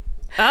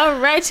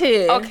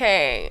Alrighty.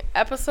 Okay,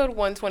 episode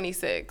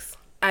 126.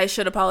 I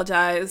should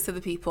apologize to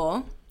the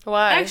people.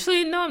 Why?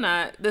 Actually, no, I'm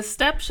not. The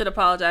step should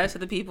apologize to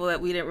the people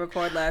that we didn't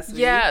record last week.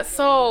 Yeah,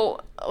 so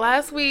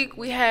last week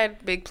we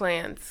had big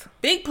plans.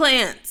 Big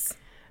plans.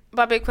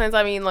 By big plans,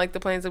 I mean like the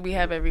plans that we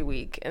have every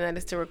week, and that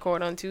is to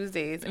record on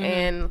Tuesdays. Mm-hmm.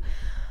 And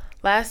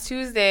last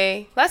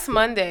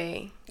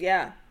Monday,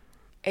 yeah,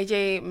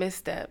 AJ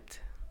misstepped.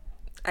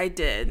 I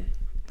did.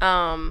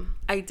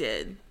 I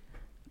did.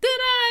 Did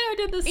I, or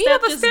did the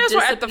step the just stairs were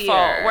at the disappear?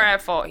 fault. We're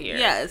at fault here.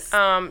 Yes.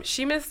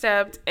 She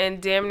misstepped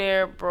and damn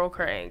near broke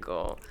her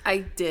ankle. I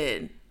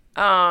did.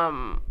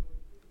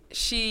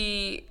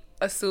 She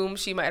assumed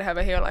she might have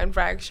a hairline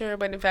fracture,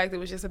 but in fact it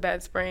was just a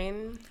bad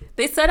sprain.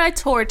 They said I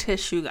tore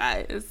tissue,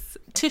 guys.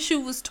 Tissue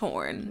was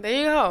torn. There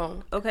you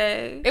go.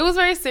 Okay. It was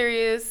very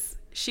serious.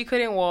 She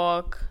couldn't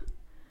walk.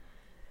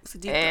 It's a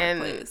deep dark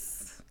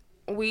place.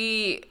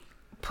 We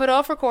put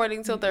off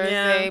recording till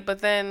Thursday, Yeah. but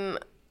then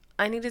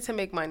I needed to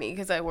make money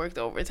because I worked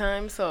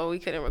overtime, so we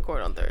couldn't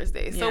record on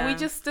Thursday. So we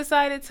just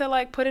decided to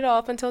like put it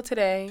off until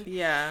today.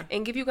 Yeah.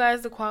 And give you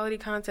guys the quality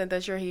content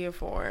that you're here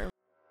for.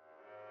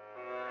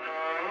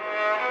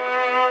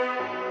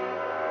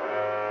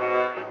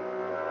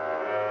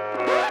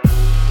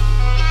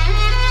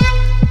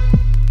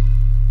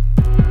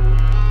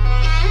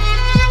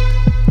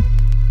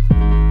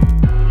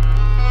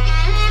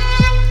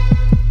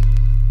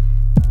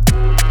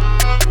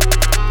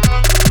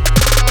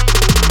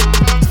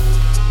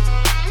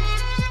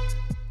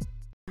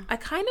 I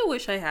kind of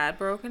wish I had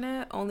broken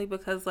it, only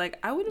because like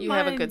I wouldn't. You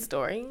mind... have a good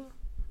story,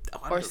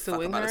 or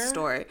suing her. A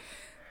story.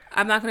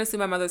 I'm not going to sue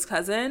my mother's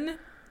cousin.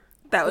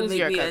 That would Who's make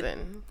your me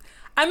cousin?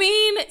 I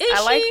mean,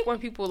 I like when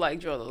people like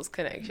draw those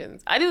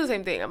connections. I do the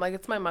same thing. I'm like,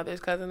 it's my mother's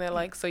cousin. They're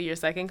like, so your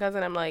second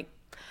cousin? I'm like,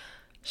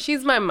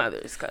 she's my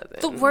mother's cousin.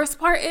 The worst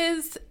part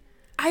is,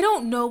 I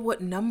don't know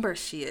what number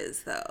she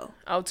is though.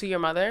 Oh, to your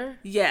mother?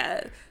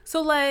 Yeah.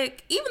 So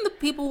like, even the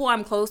people who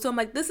I'm close to, I'm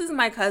like, this is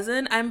my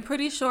cousin. I'm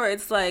pretty sure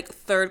it's like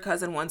third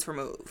cousin once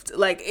removed.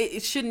 Like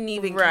it shouldn't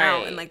even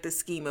count in like the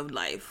scheme of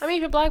life. I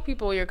mean, for black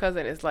people, your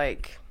cousin is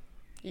like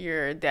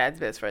your dad's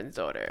best friend's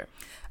daughter.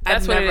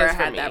 I've never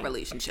had that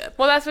relationship.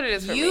 Well, that's what it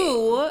is for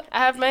me. I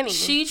have many.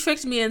 She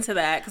tricked me into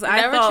that because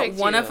I thought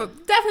one of her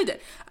definitely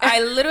did.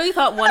 I literally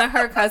thought one of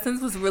her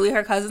cousins was really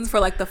her cousins for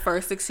like the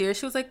first 6 years.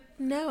 She was like,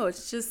 "No,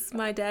 it's just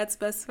my dad's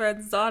best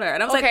friend's daughter,"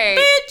 and I was like,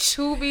 "Bitch."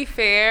 To be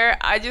fair,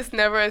 I just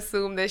never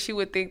assumed that she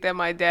would think that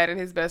my dad and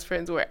his best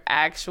friends were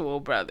actual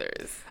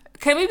brothers.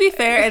 Can we be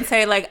fair and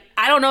say, like,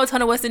 I don't know a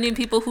ton of West Indian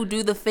people who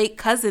do the fake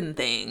cousin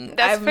thing.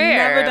 I've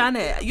never done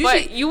it.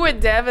 But you were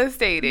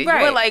devastated.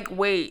 Right. You were like,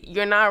 wait,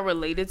 you're not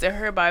related to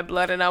her by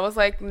blood? And I was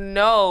like,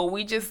 no,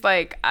 we just,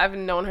 like, I've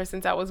known her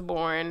since I was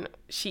born.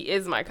 She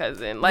is my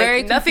cousin. Like,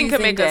 very nothing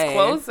could make us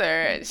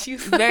closer.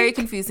 She's very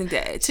confusing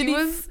day. She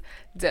was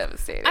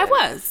devastated. I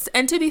was.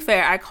 And to be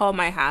fair, I call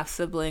my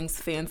half-siblings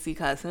fancy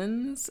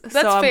cousins.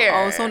 That's fair.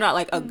 I'm also not,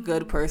 like, a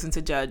good person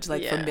to judge,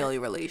 like,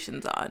 familial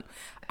relations on.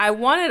 I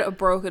wanted a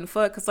broken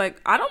foot because, like,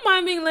 I don't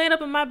mind being laid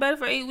up in my bed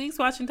for 8 weeks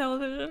watching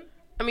television.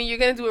 I mean, you're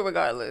going to do it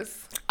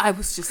regardless. I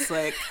was just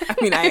like, I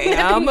mean, I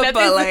am, but,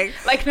 like...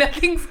 Like,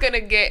 nothing's going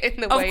to get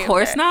in the way of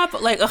course not,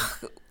 but, like,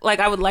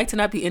 I would like to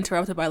not be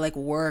interrupted by, like,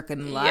 work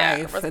and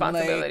life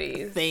responsibilities.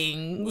 And, like,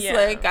 things. Yeah.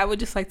 Like, I would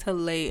just like to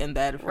lay in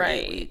bed for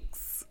 8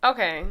 weeks.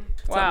 Okay.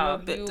 So wow. I'm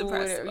a bit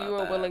depressed about you were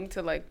that. willing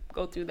to, like,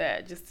 go through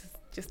that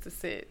just to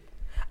sit.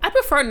 I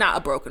prefer not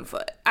a broken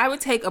foot. I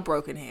would take a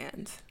broken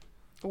hand.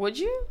 Would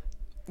you?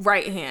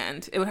 Right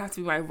hand. It would have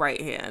to be my right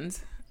hand.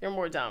 You're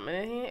more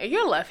dominant hand?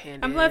 You're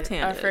left-handed. I'm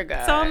left-handed. I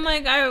forgot. So I'm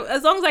like,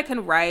 as long as I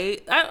can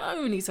write, I don't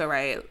even need to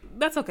write.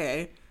 That's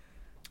okay.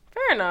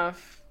 Fair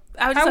enough.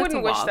 I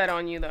wouldn't wish that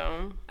on you,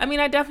 though. I mean,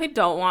 I definitely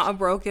don't want a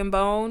broken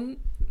bone,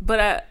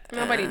 but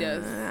nobody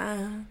does.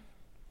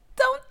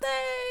 Don't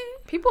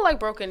they? People like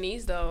broken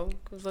knees, though.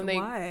 Because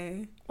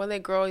why? When they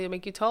grow, they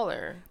make you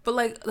taller. But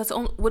like, that's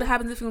only, what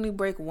happens if you only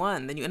break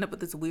one? Then you end up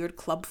with this weird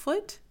club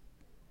foot?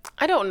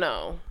 I don't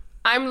know.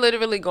 I'm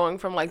literally going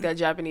from like that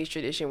Japanese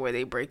tradition where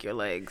they break your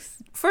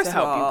legs First to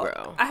help of all, you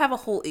grow. I have a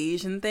whole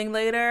Asian thing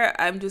later.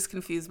 I'm just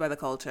confused by the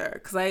culture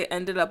because I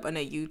ended up in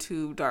a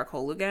YouTube dark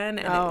hole again,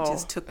 and it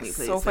just took me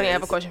places. So funny. I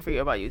have a question for you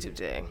about YouTube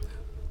today.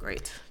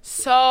 Great.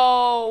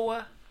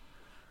 So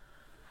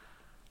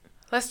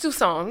let's do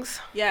songs.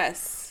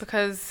 Yes.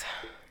 Because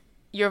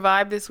your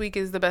vibe this week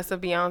is the best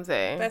of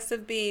Beyonce. Best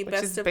of B, which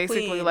best is of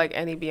basically Queen. like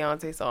any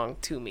Beyonce song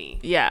to me.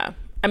 Yeah.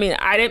 I mean,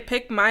 I didn't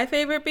pick my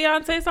favorite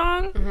Beyonce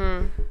song.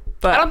 Mm-hmm.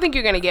 But I don't think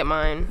you're going to get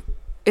mine.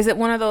 Is it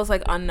one of those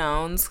like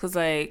unknowns? Because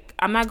like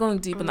I'm not going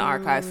deep in the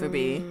archives for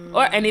B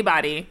or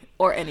anybody.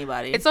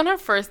 It's on her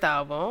first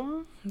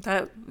album.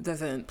 That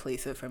doesn't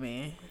place it for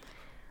me.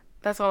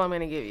 That's all I'm going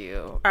to give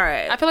you. All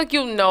right. I feel like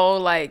you'll know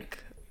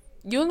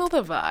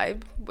the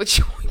vibe, but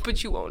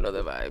you won't know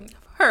the vibe.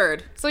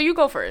 Heard. So you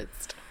go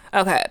first.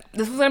 Okay.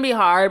 This was going to be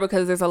hard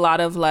because there's a lot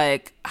of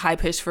like high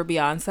pitch for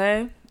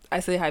Beyonce. I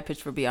say high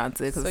pitch for Beyonce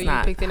because it's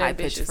not high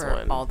pitch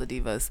for all the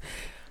divas.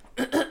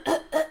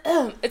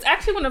 It's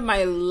actually one of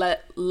my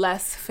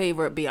least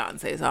favorite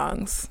Beyonce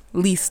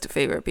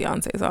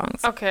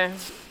songs. Okay.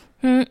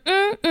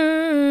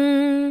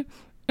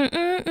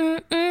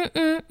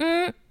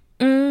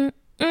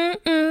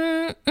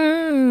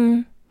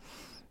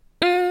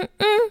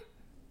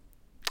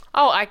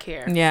 Oh, I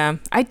care. Yeah.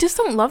 I just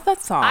don't love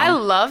that song. I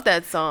love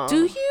that song.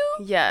 Do you?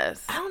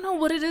 Yes. I don't know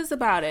what it is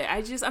about it.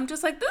 I'm just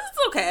like, this is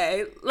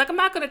okay. Like, I'm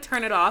not going to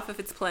turn it off if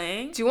it's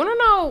playing. Do you want to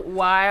know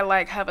why I,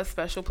 like, have a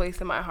special place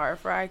in my heart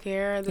for I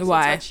Care? This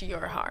why? Will touch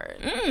your heart.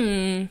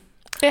 It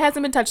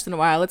hasn't been touched in a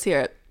while. Let's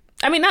hear it.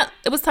 I mean,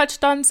 it was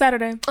touched on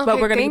Saturday. Okay,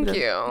 but we're gonna thank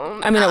you.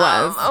 I mean, it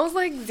was. I was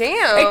like,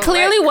 damn. It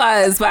clearly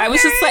was, but I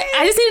was just like,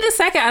 I just needed a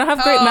second. I don't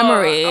have great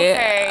memory.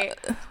 Okay.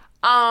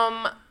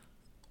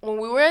 When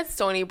we were at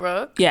Stony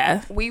Brook,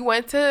 we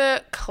went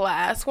to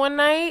class one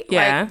night.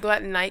 Yeah. Like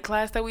that night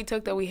class that we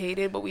took that we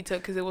hated, but we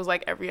took because it was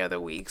like every other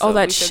week. So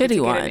that we took shitty it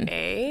to one. Get an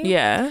A.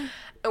 Yeah.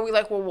 And we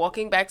like were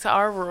walking back to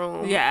our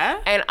room.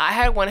 Yeah. And I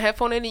had one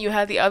headphone in and you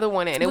had the other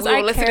one in. And we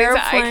were listening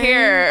to I playing?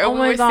 Care. Oh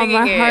my God,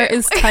 my heart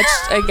is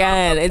touched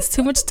again. It's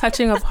too much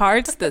touching of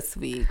hearts this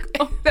week.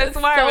 That's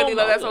why I really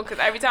love that song, because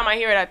every time I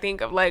hear it, I think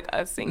of like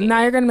us singing.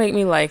 Now you're going to make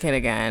me like it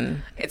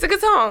again. It's a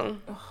good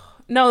song.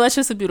 No, that's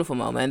just a beautiful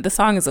moment. The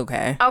song is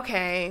okay.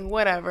 Okay,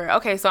 whatever.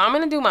 Okay, so I'm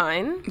going to do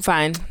mine.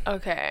 Fine.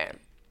 Okay.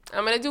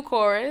 I'm going to do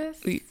chorus.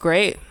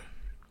 Great.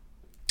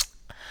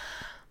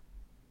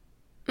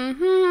 Oh,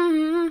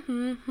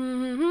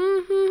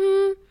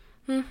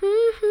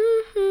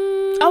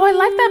 I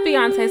like that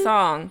Beyonce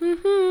song.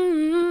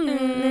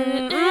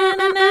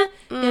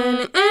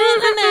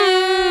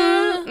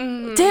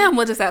 Damn,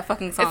 what is that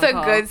fucking song It's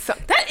called? A good song.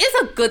 That is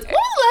a good. When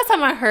was the last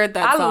time I heard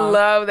that song? I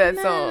love that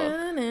song.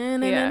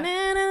 Yeah.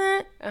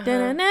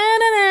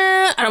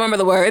 I don't remember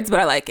the words, but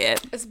I like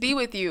it. It's Be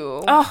With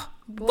You. Oh,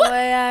 boy,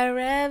 I'd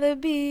rather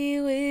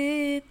be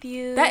with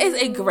you. That is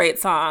a great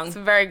song. It's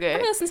very good. I'm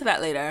gonna listen to that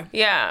later.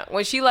 Yeah,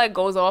 when she like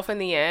goes off in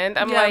the end,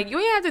 I'm like, you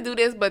ain't have to do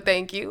this, but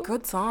thank you.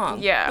 Good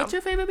song. Yeah. What's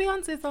your favorite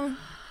Beyonce song?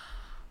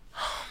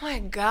 Oh my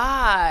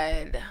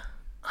God,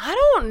 I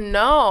don't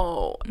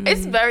know.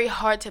 It's very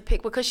hard to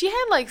pick because she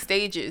had like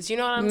stages. You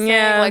know what I'm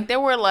saying? Like there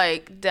were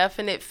like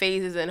definite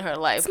phases in her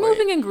life. It's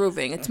moving and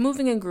grooving. It's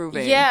moving and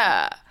grooving.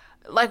 Yeah.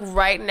 Like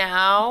right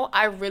now,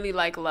 I really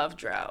like Love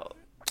Drought.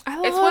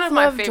 It's one of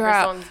my favorite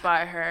songs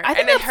by her.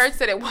 And it hurts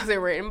that it wasn't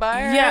written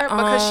by her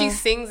because she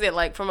sings it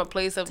like from a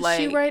place of like.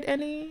 Did she write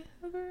any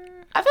of her?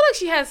 I feel like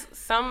she has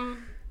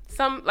some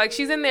like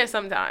she's in there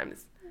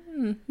sometimes.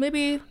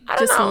 Maybe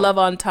just Love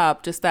on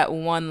Top, just that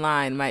one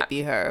line might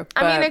be her.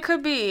 I mean, it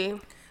could be.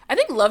 I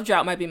think Love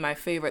Drought might be my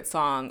favorite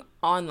song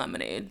on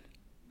Lemonade.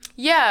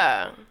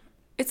 Yeah.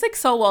 It's like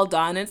so well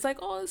done. It's like,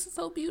 oh, this is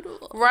so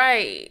beautiful.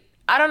 Right.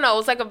 I don't know.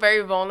 It's like a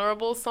very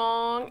vulnerable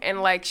song.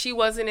 And like she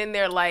wasn't in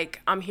there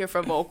like, I'm here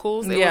for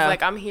vocals. It was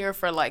like, I'm here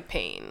for like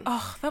pain.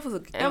 Oh, that was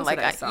a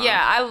nice song.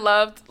 Yeah, I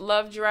loved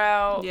Love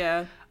Drought.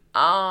 Yeah.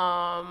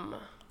 I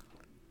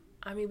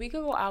mean, we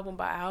could go album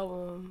by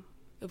album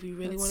if we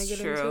really want to get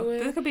into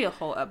it. This could be a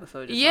whole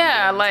episode.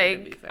 Yeah,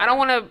 like I don't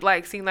want to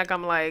like seem like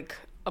I'm like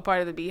a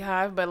part of the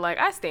Beehive, but like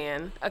I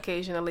stand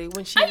occasionally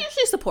when I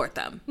usually support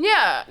them.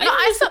 Yeah,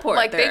 I support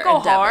like their they go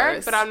endeavors.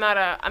 hard, but I'm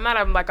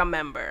not like a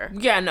member.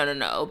 Yeah,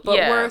 no. But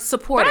we're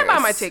supporters. But I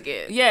buy my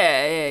ticket.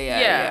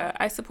 Yeah.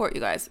 I support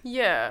you guys.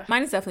 Yeah,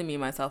 mine is definitely Me,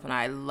 Myself, and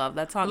I. Love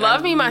that song.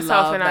 Love Me,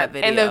 Myself, and I.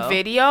 And the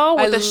video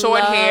with the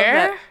short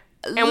hair,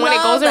 and when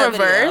it goes in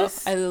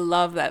reverse, I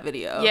love that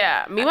video.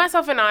 Yeah, Me,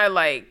 Myself, and I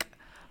like.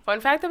 Fun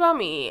fact about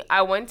me,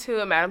 I went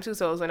to Madame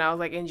Tussauds when I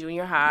was like in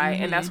junior high,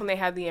 and that's when they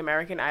had the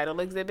American Idol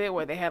exhibit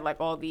where they had like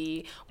all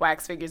the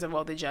wax figures of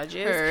all the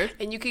judges,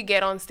 and you could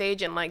get on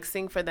stage and like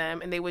sing for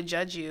them, and they would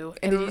judge you.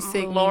 And then you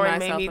sing Lauren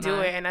made me do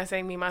it, and I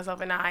sang Me,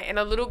 Myself, and I. And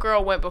a little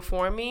girl went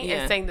before me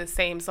and sang the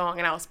same song,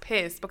 and I was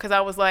pissed because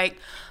I was like,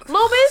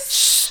 "Little bitch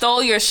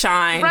stole your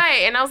shine."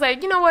 Right, and I was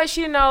like, you know what?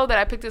 She didn't know that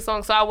I picked this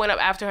song, so I went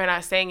up after her and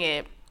I sang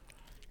it.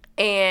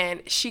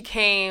 And she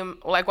came,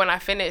 like, when I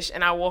finished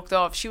and I walked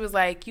off, she was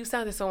like, you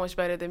sounded so much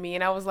better than me.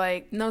 And I was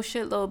like, no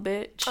shit, little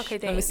bitch. Okay,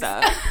 thanks.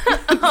 Let me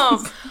stop.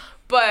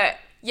 But,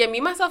 yeah, Me,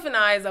 Myself, and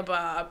I is a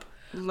bop.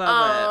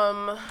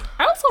 Love it.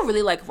 I also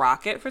really like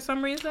Rocket for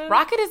some reason.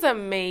 Rocket is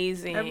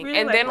amazing. Really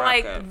and then,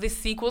 Rocket. Like, the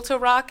sequel to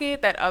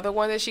Rocket, that other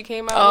one that she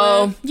came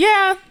out with. Oh,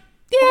 yeah.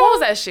 What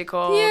was that shit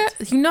called? Yeah.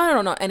 You know, I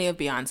don't know any of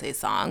Beyonce's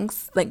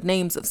songs, like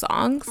names of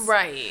songs.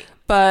 Right.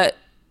 But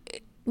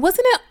was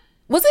it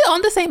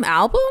on the same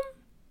album?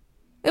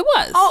 It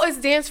was. Oh, it's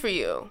Dance for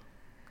You.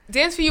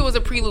 Dance for You was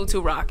a prelude to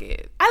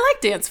Rocket. I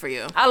like Dance for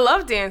You. I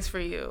love Dance for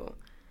You.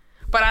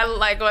 But I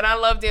like when I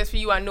love Dance for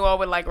You, I knew I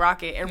would like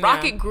Rocket. And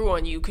Rocket grew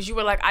on you because you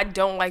were like, I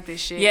don't like this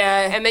shit.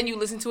 Yeah. And then you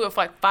listened to it for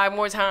like 5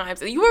 more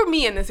times. And you were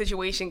me in this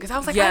situation because I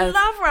was like, I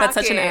love Rocket. That's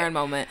such an Aaron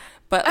moment.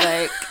 But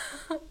like,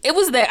 it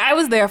was there. I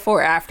was there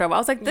for it after. I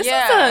was like, this is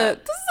a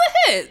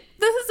hit.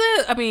 This is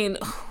it. I mean,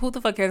 who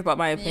the fuck cares about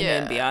my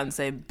opinion?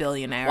 Beyonce,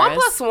 billionaire.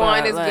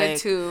 1+1 is good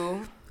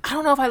too. I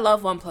don't know if I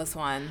love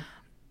 1+1.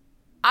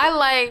 I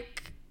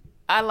like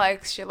I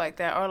like shit like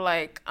that. Or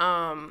like,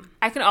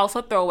 I can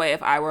also throw away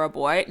If I Were a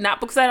Boy. Not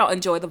because I don't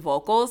enjoy the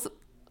vocals.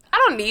 I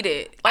don't need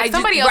it. Like,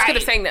 somebody else could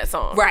have sang that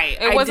song. Right.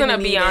 It wasn't a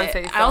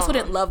Beyonce song. I also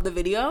didn't love the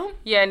video.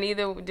 Yeah,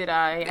 neither did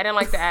I. I didn't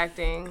like the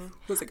acting.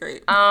 Was it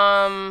great?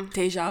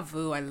 Deja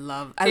Vu, I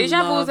love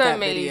Vu's that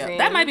amazing. video.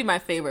 That might be my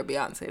favorite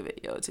Beyonce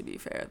video, to be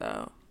fair,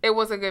 though. It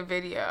was a good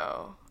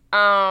video.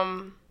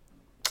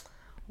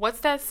 What's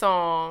that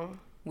song?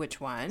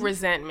 Which one?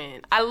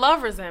 Resentment. I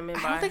love Resentment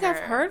by her. I don't think I've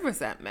heard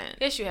Resentment.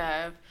 Yes, you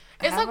have.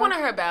 It's like one of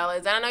her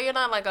ballads. I know you're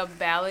not like a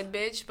ballad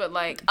bitch, but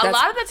like a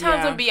lot of the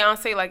times when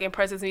Beyonce like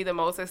impresses me the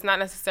most, it's not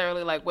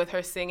necessarily like with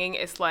her singing.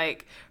 It's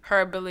like her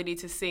ability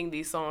to sing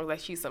these songs. Like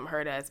she's some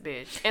hurt ass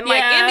bitch, and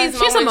like in these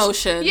moments,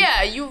 emotion.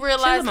 Yeah, you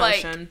realize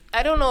like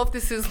I don't know if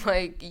this is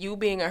like you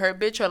being a hurt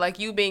bitch or like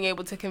you being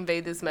able to convey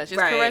this message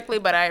correctly,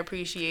 but I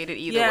appreciate it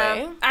either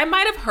way. I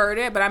might have heard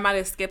it, but I might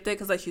have skipped it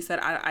because, like you said,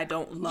 I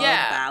don't love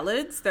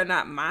ballads. They're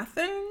not my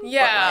thing.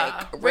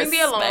 Yeah, but, like, Ring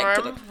the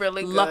Alarm,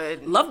 really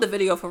good. Love the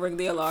video for Ring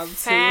the Alarm.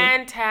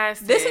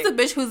 Fantastic. This is a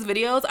bitch whose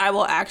videos I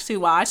will actually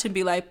watch and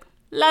be like,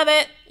 love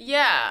it.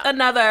 Yeah.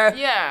 Another.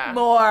 Yeah.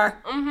 More.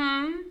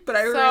 Mm-hmm. But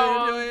I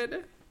really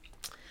enjoyed.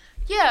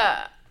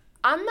 Yeah.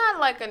 I'm not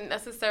like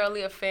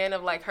necessarily a fan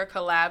of like her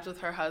collabs with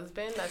her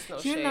husband. That's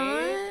no shade.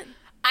 Not?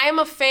 I am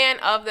a fan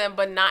of them,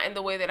 but not in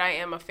the way that I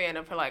am a fan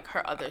of her like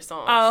her other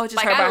songs. Oh, just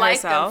like her by I like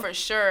herself. them for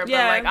sure, but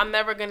like I'm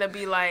never gonna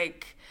be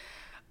like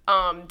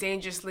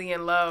Dangerously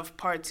in Love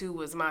Part 2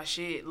 was my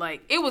shit.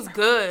 Like it was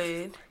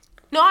good.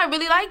 No, I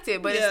really liked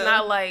it, but it's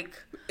not like...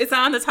 It's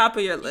on the top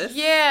of your list.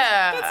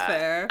 Yeah. That's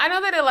fair. I know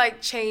that it,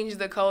 like, changed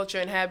the culture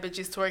and had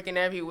bitches twerking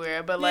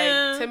everywhere, but,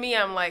 like, to me,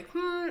 I'm like,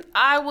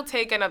 I will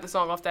take another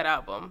song off that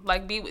album.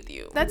 Like, Be With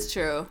You. That's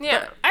true.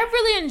 Yeah. But I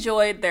really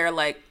enjoyed their,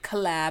 like,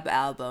 collab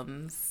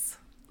albums.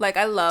 Like,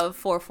 I love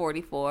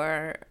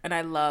 444, and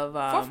I love...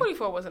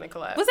 444 wasn't a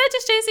collab. Was that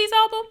just Jay-Z's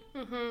album?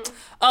 Mm-hmm.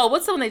 Oh,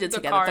 what's the one they did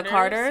together? The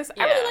Carters?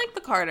 Yeah. I really like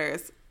the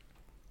Carters.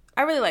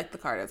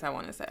 I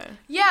want to say.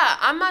 Yeah,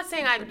 I'm not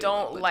saying I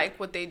don't like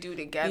what they do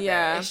together.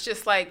 Yeah. It's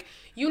just like,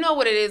 you know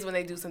what it is when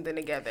they do something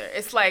together.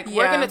 It's like,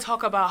 we're going to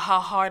talk about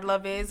how hard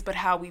love is, but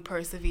how we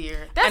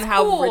persevere. That's and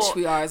how rich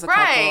we are as a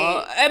couple.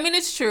 I mean,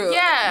 it's true.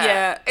 Yeah.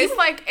 Yeah. It's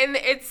like,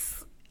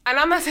 and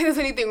I'm not saying there's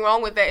anything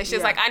wrong with that. It's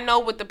just like, I know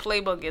what the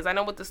playbook is. I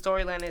know what the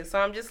storyline is. So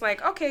I'm just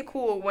like, okay,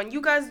 cool. When you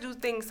guys do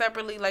things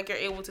separately, like you're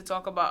able to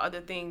talk about other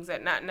things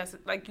that not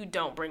necessarily, like you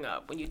don't bring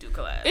up when you do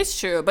collabs. It's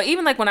true. But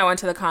even like when I went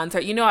to the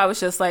concert, I was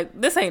just like,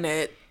 this ain't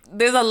it.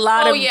 There's a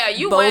lot of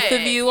both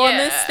of you on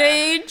this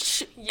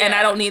stage. Yeah. And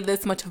I don't need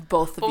this much of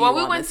both of you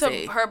on this stage. But when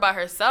we went to her by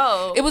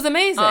herself. It was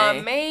amazing.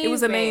 It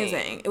was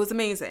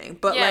amazing.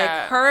 But like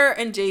her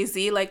and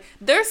Jay-Z, like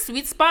their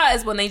sweet spot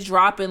is when they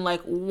drop in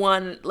like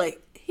one,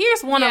 like,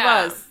 here's one of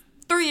us.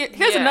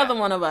 Here's another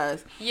one of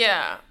us.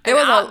 Yeah. There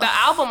was the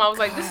album, I was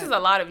like, this is a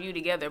lot of you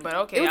together, but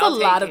okay. It was a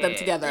lot of them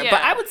together. Yeah.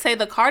 But I would say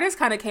the Carters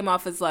kind of came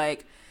off as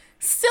like,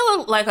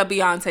 still like a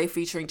Beyonce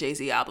featuring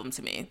Jay-Z album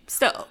to me.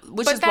 Still.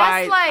 Which is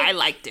why I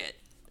liked it.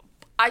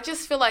 I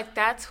just feel like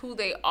that's who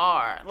they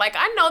are. Like,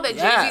 I know that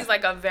Jay-Z's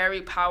like a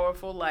very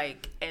powerful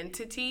like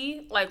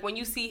entity. Like, when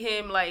you see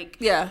him, like,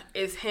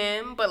 it's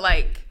him, but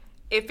like,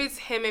 if it's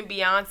him and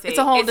Beyonce, it's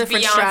a whole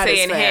different Beyonce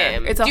and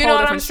him. It's a whole different. Do you know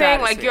what I'm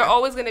saying? Like, you're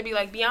always gonna be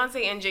like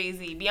Beyonce and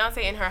Jay-Z,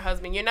 Beyonce and her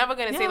husband. You're never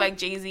gonna say like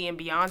Jay-Z and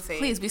Beyonce.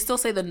 Please, we still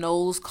say the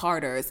Knowles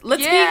Carters.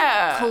 Let's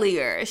be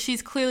clear.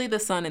 She's clearly the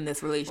son in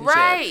this relationship.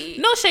 Right.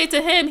 No shade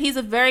to him. He's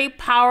a very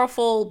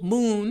powerful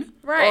moon,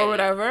 or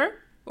whatever.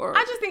 Or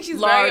I just think she's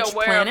very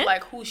aware of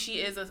like who she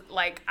is,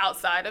 like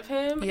outside of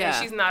him, and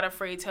she's not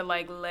afraid to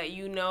like let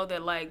you know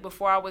that like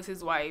before I was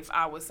his wife,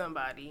 I was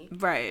somebody,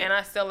 right? And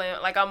I still am.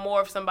 Like, I'm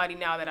more of somebody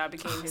now that I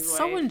became his wife.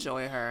 So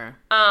enjoy her.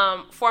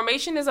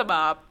 Formation is a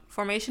bop.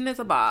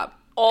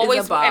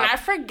 Always, and I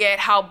forget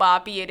how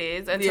boppy it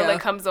is until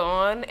it comes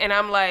on, and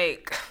I'm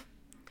like,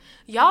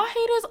 y'all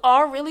haters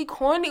are really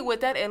corny with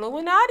that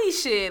Illuminati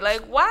shit.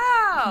 Like, wow,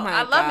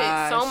 I love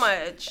it so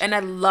much, and I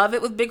love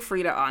it with Big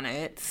Frida on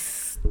it.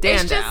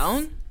 Stand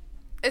down.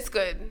 It's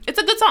good. It's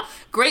a good song.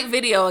 Great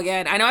video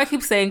again. I know I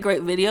keep saying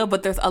great video,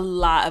 but there's a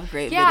lot of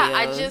great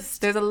videos.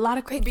 There's a lot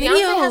of great videos.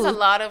 Beyonce has a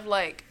lot of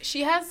like,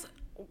 she has,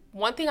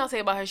 one thing I'll say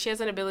about her, she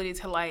has an ability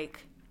to like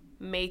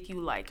make you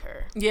like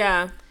her.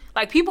 Yeah.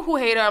 Like, people who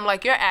hate her, I'm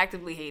like, you're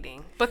actively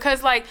hating.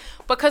 Because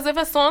if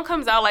a song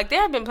comes out, like,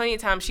 there have been plenty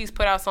of times she's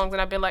put out songs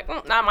and I've been like,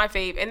 not my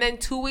fave. And then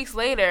 2 weeks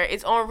later,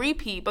 it's on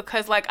repeat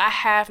because, like, I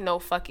have no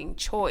fucking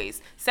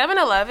choice.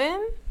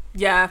 7-Eleven?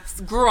 Yeah,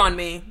 grew on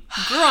me.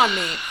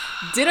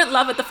 Didn't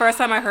love it the first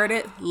time I heard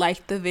it.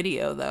 Liked the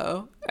video,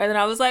 though. And then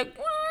I was like,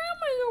 well, I'm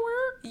gonna go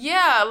work.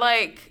 Yeah,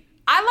 like,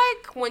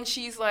 I like when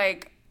she's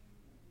like,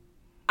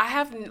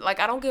 I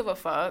don't give a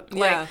fuck.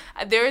 Yeah.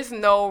 Like, there is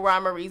no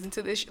rhyme or reason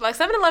to this. Like,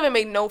 7-Eleven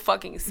made no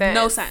fucking sense.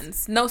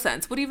 No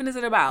sense. What even is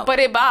it about? But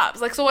it bops.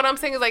 Like, so what I'm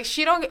saying is, like,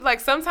 she don't, like,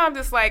 sometimes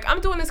it's like, I'm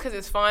doing this because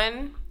it's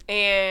fun,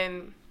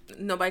 and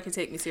nobody can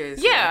take me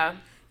seriously. Yeah.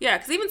 Yeah,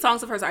 because even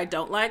songs of hers I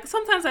don't like,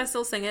 sometimes I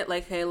still sing it,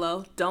 like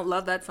Halo. Don't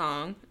love that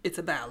song. It's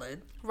a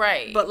ballad.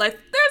 Right. But, like,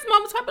 there's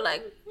moments where I be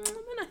like, I'm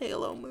in a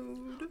Halo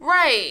mood.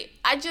 Right.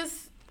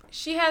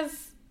 She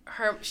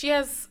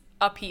has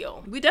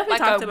appeal. We definitely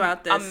talked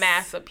about this. A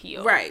mass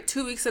appeal. Right.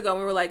 2 weeks ago,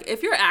 we were like,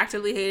 if you're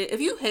actively hating, if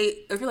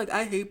you're like,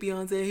 I hate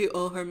Beyonce, I hate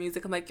all her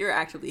music, I'm like, you're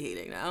actively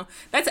hating now.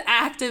 That's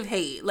active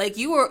hate. Like,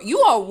 you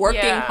are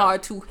working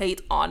hard to hate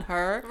on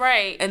her.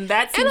 Right. And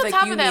that seems like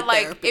you need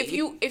therapy.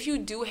 If you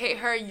do hate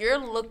her, you're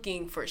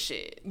looking for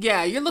shit.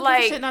 Yeah, you're looking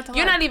for shit not to like.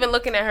 You're not even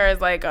looking at her as,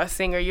 like, a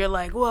singer. You're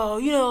like, well,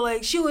 you know,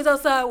 like, she was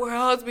outside with her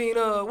husband,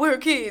 with her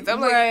kids. I'm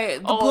like, right.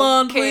 The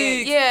blonde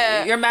wigs.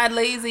 Yeah. You're mad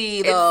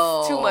lazy, though.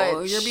 It's too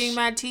much. You're being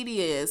mad tedious.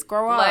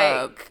 Grow up.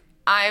 Like,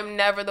 I'm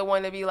never the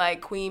one to be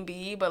like Queen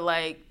Bee, but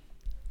like,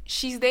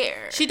 she's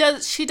there. She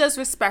does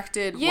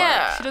respected work.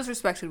 She does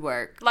respected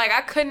work. Like,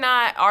 I could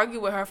not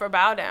argue with her for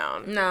Bow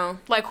Down. No.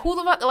 Like, who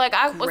the fuck? Like,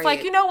 I was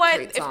like, you know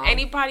what? If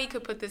anybody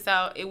could put this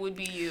out, it would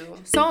be you.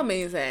 So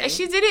amazing. And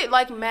she did it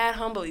like mad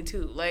humbly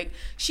too. Like,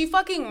 she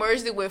fucking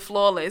merged it with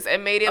Flawless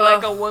and made it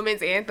like a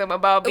woman's anthem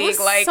about being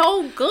like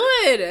so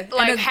good.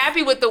 Like,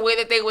 happy with the way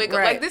that they wake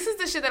up. Like, this is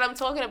the shit that I'm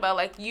talking about.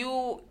 Like,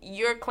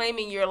 you're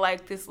claiming you're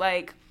like this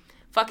like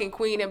fucking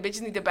queen and bitches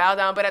need to bow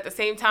down, but at the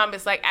same time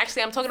it's like,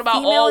 actually I'm talking about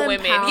female all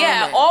women.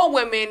 Yeah, all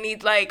women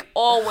need, like,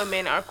 all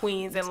women are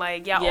queens, and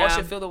like y'all all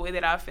should feel the way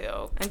that I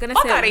feel. I'm gonna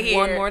say it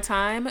one more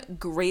time.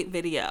 Great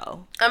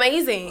video.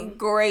 Amazing.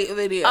 Great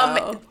video.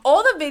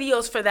 All the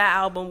videos for that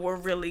album were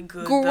really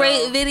good.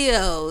 Great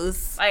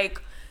videos.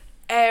 Like,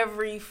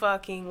 every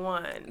fucking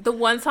one. The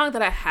one song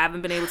that I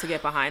haven't been able to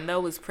get behind though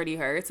was Pretty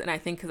Hurts, and I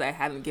think because I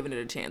haven't given it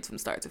a chance from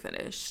start to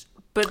finish.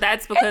 But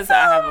that's because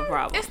I have a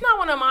problem. It's not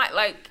one of my,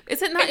 like...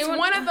 Is it not? It's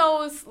one of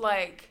those,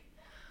 like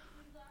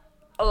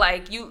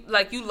you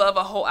love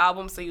a whole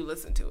album, so you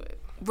listen to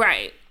it.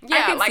 Right. Yeah,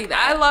 I can see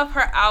that. I love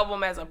her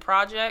album as a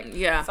project.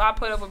 Yeah. So I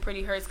put up with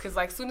Pretty Hurts, because,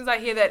 like, as soon as I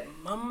hear that,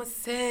 Mama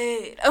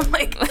said, I'm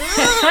like,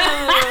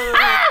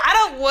 I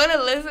don't want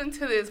to listen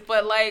to this,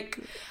 but, like,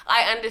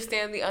 I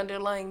understand the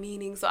underlying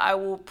meaning, so I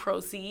will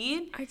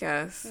proceed. I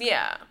guess.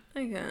 Yeah.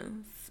 I guess.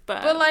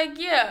 But like,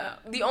 yeah,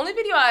 the only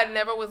video I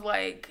never was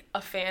like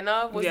a fan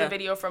of was the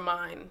video for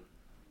Mine.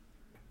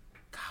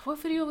 God, what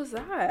video was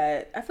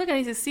that? I feel like I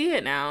need to see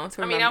it now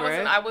to remember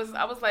it. I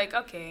was like,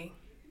 okay,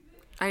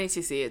 I need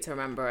to see it to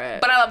remember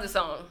it. But I love the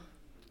song,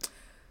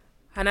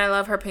 and I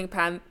love her Pink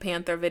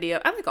Panther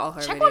video. I like all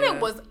her. Check videos. On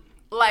It was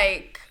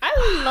like,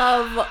 I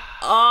love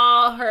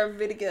all her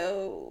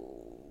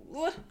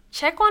videos.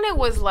 Check On It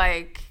was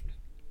like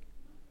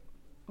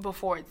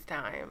before its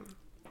time.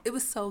 It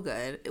was so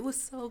good. It was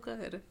so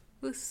good.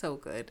 It was so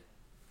good.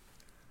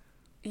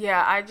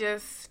 Yeah, I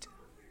just...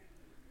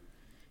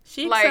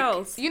 She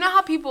excels. You know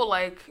how people,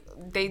 like,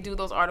 they do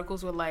those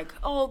articles with, like,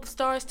 oh, the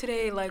stars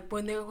today, like,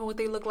 what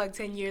they look like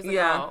 10 years ago.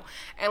 Yeah.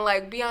 And,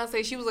 like,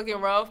 Beyonce, she was looking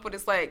rough, but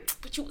it's like,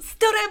 but you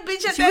still that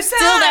bitch at that time. She was still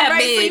that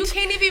right? bitch. So you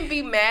can't even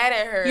be mad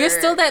at her. You're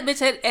still that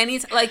bitch at any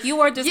time. Like,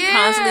 you are just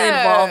constantly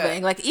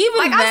evolving. Like, even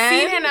like, then. I've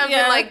seen her and I've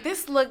been like,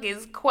 this look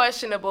is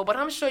questionable, but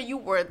I'm sure you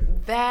were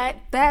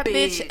that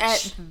bitch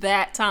at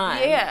that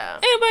time. Yeah.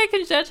 Anybody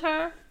can judge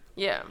her.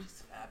 Yeah.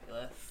 She's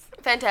fabulous.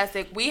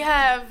 Fantastic. We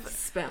have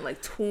spent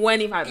like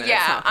 25 minutes.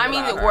 Yeah, I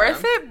mean,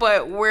 worth it,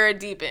 but we're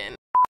deep in.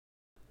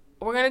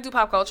 We're gonna do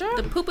pop culture.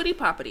 The poopity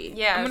poppity.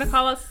 Yeah, I'm gonna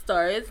call us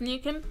stories, and you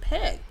can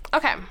pick.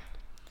 Okay.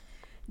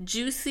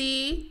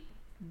 Juicy,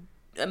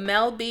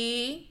 Mel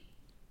B,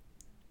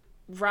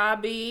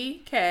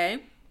 Robbie K.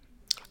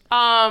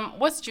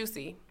 What's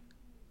Juicy?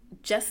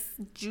 Juice.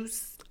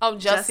 Oh,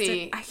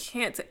 Jussie. I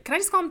can't. Can I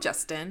just call him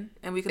Justin?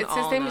 And we can.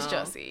 His name is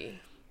Jussie.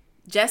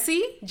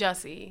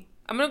 Jussie.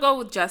 I'm gonna go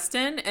with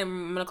Justin, and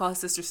I'm gonna call his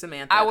sister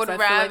Samantha. I would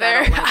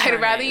rather. I'd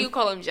rather you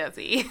call him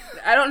Jesse.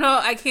 I don't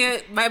know. I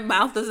can't. My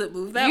mouth doesn't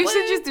move that way. You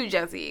should just do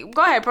Jesse.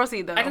 Go ahead,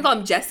 proceed though. I can call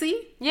him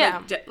Jesse.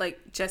 Yeah, like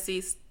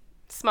Jesse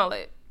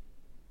Smollett.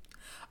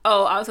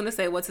 Oh, I was gonna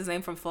say what's his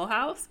name from Full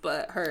House,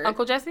 but her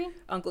Uncle Jesse.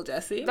 Uncle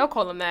Jesse. Don't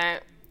call him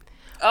that.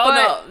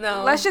 Oh,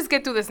 no. Let's just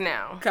get through this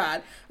now.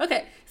 God.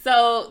 Okay,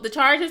 so the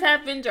charges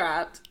have been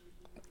dropped.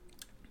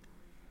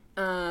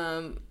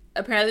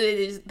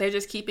 Apparently they're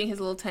just keeping his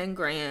little 10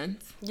 grand.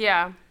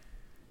 Yeah.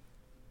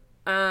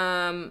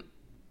 The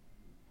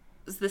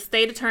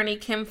state attorney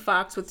Kim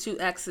Fox with 2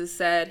 X's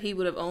said he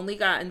would have only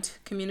gotten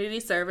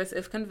community service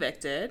if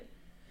convicted.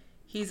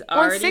 He's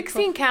already on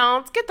 16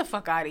 counts. Get the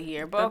fuck out of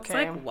here. But that's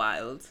like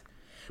wild.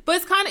 But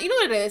it's kind of, you know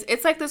what it is?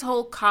 It's like this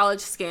whole college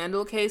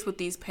scandal case with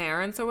these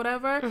parents or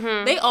whatever.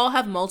 Mm-hmm. They all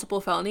have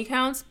multiple felony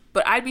counts,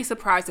 but I'd be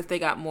surprised if they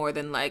got more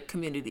than like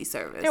community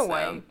service. No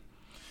way.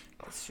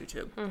 That's true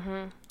too.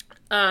 Mm-hmm.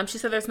 She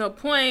said there's no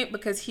point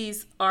because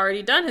he's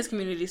already done his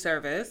community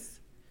service.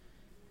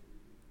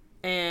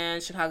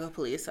 And Chicago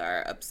police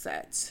are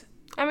upset.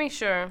 I mean,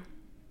 sure.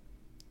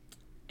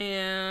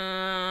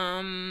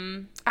 I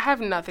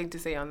have nothing to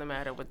say on the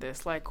matter with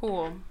this. Like,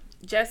 cool.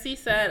 Jesse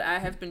said, I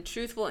have been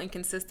truthful and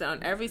consistent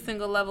on every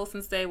single level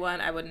since day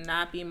one. I would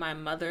not be my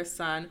mother's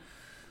son.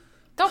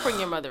 Don't bring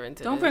your mother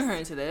into this. Don't bring her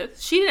into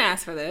this. She didn't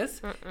ask for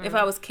this. Mm-mm. If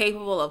I was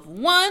capable of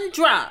one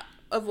drop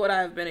of what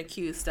I've been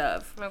accused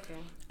of. Okay.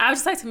 I would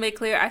just like to make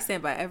clear, I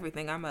stand by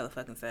everything I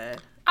motherfucking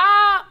said.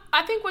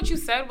 I think what you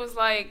said was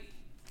like,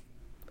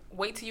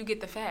 wait till you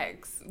get the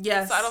facts.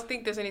 Yes. So I don't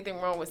think there's anything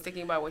wrong with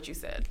sticking by what you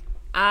said.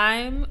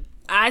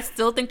 I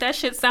still think that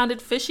shit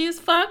sounded fishy as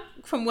fuck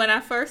from when I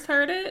first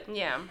heard it.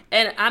 Yeah.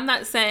 And I'm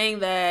not saying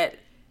that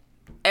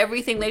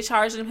everything they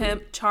charged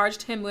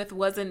him with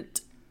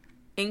wasn't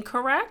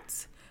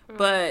incorrect,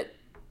 but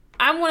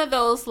I'm one of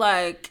those,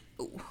 like,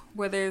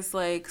 where there's,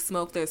 like,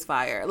 smoke, there's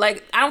fire.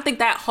 Like, I don't think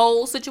that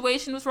whole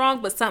situation was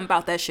wrong, but something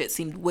about that shit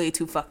seemed way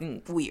too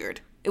fucking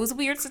weird. It was a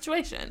weird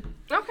situation.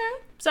 Okay.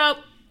 So,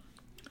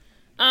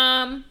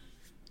 oh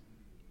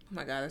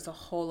my God, there's a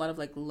whole lot of,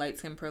 like, light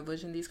skin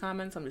privilege in these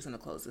comments. I'm just going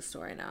to close this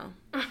story now.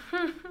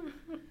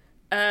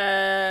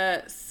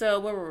 So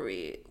where were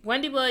we?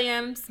 Wendy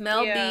Williams,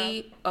 Mel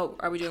B. Oh,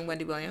 are we doing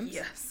Wendy Williams?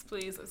 Yes,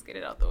 please. Let's get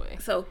it out the way.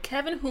 So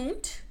Kevin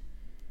Hunt,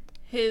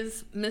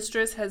 his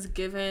mistress has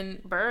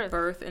given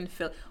birth in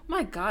Philly. Oh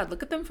my God,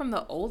 look at them from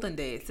the olden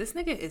days. This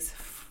nigga is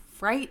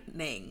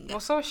frightening. Well,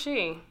 so is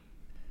she.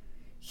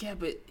 Yeah,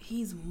 but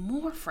he's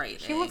more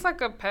frightening. She looks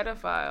like a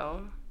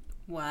pedophile.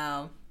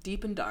 Wow.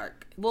 Deep and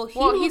dark. Well,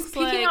 he's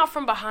peeking out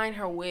from behind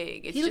her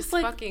wig. It's just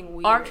like fucking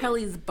weird. R.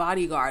 Kelly's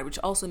bodyguard, which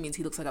also means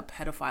he looks like a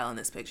pedophile in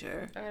this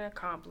picture. An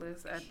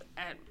accomplice,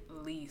 at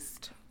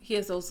least. He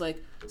has those,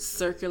 like,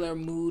 circular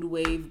mood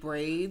wave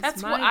braids.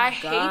 That's what I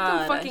hate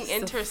them fucking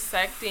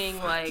intersecting.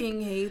 I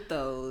fucking hate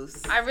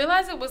those. I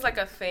realized it was, like,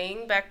 a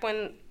thing back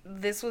when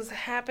this was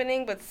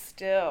happening, but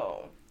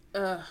still.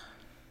 Ugh.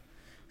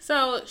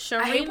 So,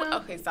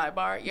 Sharina... Okay,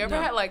 sidebar. You ever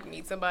had, like,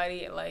 meet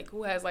somebody, like,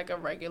 who has, like, a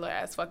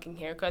regular-ass fucking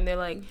haircut, and they're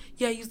like,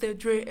 yeah, I used to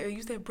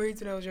have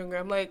braids when I was younger.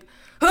 I'm like,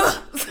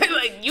 huh?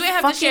 Like, you ain't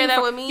have to share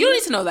that with me. You don't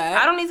need to know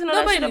that. I don't need to know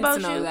that shit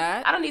about you.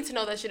 I don't need to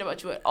know that shit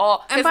about you at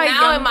all. Because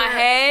now in my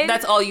head,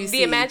 that's all you see.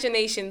 The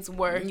imagination's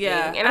working.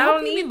 Yeah. And I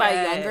don't need by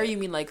younger, you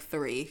mean, like,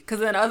 3.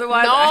 Because then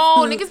otherwise...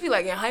 No, niggas be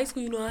like, in high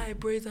school, you know, I had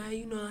braids. Like,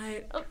 you in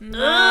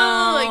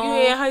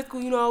high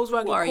school, you know, I was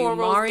rocking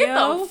cornrows. Get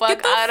the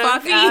fuck out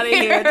of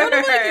here. Don't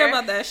nobody care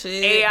about that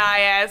shit. AI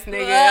ass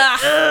nigga.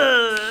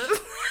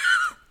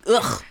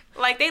 Ugh.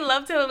 Like, they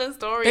love telling the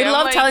story. They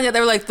love telling it. They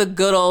were like the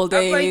good old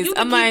days.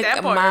 I'm like,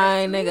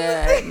 my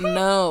nigga,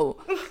 no.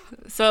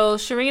 So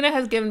Sharina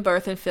has given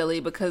birth in Philly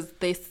because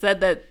they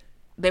said that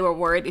they were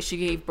worried if she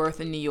gave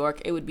birth in New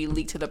York, it would be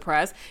leaked to the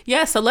press.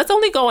 Yeah, so let's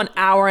only go an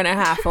hour and a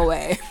half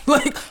away.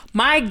 Like,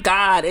 my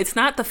God, it's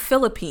not the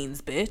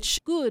Philippines, bitch.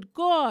 Good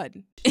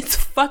God. It's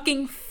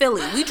fucking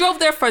Philly. We drove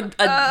there for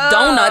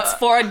donuts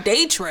for a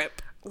day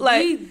trip.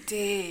 Like, we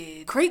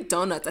did. Great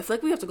donuts. I feel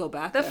like we have to go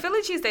back The there.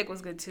 Philly cheesesteak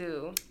was good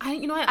too. I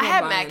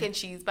had mac and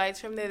cheese bites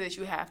from there that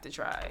you have to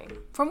try.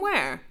 From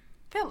where?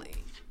 Philly.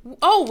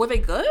 Oh, were they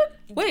good?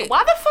 Wait.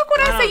 Why the fuck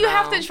would I say you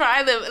have to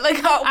try them? Like,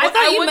 I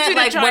thought you meant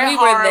like when we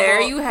were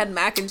there, you had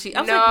mac and cheese.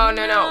 No.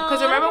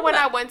 Because remember when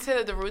I went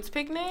to the Roots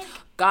picnic?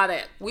 Got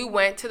it. We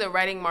went to the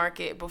Reading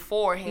Market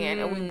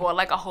beforehand and we bought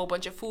like a whole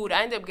bunch of food.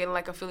 I ended up getting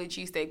like a Philly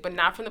cheesesteak, but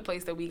not from the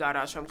place that we got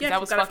ours from because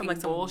that was fucking from,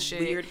 like, bullshit.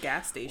 Some weird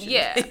gas station.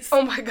 Yeah.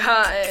 Oh my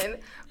God.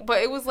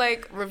 But it was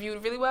like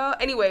reviewed really well.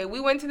 Anyway, we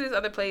went to this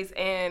other place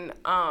and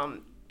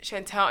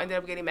Chantel ended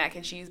up getting mac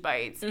and cheese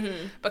bites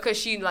because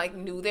she like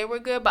knew they were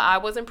good, but I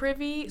wasn't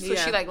privy, so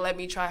she like let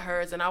me try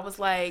hers, and I was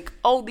like,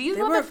 "Oh, these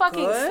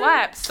motherfucking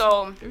slaps!"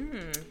 So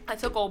I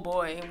took old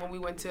boy when we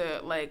went to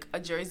like a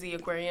Jersey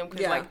aquarium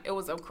because like it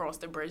was across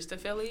the bridge to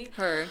Philly.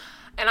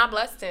 And I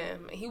blessed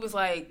him. He was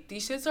like,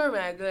 "These shits are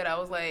mad good." I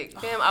was like,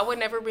 "Fam, I would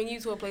never bring you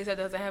to a place that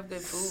doesn't have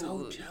good food."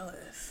 So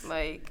jealous.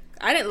 Like,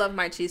 I didn't love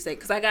my cheesesteak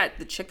because I got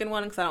the chicken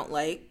one because I don't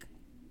like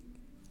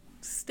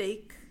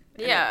steak.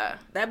 Yeah,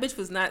 that bitch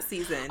was not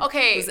seasoned.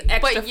 Okay, it was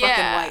extra fucking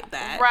white.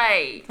 That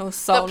right. No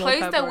salt, the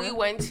place no that we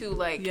went to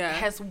like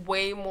has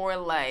way more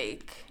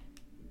like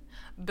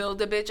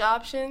build a bitch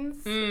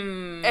options,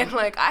 and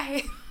like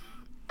I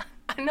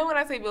know when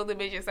I say build a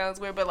bitch it sounds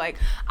weird, but like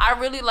I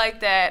really like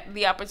that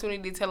the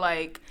opportunity to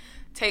like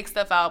take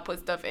stuff out,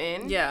 put stuff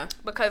in. Yeah,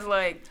 because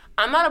like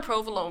I'm not a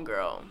provolone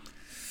girl.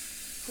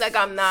 Like,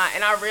 I'm not.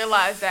 And I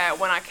realized that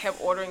when I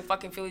kept ordering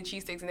fucking Philly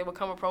cheesesteaks and they would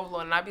come with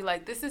provolone, and I'd be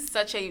like, this is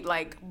such a,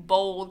 like,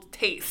 bold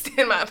taste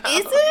in my mouth.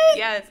 Is it?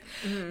 Yes.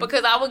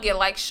 Because I would get,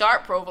 like,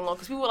 sharp provolone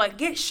because people were like,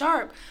 get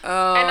sharp.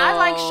 Oh. And I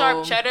like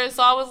sharp cheddar,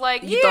 so I was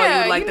like, you thought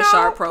you would like the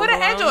sharp provolone? Put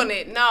an edge on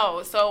it.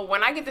 No. So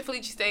when I get the Philly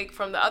cheesesteak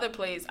from the other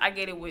place, I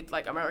get it with,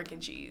 like,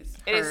 American cheese.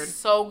 It is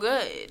so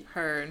good.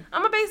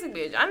 I'm a basic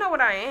bitch. I know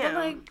what I am.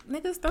 But, like,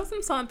 niggas, throw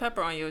some salt and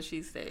pepper on your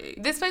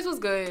cheesesteak. This place was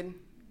good.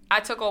 I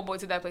took old boy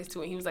to that place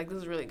too, and he was like, "This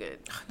is really good."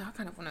 Now I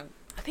kind of want to.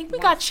 I think we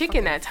got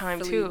chicken that time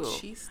too.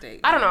 Cheesesteak.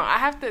 I don't know. I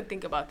have to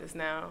think about this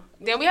now.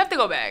 Then we have to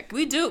go back.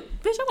 We do,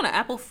 bitch. I want an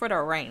apple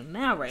fritter right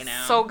now.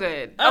 So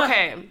good.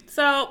 Okay.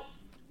 So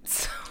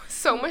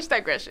much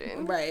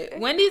digression. Right.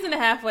 Wendy's in the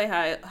halfway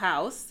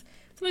house.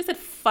 Somebody said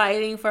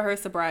fighting for her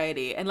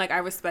sobriety, and like I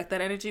respect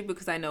that energy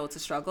because I know it's a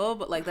struggle,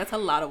 but like that's a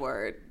lot of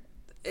word.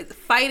 It's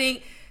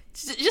fighting.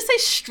 Just say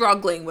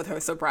struggling with her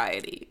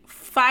sobriety.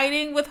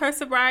 Fighting with her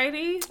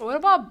sobriety. What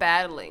about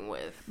battling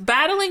with?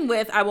 Battling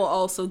with, I will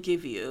also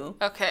give you.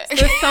 Okay.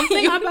 There's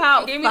something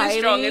about gave fighting. Me the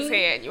strongest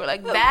hand. You were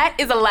like, that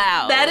is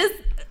allowed. That is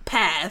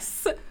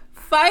pass.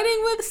 Fighting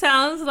with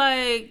sounds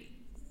like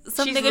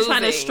some nigga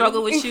trying to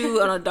struggle with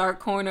you on a dark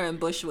corner in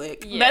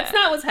Bushwick. Yeah. That's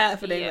not what's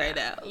happening right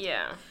now.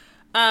 Yeah.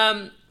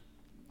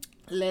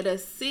 Let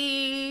us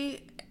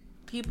see.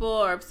 People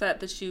are upset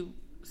that she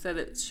said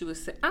that she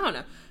was sick. I don't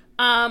know.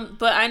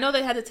 But I know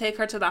they had to take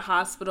her to the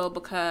hospital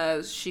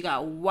because she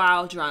got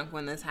wild drunk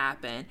when this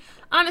happened.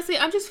 Honestly,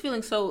 I'm just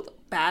feeling so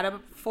bad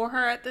for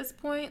her at this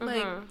point.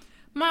 Like,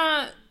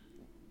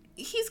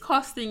 he's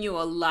costing you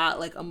a lot,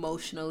 like,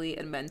 emotionally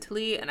and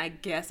mentally, and I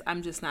guess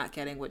I'm just not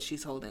getting what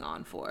she's holding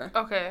on for.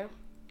 Okay.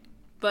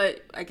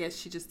 But I guess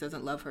she just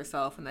doesn't love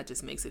herself, and that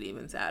just makes it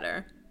even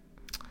sadder.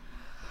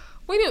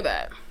 We knew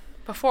that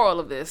before all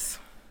of this.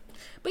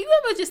 But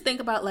you ever just think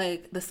about,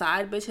 like, the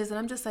side bitches, and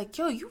I'm just like,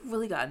 yo, you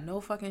really got no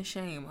fucking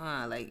shame,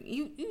 huh? Like,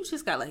 you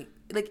just got, like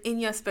in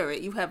your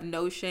spirit, you have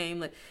no shame,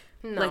 like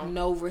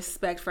no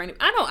respect for anyone.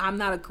 I know I'm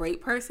not a great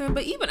person,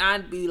 but even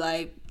I'd be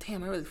like,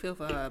 damn, I really feel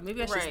for her.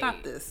 Maybe I should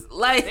stop this.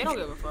 Like, they don't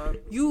give a fuck.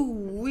 You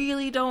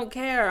really don't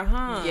care,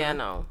 huh? Yeah,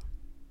 no.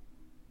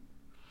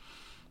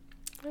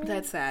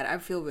 That's sad. I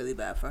feel really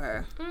bad for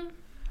her.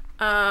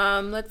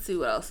 Let's see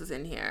what else is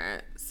in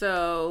here.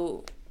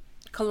 So,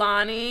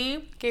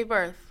 Kalani gave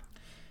birth.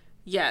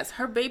 Yes,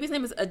 her baby's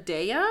name is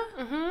Adaya.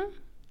 Mm-hmm.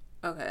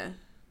 Okay.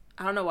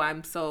 I don't know why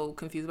I'm so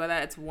confused by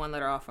that. It's one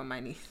letter off on my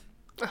knee.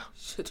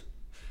 Should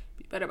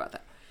be better about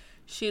that.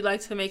 She'd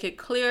like to make it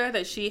clear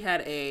that she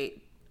had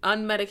a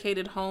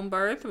unmedicated home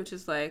birth, which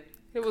is like...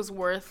 It was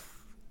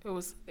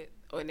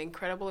an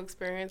incredible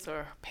experience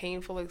or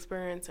painful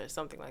experience or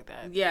something like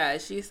that. Yeah,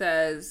 she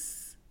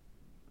says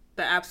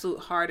the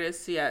absolute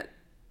hardest yet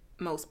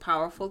most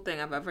powerful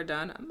thing I've ever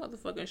done. I'm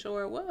motherfucking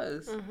sure it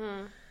was.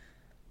 Mm-hmm.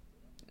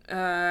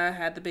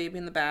 Had the baby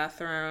in the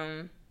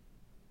bathroom.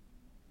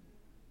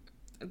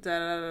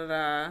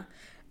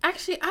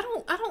 Actually, I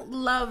don't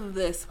love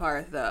this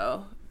part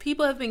though.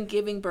 People have been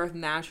giving birth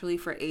naturally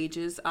for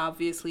ages,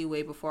 obviously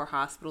way before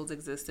hospitals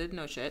existed.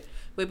 No shit.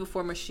 Way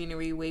before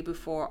machinery, way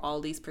before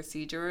all these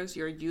procedures.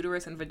 Your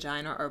uterus and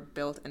vagina are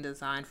built and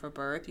designed for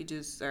birth. You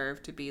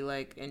deserve to be,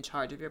 like, in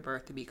charge of your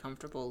birth, to be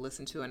comfortable,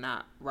 listened to, and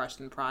not rushed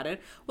and prodded.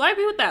 Well, I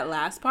agree with that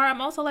last part.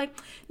 I'm also like,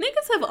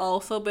 niggas have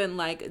also been,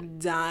 like,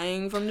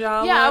 dying from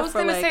childbirth. Yeah, I was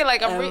going to say, like,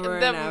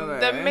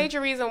 the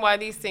major reason why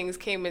these things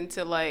came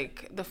into,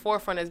 like, the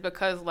forefront is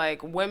because,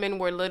 like, women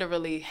were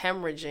literally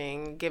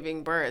hemorrhaging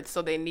giving birth,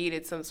 so they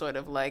needed some sort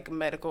of, like,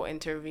 medical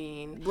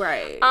intervene.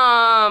 Right.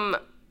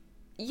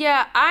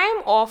 Yeah,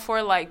 I'm all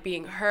for, like,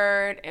 being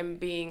heard and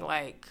being,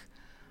 like,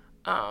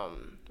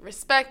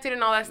 respected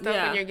and all that stuff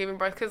when you're giving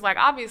birth. Because, like,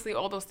 obviously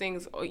all those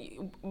things,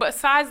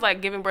 besides,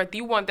 like, giving birth,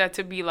 you want that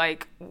to be,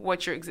 like,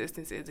 what your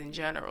existence is in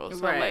general.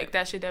 So, like,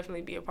 that should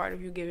definitely be a part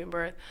of you giving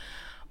birth.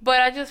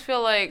 But I just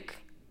feel like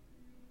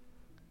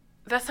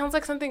that sounds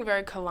like something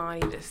very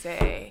Kalani to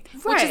say.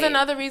 Right. Which is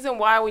another reason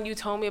why when you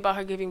told me about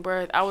her giving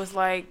birth, I was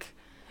like...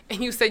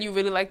 And you said you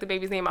really liked the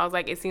baby's name. I was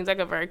like, it seems like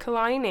a very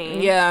Kalani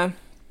name. Yeah.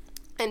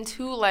 And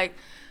two, like,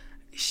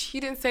 she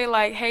didn't say,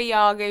 like, hey,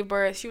 y'all gave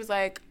birth. She was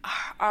like,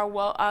 our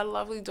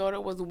lovely daughter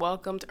was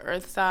welcomed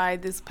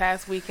Earthside this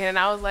past weekend. And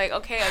I was like,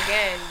 okay,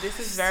 again, this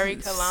is very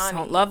Kalani.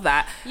 Don't love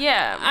that.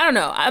 Yeah. I don't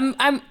know.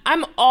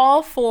 I'm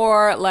all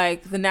for,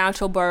 like, the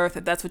natural birth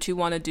if that's what you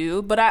want to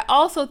do. But I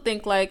also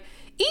think, like,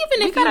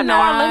 even if you're not, know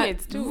our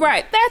limits too.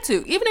 Right, that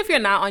too. Even if you're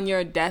not on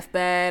your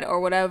deathbed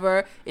or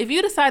whatever, if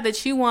you decide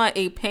that you want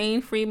a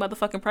pain-free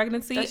motherfucking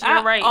pregnancy,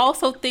 I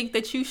also think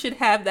that you should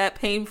have that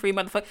pain-free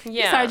motherfucking. Yeah. If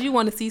you decide you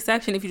want a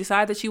C-section, if you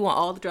decide that you want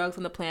all the drugs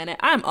on the planet,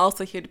 I'm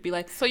also here to be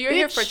like, so you're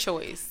here for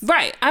choice.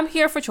 Right, I'm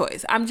here for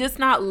choice. I'm just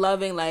not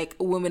loving, like,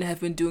 women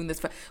have been doing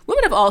this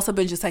women have also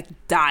been just, like,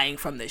 dying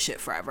from this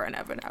shit forever and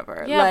ever and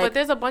ever. Yeah, like, but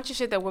there's a bunch of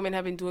shit that women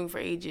have been doing for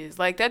ages.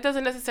 Like, that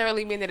doesn't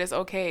necessarily mean that it's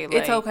okay. Like,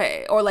 it's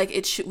okay. Or, like,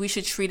 we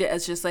should treat it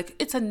as just, like,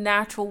 it's a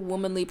natural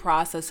womanly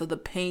process, so the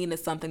pain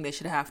is something they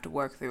should have to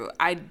work through.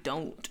 I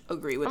don't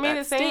agree with that. I mean,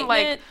 the same,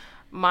 like,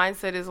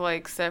 mindset is,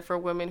 like, set for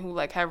women who,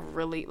 like, have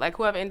really, like,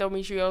 who have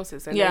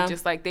endometriosis, and they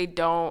just, like, they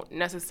don't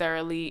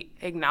necessarily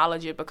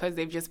acknowledge it because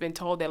they've just been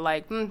told that,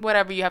 like,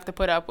 whatever, you have to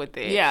put up with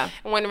it. Yeah.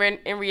 And when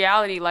in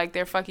reality, like,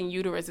 their fucking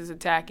uterus is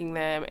attacking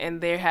them,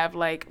 and they have,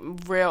 like,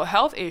 real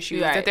health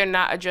issues that they're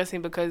not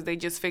addressing because they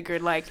just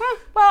figured, like,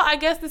 well, I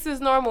guess this is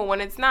normal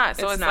when it's not.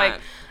 So it's like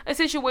a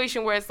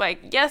situation where it's like,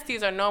 yes,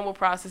 these are normal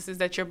processes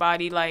that your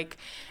body, like,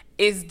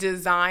 is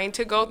designed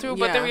to go through,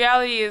 but the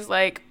reality is,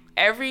 like,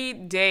 every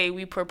day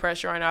we put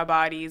pressure on our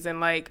bodies, and,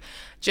 like,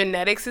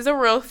 genetics is a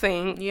real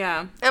thing.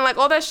 Yeah. And, like,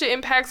 all that shit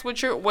impacts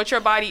what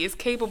your body is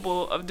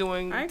capable of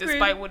doing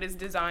despite what it's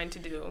designed to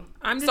do.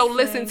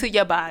 Listen to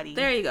your body.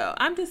 There you go.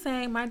 I'm just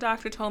saying, my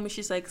doctor told me,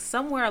 she's like,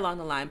 somewhere along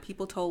the line,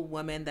 people told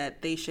women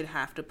that they should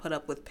have to put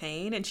up with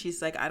pain, and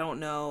she's like, I don't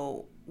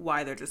know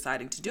why they're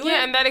deciding to do it.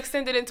 Yeah, and that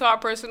extended into our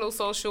personal,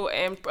 social,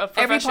 and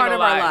professional every part of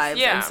lives. our lives.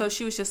 Yeah. And so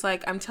she was just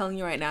like, I'm telling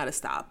you right now to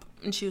stop.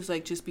 And she was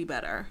like, just be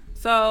better.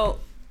 So...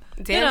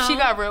 Damn, she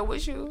got real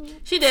with you.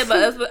 She did,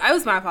 but it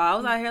was my fault. I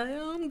was out here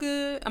like, oh, I'm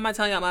good. I'm not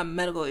telling you all my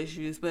medical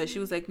issues, but she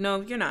was like, no,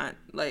 you're not.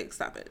 Like,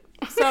 stop it.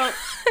 So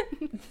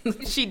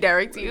she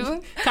directed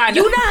you. Kind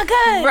of. You're not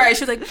good. Right.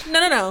 She was like,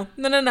 no.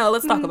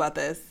 Let's talk about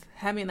this.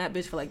 Had me in that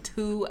bitch for like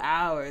 2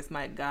 hours.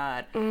 My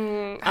God. How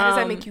does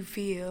that make you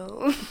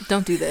feel?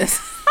 Don't do this.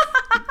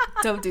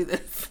 Don't do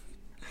this.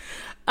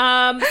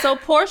 So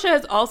Portia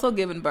has also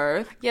given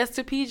birth. Yes,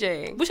 to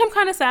PJ. Which I'm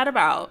kind of sad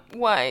about.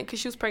 Why? Because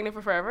she was pregnant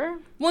for forever?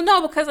 Well,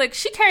 no, because like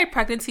she carried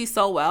pregnancy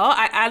so well.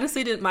 I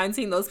honestly didn't mind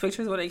seeing those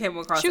pictures when I came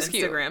across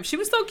Instagram. Cute. She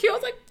was so cute. I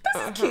was like,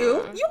 that's cute.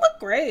 You look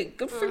great.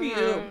 Good for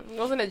you.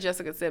 Wasn't it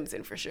Jessica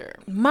Simpson for sure?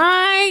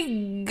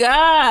 My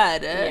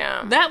God.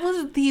 Yeah. That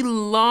was the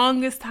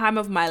longest time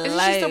of my life.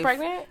 Is she still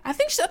pregnant? I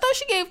thought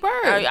she gave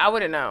birth. I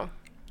wouldn't know.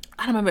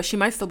 I don't remember. She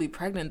might still be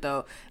pregnant,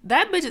 though.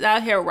 That bitch is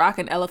out here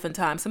rocking elephant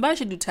time. Somebody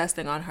should do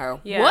testing on her.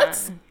 Yeah.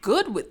 What's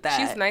good with that?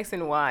 She's nice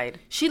and wide.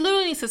 She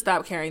literally needs to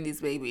stop carrying these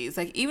babies.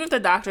 Like, even if the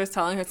doctor is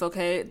telling her it's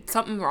okay,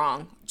 something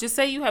wrong. Just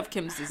say you have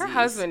Kim's disease. Her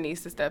husband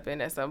needs to step in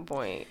at some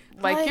point.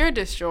 Like you're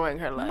destroying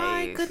her life.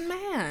 My good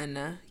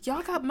man.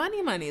 Y'all got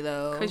money,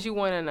 though. Because you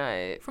want a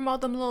nut. From all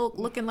them little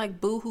looking like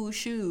boohoo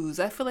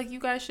shoes. I feel like you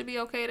guys should be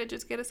okay to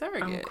just get a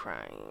surrogate. I'm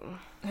crying.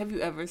 Have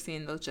you ever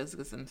seen those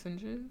Jessica Simpson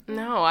shoes?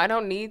 No, I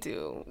don't need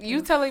to.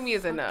 You telling me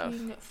is enough.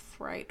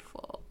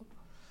 Frightful.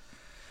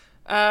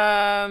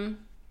 That's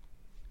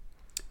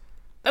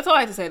all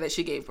I have to say that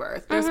she gave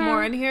birth. There's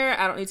more in here.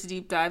 I don't need to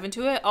deep dive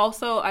into it.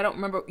 Also, I don't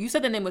remember. You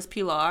said the name was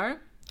Pilar.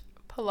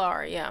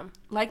 Pilar, yeah.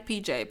 Like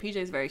PJ.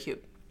 PJ's very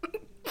cute.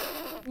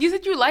 You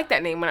said you liked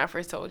that name when I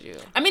first told you.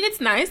 I mean,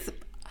 it's nice.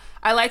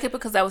 I like it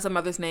because that was a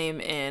mother's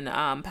name in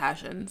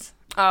Passions.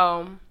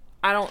 Oh.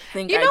 I don't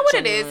think you know what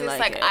it is? It's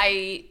like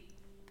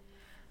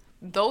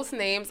those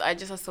names I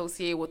just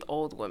associate with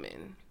old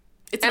women.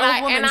 It's an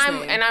old woman's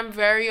name. And I'm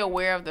very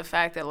aware of the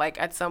fact that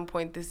like at some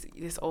point this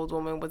old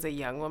woman was a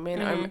young woman,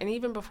 and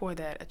even before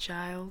that a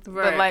child.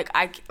 Right. But like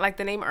I like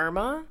the name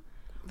Irma.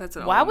 That's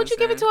an why would you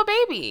give it to a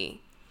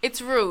baby? It's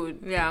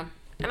rude. Yeah.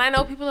 And I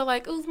know people are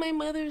like, "Who's my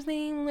mother's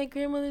name? My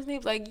grandmother's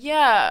name?" Like,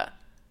 yeah,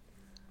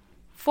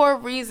 for a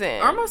reason.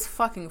 Irma's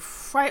fucking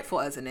frightful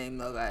as a name,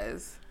 though,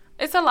 guys.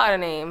 It's a lot of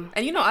name.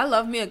 And you know, I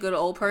love me a good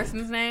old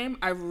person's name.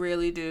 I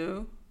really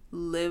do.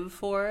 Live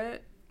for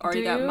it.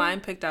 Already got mine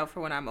picked out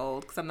for when I'm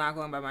old because I'm not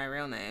going by my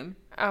real name.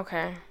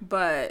 Okay.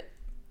 But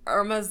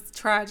Irma's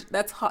tragic.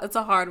 It's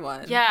a hard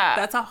one. Yeah.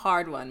 That's a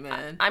hard one,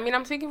 man. I mean,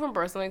 I'm speaking from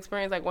personal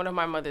experience. Like, one of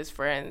my mother's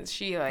friends,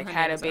 she, like,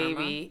 had a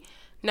baby. Irma?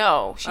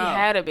 No, she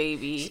had a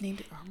baby. She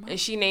named it Irma? And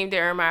she named it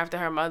Irma after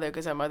her mother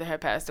because her mother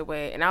had passed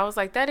away. And I was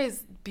like, that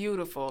is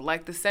beautiful.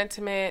 Like, the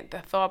sentiment,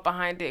 the thought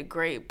behind it,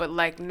 great. But,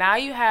 like, now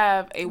you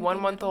have a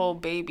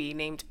 1-month-old baby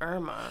named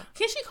Irma.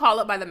 Can she call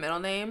it by the middle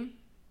name?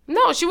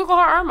 No, she would call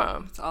her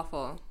Irma. It's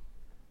awful.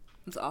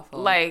 It's awful.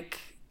 Like,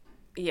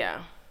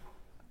 yeah.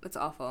 It's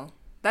awful.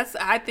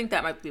 I think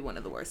that might be one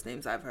of the worst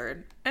names I've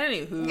heard.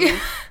 Anywho.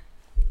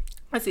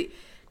 Let's see.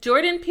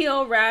 Jordan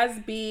Peele, Raz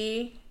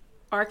B,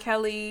 R.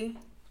 Kelly,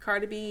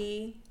 Cardi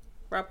B,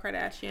 Rob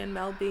Kardashian,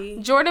 Mel B.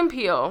 Jordan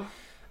Peele.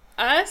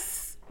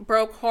 Us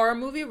broke horror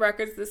movie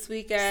records this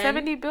weekend.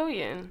 70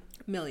 billion.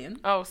 Million.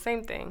 Oh,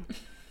 same thing.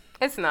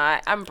 It's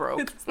not. I'm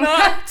broke. It's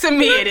not. To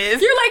me, it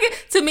is. You're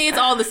like, to me, it's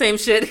all the same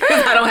shit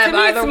because I don't have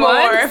either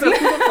one. So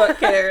who the fuck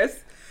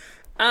cares?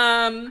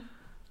 I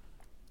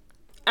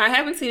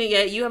haven't seen it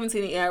yet. You haven't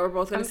seen it yet. We're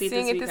both going to see it this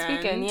weekend. I'm seeing it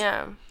this weekend,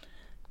 yeah.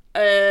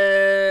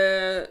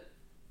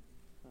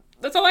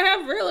 That's all I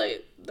have, really.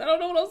 I don't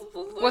know what else.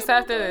 What's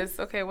after this?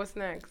 Okay, what's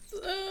next?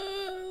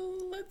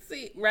 Let's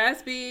see.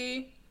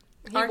 Raspy.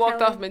 He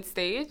walked off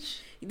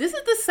mid-stage. This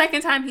is the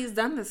second time he's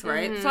done this,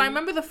 right? Mm-hmm. So I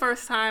remember the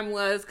first time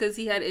was because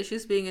he had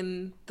issues being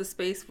in the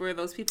space where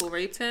those people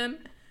raped him.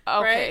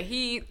 Okay, right?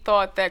 He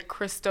thought that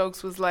Chris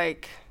Stokes was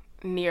like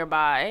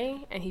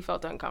nearby, and he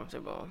felt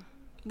uncomfortable.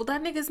 Well,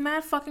 that nigga's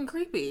mad fucking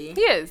creepy.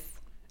 He is.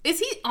 Is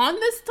he on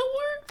this tour?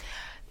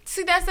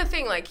 See, that's the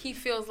thing. Like, he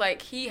feels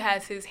like he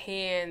has his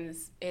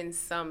hands in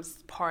some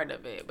part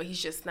of it, but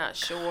he's just not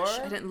sure. Gosh,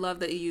 I didn't love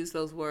that you used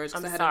those words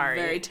because I had a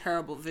very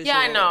terrible visual. Yeah,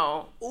 I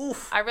know.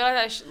 Oof. I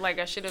realized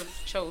I should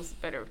have chose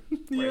better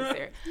words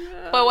there.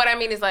 Yeah. But what I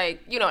mean is,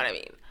 like, you know what I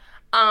mean.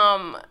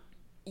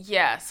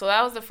 Yeah, so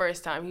that was the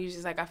first time. He was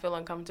just like, I feel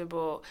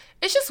uncomfortable.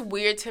 It's just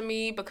weird to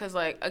me because,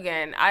 like,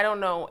 again, I don't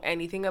know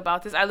anything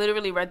about this. I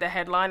literally read the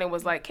headline and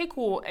was like, okay,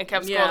 cool, and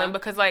kept scrolling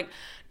because, like,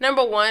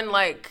 number one,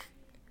 like,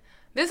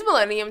 this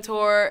Millennium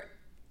Tour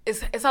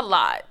it's a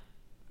lot.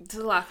 There's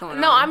a lot going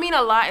on. No, I mean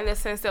a lot in the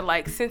sense that,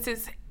 like, since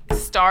it's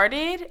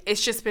started,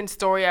 it's just been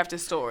story after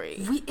story.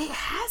 It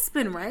has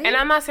been, right? And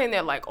I'm not saying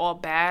they're, like, all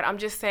bad. I'm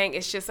just saying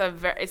it's just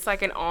it's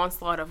like an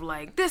onslaught of,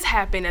 like, this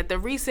happened at the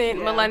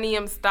recent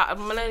Millennium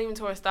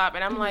Tour stop.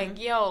 And I'm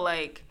like, yo,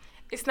 like,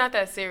 it's not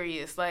that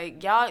serious.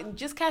 Like, y'all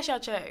just cash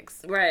out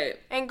checks. Right.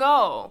 And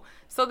go.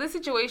 So this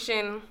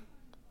situation,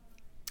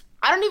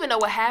 I don't even know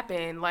what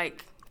happened,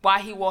 like, why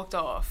he walked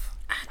off.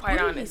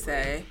 Quite honestly. What did he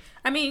say?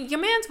 I mean,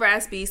 your man's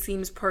Raspy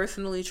seems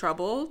personally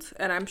troubled,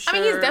 and I'm sure. I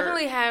mean,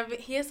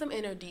 he has some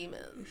inner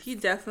demons. He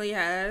definitely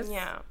has.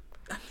 Yeah.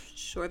 I'm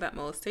sure that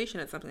molestation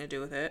had something to do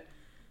with it.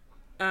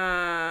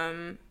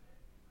 What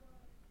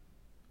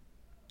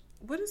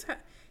is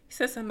that? He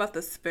said something about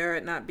the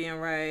spirit not being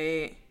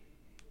right.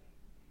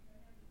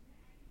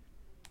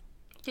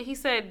 Yeah, he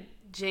said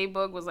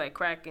J-Boog was like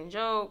cracking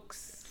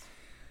jokes.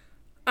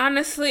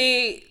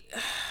 Honestly,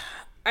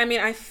 I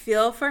mean, I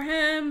feel for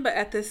him, but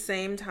at the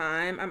same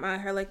time, I'm at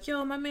her like,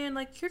 yo, my man,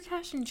 like, you're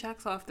cashing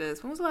checks off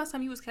this. When was the last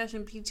time you was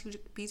cashing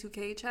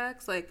B2K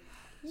checks? Like,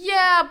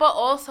 yeah, but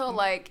also,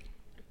 like,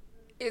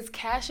 is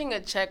cashing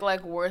a check,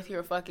 like, worth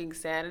your fucking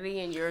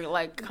sanity and you're,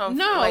 like,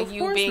 comfortable? No, like,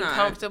 you being not.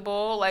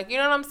 Comfortable? Like, you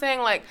know what I'm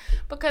saying? Like,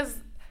 because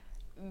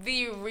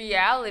the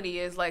reality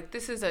is, like,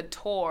 this is a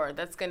tour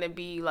that's gonna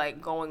be, like,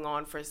 going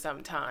on for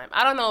some time.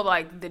 I don't know,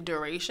 like, the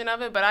duration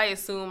of it, but I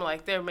assume,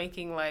 like, they're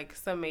making, like,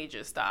 some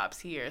major stops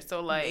here.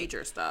 So, like...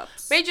 Major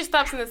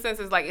stops in the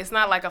sense is, like, it's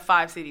not, like, a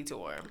 5-city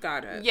tour.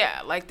 Got it.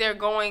 Yeah, like, they're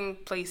going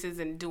places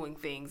and doing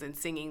things and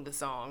singing the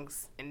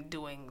songs and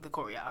doing the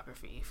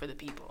choreography for the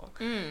people.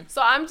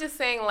 So, I'm just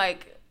saying,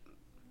 like,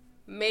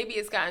 maybe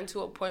it's gotten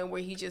to a point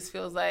where he just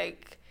feels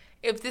like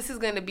if this is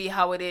gonna be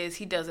how it is,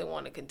 he doesn't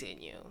want to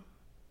continue.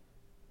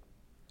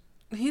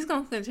 He's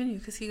gonna continue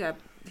because he got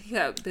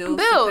bills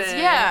to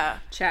pay, yeah,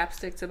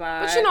 chapstick to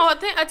buy. But you know,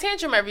 a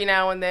tantrum every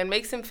now and then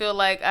makes him feel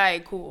like, all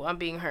right, cool, I'm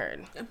being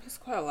heard. It's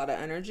quite a lot of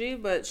energy,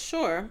 but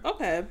sure,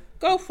 okay,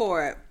 go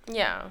for it.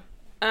 Yeah.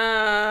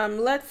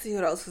 Let's see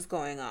what else is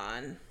going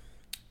on.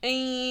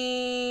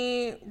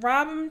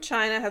 Rob and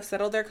China have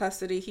settled their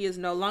custody. He is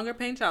no longer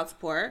paying child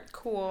support.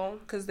 Cool.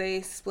 Because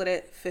they split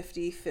it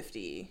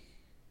 50-50.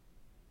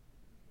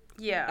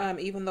 Yeah.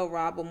 Even though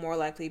Rob will more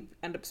likely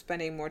end up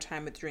spending more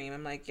time with Dream.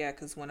 I'm like, yeah,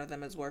 because one of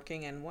them is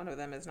working and one of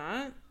them is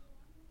not.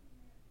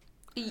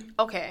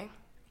 Okay.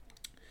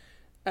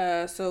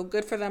 So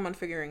good for them on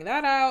figuring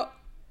that out.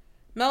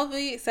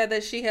 Melvi said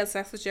that she had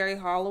sex with Jerry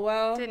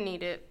Halliwell. Didn't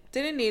need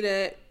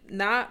it.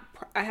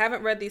 I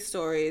haven't read these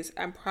stories.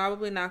 I'm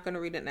probably not going to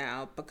read it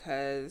now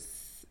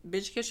because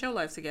bitch, get your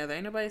life together.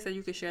 Ain't nobody said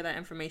you could share that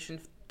information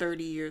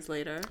 30 years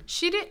later.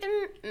 She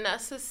didn't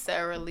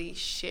necessarily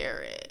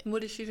share it.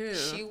 What did she do?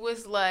 She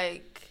was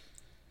like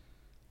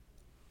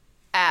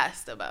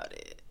asked about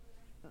it.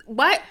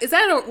 What? Was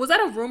that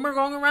a rumor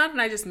going around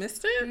and I just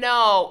missed it?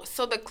 No.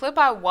 So the clip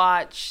I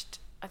watched,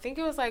 I think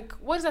it was like,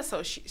 what is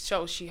that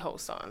show she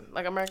hosts on?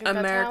 Like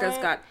America's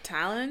Got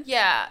Talent?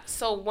 Yeah.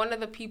 So one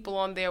of the people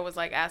on there was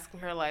like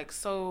asking her like,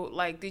 so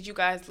like, did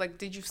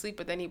you sleep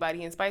with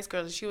anybody in Spice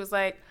Girls? And she was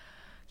like,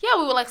 yeah,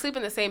 we would like sleep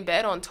in the same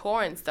bed on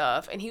tour and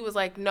stuff. And he was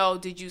like, no,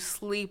 did you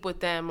sleep with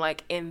them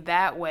like in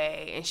that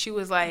way? And she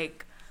was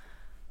like,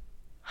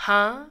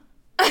 huh?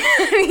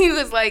 He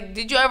was like,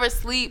 did you ever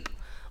sleep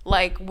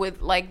like with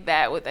like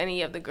that with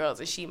any of the girls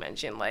that she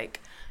mentioned,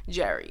 like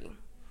Jerry?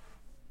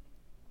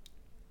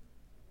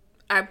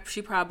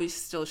 She probably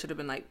still should have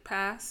been like,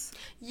 pass.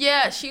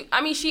 Yeah,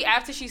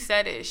 after she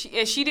said it,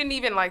 she didn't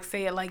even like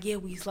say it like, yeah,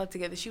 we slept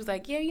together. She was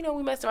like, yeah, you know,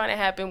 we messed around, it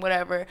happened,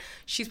 whatever.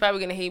 She's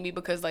probably gonna hate me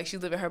because like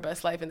she's living her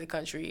best life in the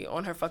country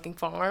on her fucking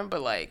farm,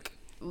 but like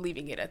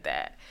leaving it at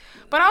that.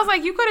 But I was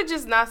like, you could have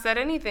just not said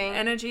anything.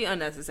 Energy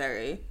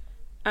unnecessary.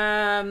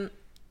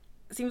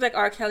 Seems like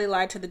R. Kelly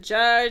lied to the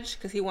judge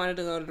because he wanted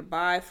to go to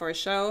Dubai for a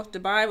show.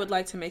 Dubai would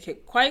like to make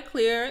it quite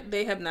clear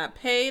they have not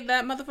paid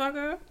that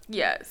motherfucker.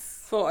 Yes.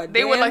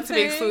 They would like to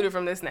be excluded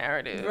from this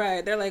narrative.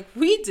 Right. They're like,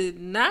 we did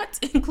not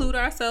include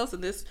ourselves in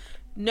this.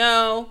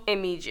 No.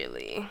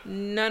 Immediately.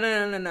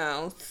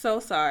 No. So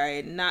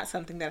sorry. Not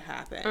something that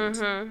happened.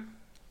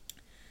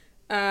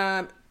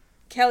 Mm-hmm.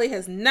 Kelly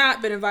has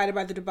not been invited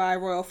by the Dubai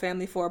royal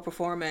family for a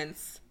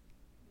performance.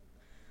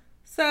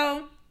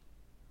 So,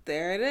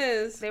 there it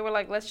is. They were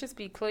like, let's just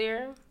be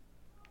clear.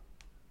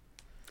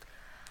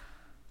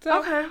 So,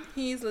 okay.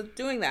 He's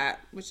doing that,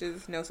 which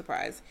is no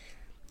surprise.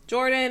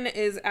 Jordan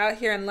is out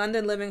here in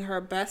London living her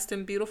best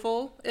and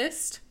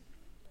beautiful-ist.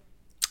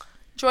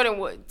 Jordan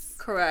Woods.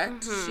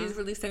 Correct. Mm-hmm. She's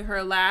releasing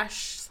her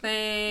lash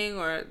thing,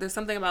 or there's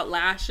something about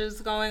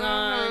lashes going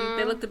on.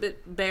 They looked a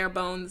bit bare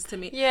bones to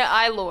me. Yeah,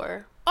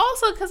 eyelure.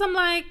 Also, because I'm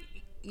like,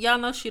 y'all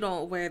know she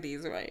don't wear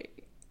these right.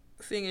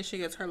 Seeing as she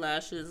gets her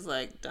lashes,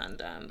 like, done.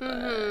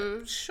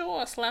 But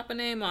sure, slap a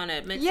name on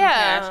it. Make some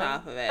cash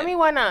off of it. I mean,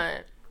 why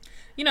not?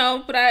 You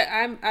know, but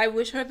I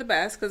wish her the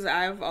best because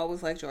I've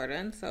always liked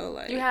Jordan. So,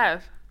 like... You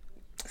have?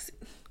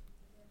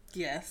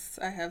 Yes,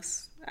 I have.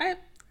 I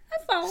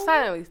follow.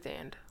 Silently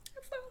stand.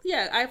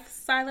 Yeah, I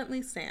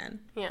silently stand.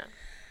 Yeah.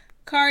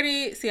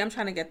 Cardi, see, I'm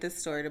trying to get this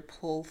story to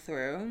pull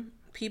through.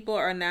 People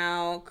are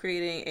now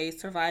creating a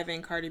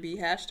surviving Cardi B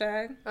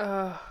hashtag.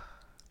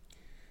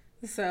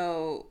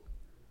 So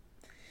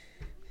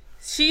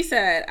she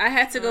said, I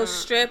had to go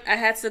strip. I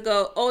had to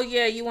go, oh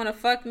yeah, you want to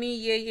fuck me?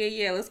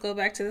 Yeah. Let's go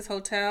back to this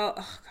hotel.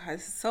 Oh God,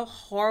 this is so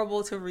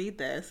horrible to read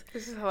this.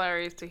 This is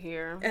hilarious to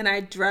hear. And I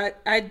drug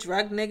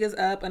niggas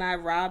up and I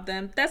robbed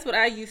them. That's what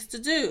I used to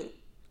do.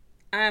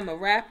 I'm a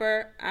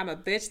rapper. I'm a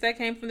bitch that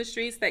came from the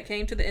streets, that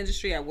came to the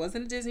industry. I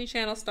wasn't a Disney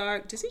Channel star.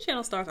 Disney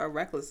Channel stars are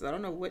reckless. I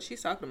don't know what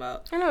she's talking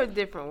about. I know a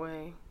different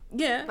way.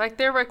 Yeah. Like,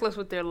 they're reckless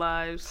with their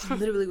lives.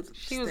 Literally.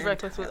 She was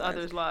reckless with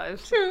others'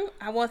 lives. True.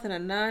 I wasn't a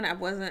nun. I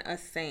wasn't a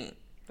saint.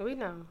 We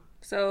know.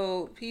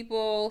 So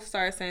people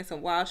started saying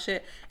some wild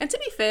shit. And to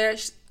be fair,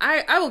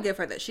 I will give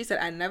her this. She said,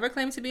 I never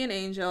claimed to be an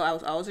angel. I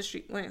was always a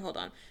street... Wait, hold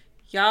on.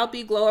 y'all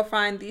be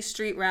glorifying these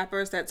street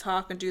rappers that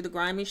talk and do the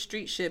grimy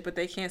street shit, but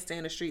they can't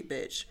stand a street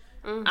bitch.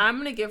 Mm-hmm. I'm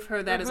gonna give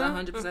her that as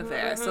 100%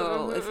 fair.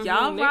 So if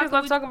y'all niggas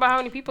love talking about how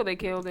many people they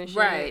killed and shit,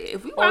 right?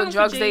 If we all the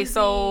drugs they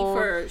sold,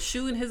 for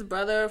shooting his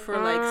brother, for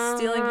like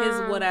stealing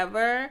his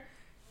whatever,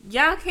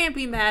 y'all can't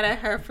be mad at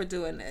her for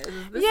doing this.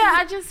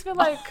 I just feel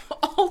like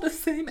all the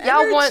same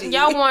energy.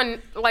 Y'all want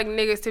like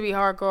niggas to be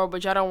hardcore,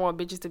 but y'all don't want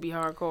bitches to be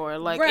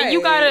hardcore. Like, right. And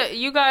you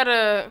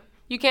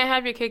can't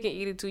have your cake and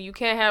eat it too. You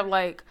can't have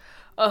like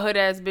a hood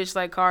ass bitch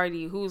like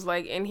Cardi who's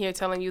like in here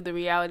telling you the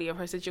reality of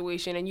her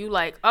situation, and you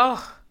like,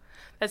 oh.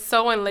 That's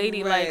so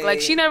unladylike. Right. Like,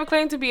 she never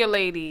claimed to be a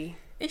lady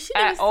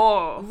at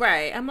all.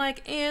 Right. I'm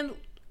like, and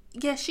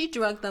yeah, she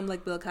drugged them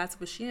like Bill Cosby,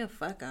 but she didn't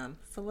fuck them.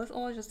 So let's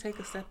all just take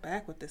a step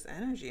back with this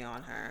energy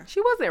on her. She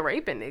wasn't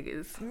raping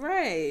niggas.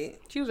 Right.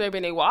 She was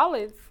raping their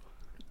wallets.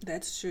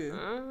 That's true.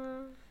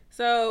 Mm-hmm.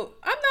 So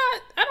I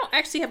don't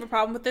actually have a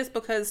problem with this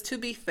because, to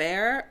be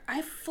fair,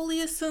 I fully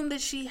assumed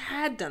that she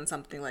had done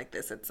something like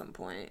this at some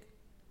point.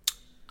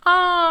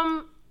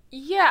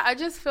 Yeah, I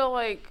just feel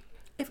like,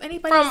 if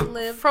anybody's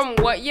lived from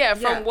what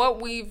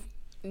we've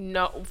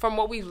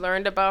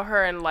learned about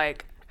her and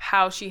like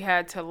how she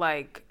had to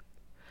like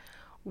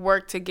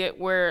work to get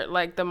where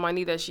like the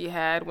money that she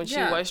had when she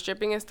was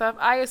stripping and stuff,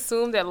 I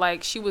assumed that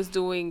like she was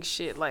doing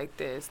shit like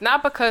this,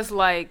 not because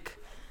like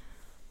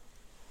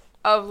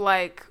of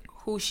like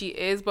who she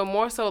is, but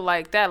more so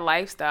like that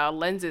lifestyle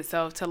lends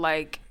itself to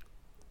like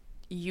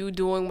you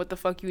doing what the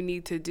fuck you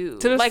need to do.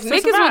 Like,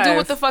 niggas will do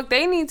what the fuck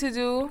they need to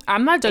do.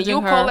 I'm not judging her.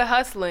 And you call it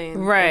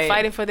hustling. Right. And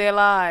fighting for their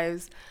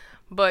lives.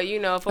 But, you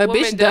know, if a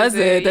woman bitch does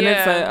it, then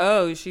it's like,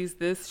 oh, she's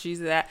this,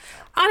 she's that.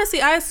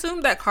 Honestly, I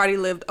assumed that Cardi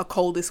lived a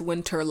coldest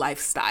winter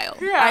lifestyle.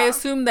 Yeah. I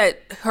assumed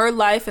that her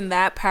life and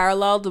that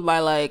paralleled by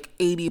like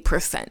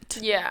 80%.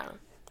 Yeah.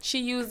 She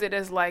used it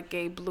as like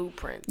a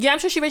blueprint. Yeah, I'm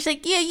sure she was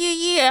like,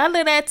 yeah, I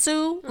live that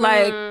too. Mm-hmm.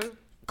 Like,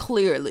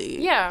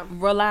 clearly. Yeah.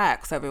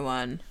 Relax,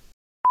 everyone.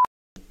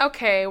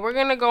 Okay, we're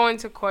gonna go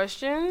into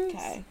questions.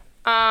 Okay.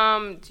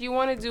 Do you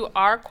want to do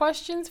our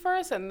questions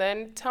first and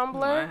then Tumblr?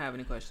 No, I don't have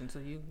any questions. So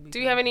do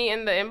you have any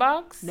in the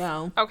inbox?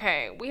 No.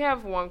 Okay, we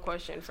have one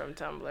question from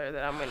Tumblr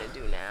that I'm gonna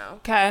do now.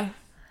 Okay.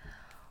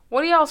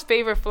 What are y'all's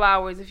favorite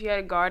flowers? If you had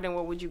a garden,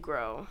 what would you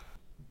grow?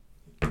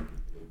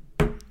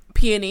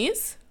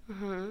 Peonies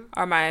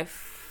are my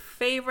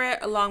favorite,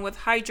 along with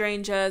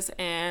hydrangeas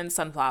and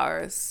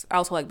sunflowers. I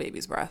also like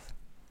baby's breath.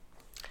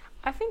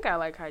 I think I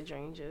like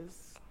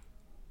hydrangeas.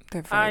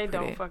 They're very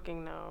pretty. Don't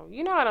fucking know.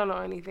 You know I don't know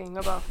anything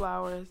about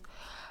flowers.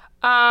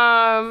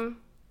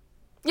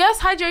 Yes,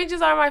 hydrangeas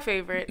are my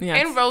favorite.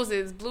 Yes. And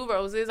roses. Blue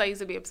roses I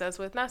used to be obsessed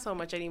with. Not so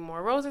much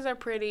anymore. Roses are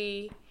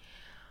pretty.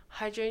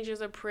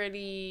 Hydrangeas are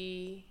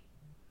pretty.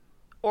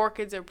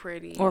 Orchids are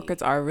pretty.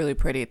 Orchids are really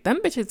pretty. Them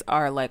bitches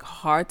are like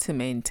hard to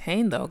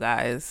maintain though,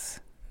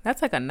 guys.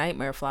 That's like a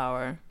nightmare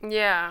flower.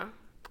 Yeah.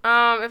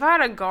 If I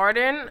had a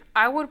garden,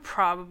 I would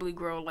probably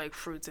grow like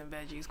fruits and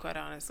veggies, quite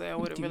honestly. I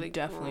wouldn't really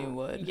definitely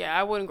would. Yeah,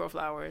 I wouldn't grow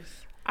flowers.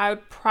 I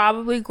would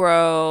probably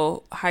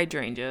grow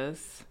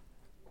hydrangeas.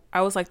 I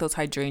always like those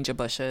hydrangea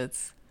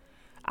bushes.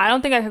 I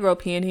don't think I could grow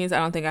peonies. I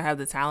don't think I have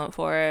the talent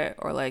for it,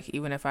 or like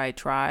even if I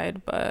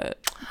tried, but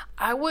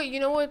I would. You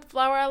know what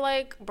flower I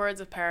like?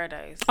 Birds of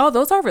paradise. Oh,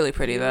 those are really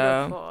pretty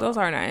though. Those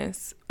are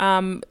nice.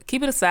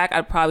 Keep it a sack.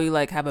 I'd probably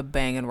like have a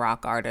bang and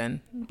rock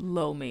garden,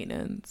 low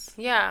maintenance.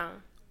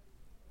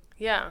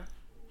 Yeah,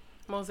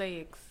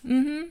 mosaics.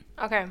 Mm-hmm.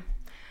 Okay.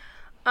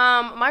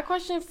 My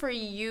question for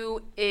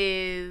you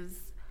is,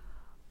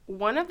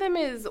 one of them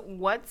is,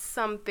 what's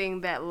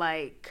something that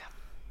like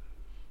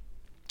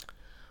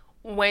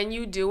when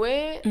you do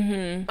it,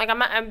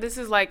 like this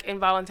is like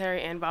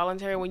involuntary and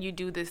voluntary. When you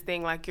do this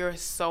thing, like you're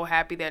so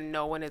happy that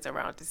no one is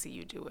around to see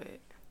you do it.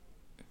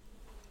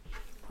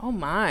 Oh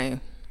my.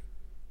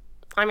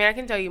 I mean, I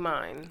can tell you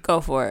mine.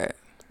 Go for it.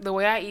 The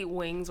way I eat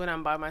wings when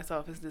I'm by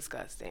myself is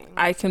disgusting.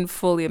 I can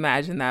fully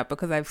imagine that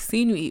because I've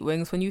seen you eat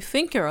wings when you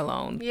think you're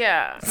alone.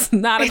 Yeah. It's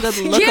not a good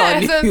look on you. Yeah,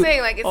 that's what I'm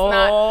saying. Like, it's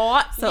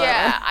not. So.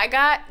 Yeah, I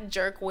got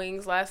jerk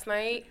wings last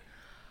night.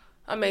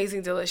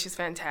 Amazing, delicious,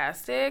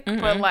 fantastic.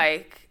 But,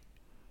 like,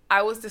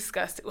 I was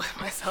disgusted with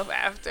myself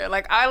after.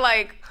 Like, I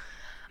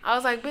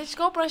was like, bitch,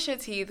 go brush your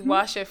teeth,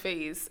 wash your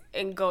face,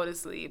 and go to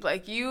sleep.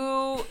 Like,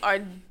 you are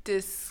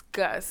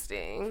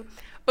disgusting.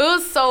 But it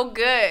was so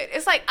good.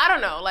 It's like, I don't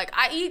know. Like,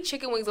 I eat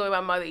chicken wings the way my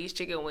mother eats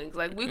chicken wings.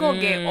 Like, we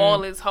gonna get all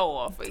this hoe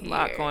off of here. A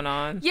lot going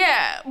on.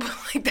 Yeah. But,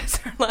 like, that's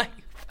her life.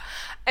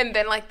 And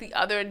then, like, the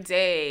other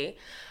day,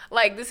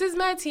 like, this is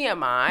mad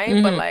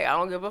TMI, but, like, I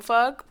don't give a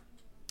fuck.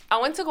 I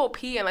went to go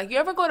pee, and, like, you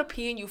ever go to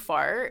pee and you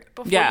fart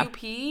before you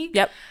pee?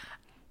 Yep.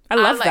 I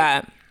love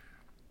that.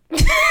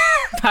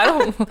 I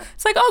don't.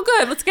 It's like, oh,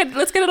 good. Let's get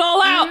it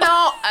all out.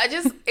 No,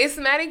 it's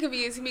mad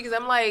inconvenient to me because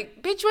I'm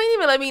like, bitch, you ain't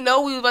even let me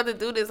know we was about to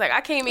do this. Like, I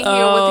came in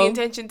here with the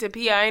intention to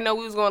pee. I didn't know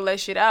we was gonna let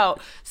shit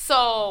out.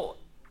 So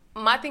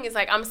my thing is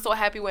like, I'm so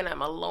happy when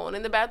I'm alone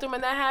in the bathroom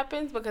and that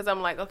happens because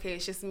I'm like, okay,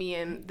 it's just me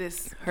and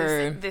this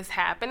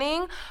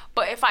happening.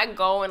 But if I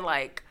go and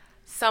like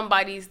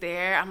somebody's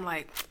there, I'm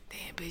like,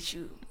 damn, bitch,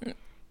 you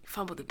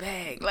fumble the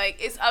bag. Like,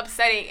 it's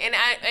upsetting.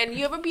 And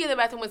you ever be in the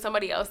bathroom when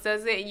somebody else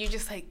does it and you're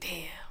just like,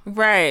 damn.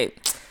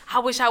 Right. I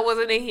wish I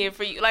wasn't in here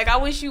for you. Like, I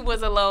wish you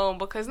was alone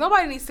because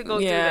nobody needs to go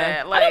through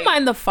that. Like, I don't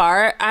mind the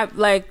fart. I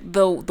like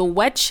the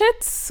wet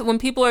shits when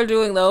people are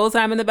doing those.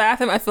 I'm in the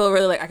bathroom. I feel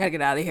really like I gotta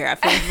get out of here. I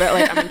feel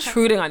like I'm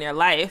intruding on your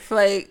life.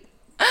 Like,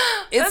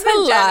 it's a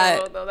lot.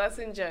 General, though. That's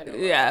in general.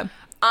 Yeah.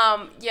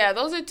 Yeah.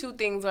 Those are two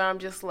things where I'm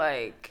just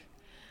like,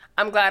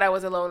 I'm glad I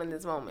was alone in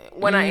this moment.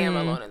 When I am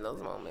alone in those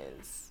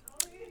moments.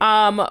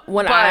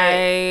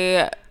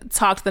 I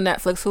talked the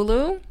Netflix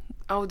Hulu.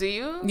 Oh, do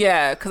you?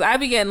 Yeah, because I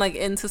be getting like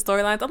into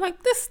storylines. I'm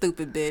like, this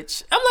stupid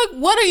bitch. I'm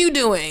like, what are you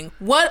doing?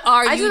 What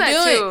are you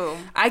doing? Too.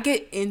 I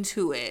get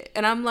into it,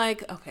 and I'm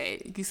like,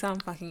 okay, you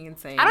sound fucking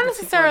insane. I don't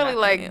necessarily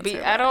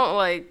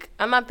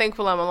I'm not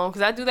thankful I'm alone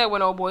because I do that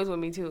when old boys with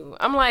me too.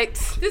 I'm like,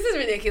 this is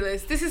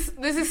ridiculous. This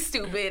is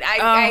stupid.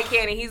 I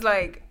can't. And he's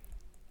like,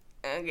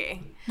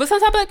 okay. But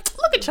sometimes I'm like,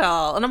 look at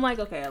y'all, and I'm like,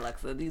 okay,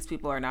 Alexa, these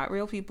people are not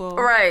real people.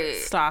 Right.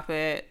 Stop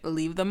it.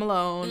 Leave them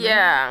alone.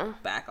 Yeah.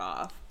 Back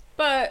off.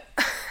 But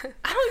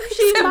I don't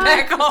usually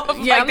back off.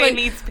 Yeah, like they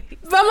need space.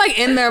 But I'm like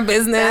in their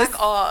business. Back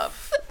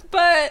off.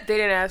 But they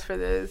didn't ask for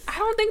this. I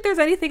don't think there's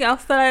anything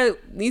else that I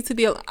need to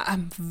be.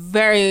 I'm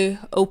very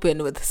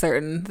open with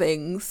certain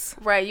things.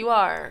 Right, you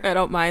are. I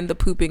don't mind the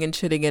pooping and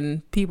shitting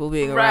and people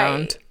being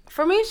around.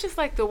 For me, it's just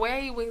like the way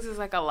I eat wings is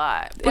like a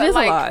lot. But it is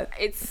like, a lot.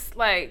 It's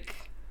like.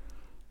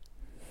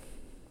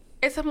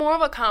 It's more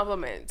of a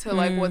compliment to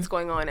like what's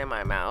going on in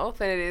my mouth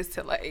than it is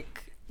to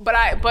like.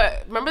 But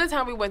remember the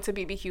time we went to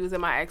BBQs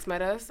and my ex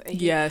met us?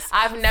 And yes.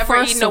 I've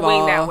never eaten a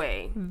wing that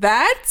way.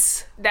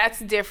 That's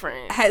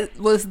different.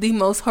 Was the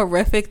most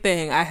horrific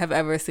thing I have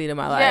ever seen in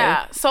my life.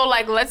 Yeah. So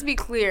like, let's be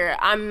clear.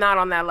 I'm not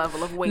on that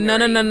level of wing. No.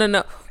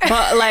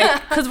 But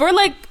like, cause we're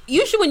like,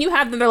 usually when you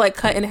have them, they're like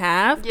cut in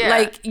half. Yeah.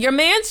 Like your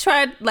man's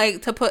tried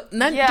like to put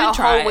a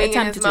whole wing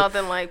in his mouth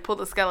and like pull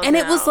the skeleton and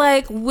it was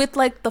like with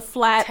like the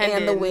flat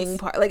tendons. And the wing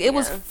part. Like it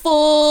was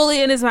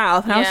fully in his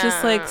mouth. And I was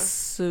just like,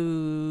 so.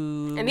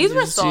 And these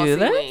were saucy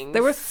wings.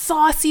 They were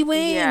saucy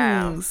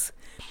wings.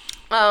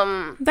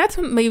 Yeah. That's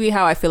maybe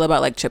how I feel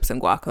about like chips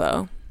and guac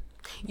though.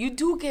 You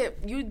do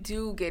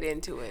get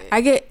into it.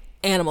 I get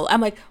animal. I'm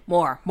like,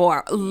 more.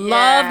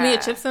 Love me a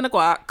chips and a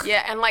guac.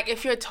 Yeah, and like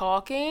if you're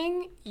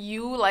talking,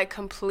 you like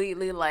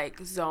completely like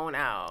zone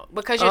out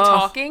because you're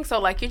talking. So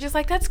like you're just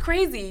like, that's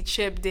crazy.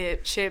 Chip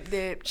dip.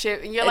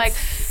 And you're like,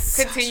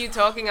 continue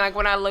talking. Like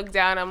when I look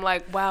down, I'm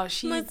like, wow,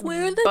 she's like,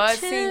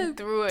 buzzing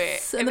through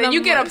it. And then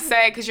you get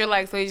upset because you're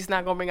like, so you're just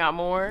not gonna bring out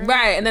more,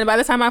 right? And then by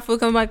the time my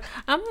food comes, I'm like,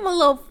 I'm a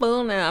little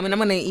full now. I mean, I'm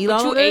gonna eat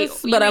all of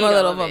this, but I'm a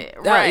little.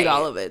 I'll eat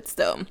all of it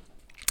still.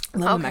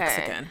 Love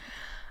Mexican.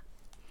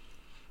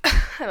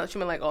 I know what you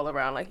mean, like all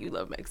around, like you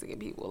love Mexican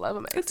people. Love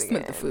a Mexican.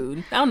 It's the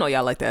food. I don't know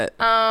y'all like that.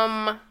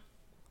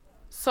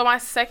 So my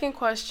second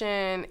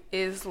question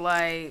is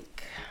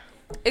like,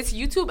 it's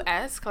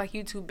YouTube-esque, like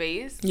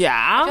YouTube-based.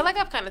 Yeah. I feel like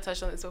I've kind of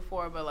touched on this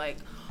before, but like,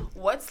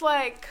 what's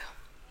like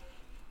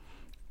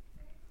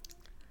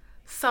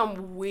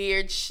some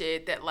weird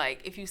shit that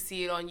like if you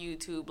see it on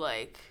YouTube,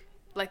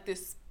 like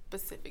this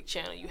specific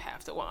channel, you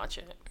have to watch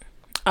it.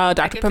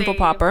 Dr. Pimple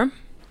Popper.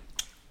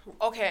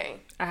 Okay.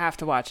 I have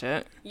to watch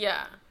it.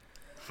 Yeah.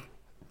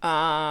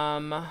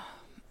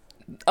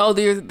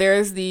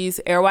 There's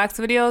these airwax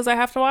videos I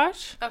have to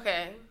watch.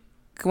 Okay.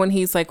 When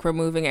he's like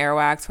removing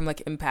airwax from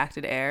like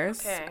impacted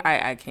airs. Okay.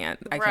 I can't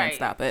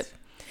stop it.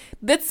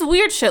 That's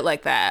weird shit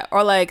like that.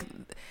 Or like,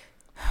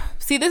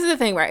 see, this is the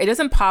thing, right? It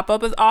doesn't pop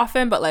up as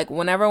often, but like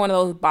whenever one of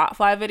those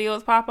botfly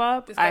videos pop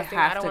up, I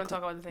don't want to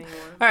talk about the thing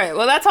anymore. All right,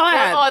 well that's all I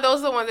had. Oh,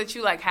 those are the ones that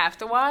you like have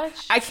to watch?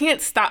 I can't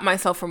stop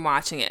myself from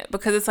watching it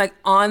because it's like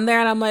on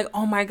there and I'm like,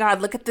 oh my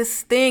God, look at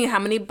this thing. How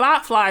many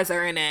botflies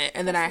are in it?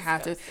 And then I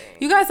have to.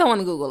 You guys don't want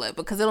to Google it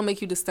because it'll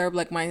make you disturb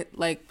like my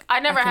like. I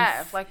never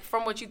have. Like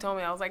from what you told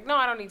me, I was like, no,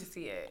 I don't need to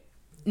see it.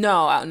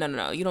 No,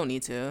 you don't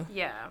need to.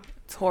 Yeah.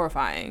 It's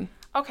horrifying.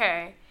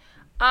 Okay.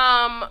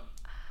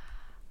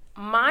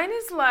 Mine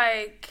is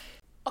like,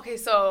 okay,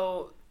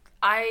 so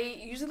I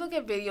usually look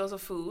at videos of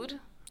food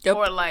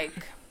or like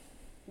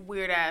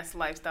weird ass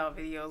lifestyle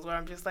videos where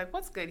I'm just like,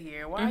 what's good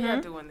here? Why are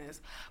y'all doing this?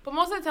 But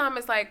most of the time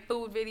it's like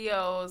food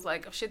videos,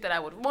 like of shit that I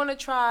would want to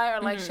try or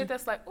like shit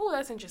that's like, oh,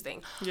 that's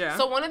interesting. Yeah.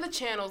 So one of the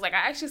channels, like I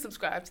actually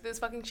subscribed to this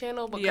fucking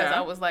channel because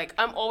I was like,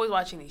 I'm always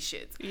watching these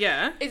shits.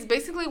 Yeah. It's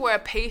basically where a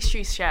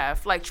pastry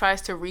chef like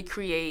tries to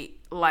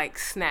recreate like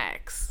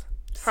snacks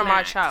from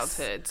our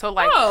childhood. So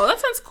like, oh, that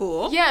sounds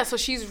cool. Yeah, so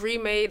she's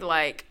made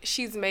like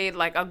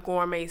a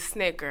gourmet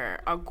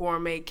Snicker, a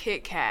gourmet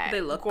Kit Kat,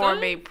 they look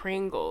gourmet good?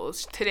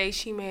 Pringles. Today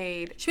she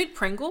made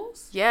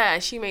Pringles? Yeah,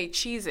 she made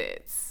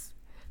Cheez-Its.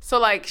 So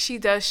like she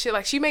does shit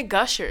like she made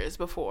Gushers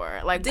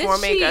before, like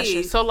gourmet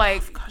Gushers. So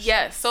like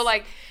yes,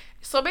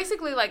 so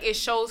basically like it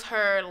shows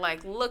her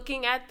like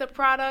looking at the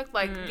product,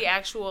 like the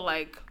actual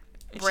like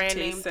brand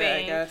name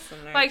thing.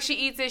 Like she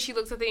eats it, she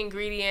looks at the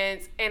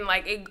ingredients, and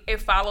like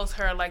it follows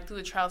her like through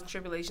the trials and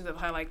tribulations of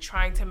her like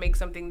trying to make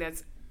something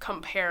that's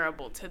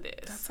comparable to this.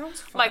 That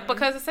sounds fun. Like,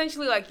 because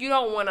essentially, like, you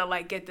don't want to,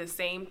 like, get the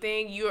same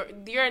thing.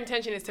 Your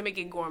intention is to make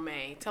it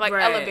gourmet, to, like,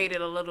 elevate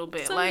it a little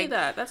bit. Tell like me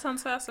that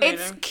sounds fascinating.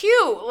 It's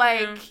cute.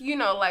 Like, you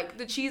know, like,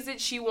 the Cheez-It,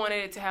 she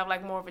wanted it to have,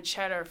 like, more of a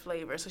cheddar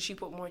flavor, so she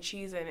put more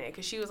cheese in it,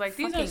 because she was like,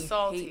 these are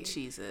salty. Hate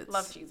Cheez-Its.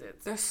 Love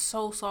Cheez-Its. They're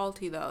so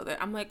salty, though.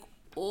 I'm like,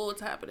 oh,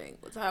 what's happening?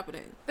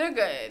 They're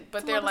good,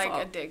 but they're, like,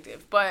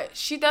 addictive. But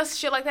she does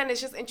shit like that, and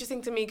it's just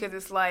interesting to me, because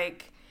it's,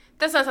 like,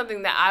 that's not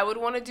something that I would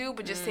want to do,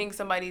 but just seeing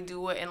somebody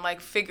do it and, like,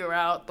 figure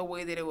out the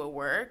way that it would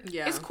work,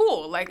 it's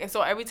cool. Like, and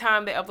so every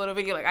time they upload a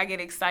video, like, I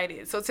get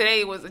excited. So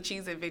today was a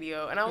Cheez-It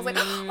video, and I was like,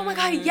 oh my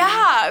God,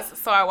 yes!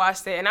 So I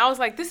watched it, and I was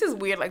like, this is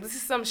weird. Like, this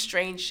is some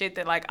strange shit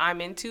that, like,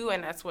 I'm into,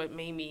 and that's what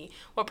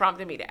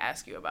prompted me to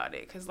ask you about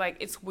it. Because, like,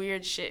 it's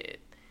weird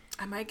shit.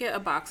 I might get a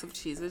box of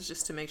Cheez-Its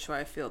just to make sure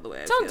I feel the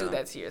way I feel. Don't do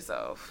that to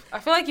yourself. I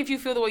feel like if you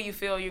feel the way you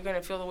feel, you're going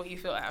to feel the way you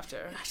feel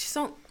after. I just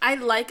don't...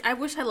 I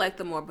wish I liked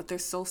them more, but they're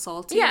so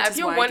salty. Yeah, if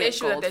you're one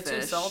issue that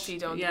they're too salty,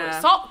 don't do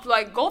it.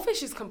 Like,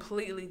 Goldfish is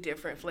completely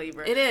different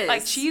flavor. It is.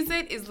 Like,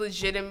 Cheez-It is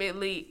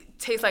legitimately...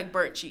 tastes like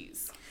burnt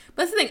cheese.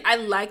 But that's the thing. I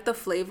like the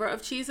flavor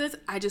of Cheez-Its.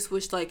 I just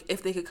wish, like,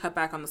 if they could cut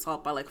back on the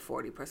salt by, like,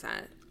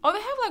 40%. Oh,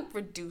 they have, like,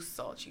 reduced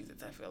salt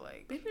Cheez-Its, I feel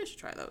like. Maybe I should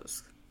try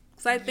those.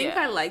 So I think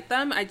I like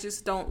them. I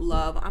just don't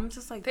love. I'm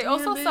just like. They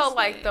also sell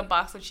like the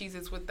box of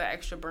Cheez-Its with the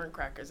extra burnt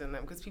crackers in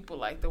them, because people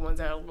like the ones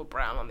that are a little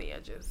brown on the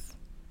edges.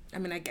 I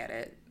mean, I get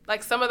it.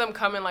 Like, some of them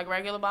come in like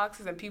regular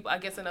boxes, and I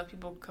guess enough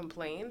people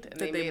complained, and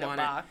they made a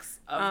box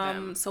of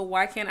them. So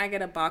why can't I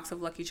get a box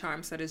of Lucky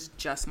Charms that is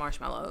just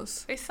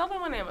marshmallows? They sell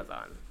them on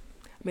Amazon.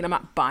 I mean, I'm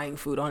not buying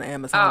food on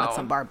Amazon like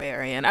some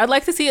barbarian. I'd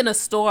like to see it in a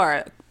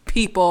store,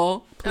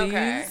 people, please.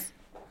 Okay.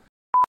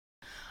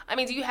 I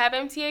mean, do you have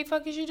MTA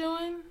fuckers you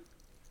doing?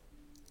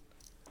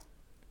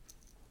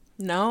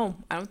 No,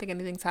 I don't think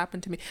anything's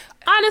happened to me.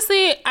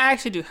 Honestly, I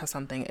actually do have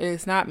something. It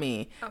is not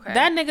me. Okay.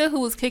 That nigga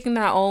who was kicking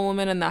that old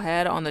woman in the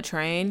head on the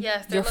train.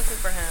 Yes, they're looking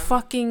for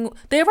him.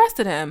 They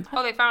arrested him.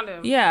 Oh, they found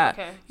him. Yeah.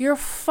 Okay. You're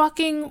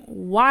fucking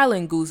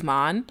wildin',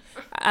 Guzman.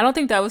 I don't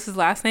think that was his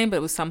last name, but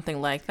it was something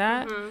like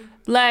that. Mm-hmm.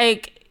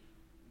 Like,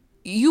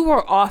 you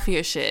were off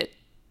your shit.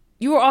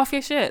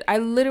 I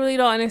literally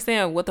don't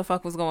understand what the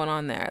fuck was going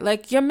on there.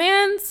 Like, your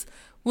man's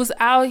was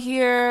out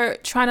here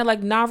trying to,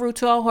 like,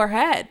 Naruto her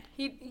head.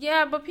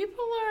 But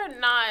people are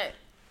not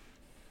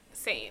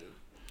sane.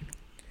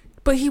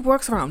 But he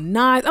works around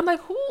knives. I'm like,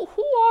 who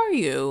are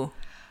you?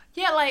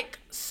 Yeah, like,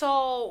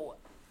 so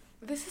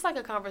this is, like,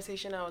 a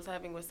conversation I was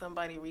having with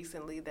somebody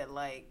recently that,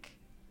 like,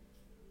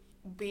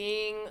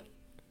 being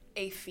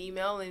a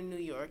female in New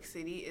York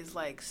City is,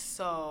 like,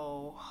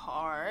 so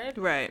hard.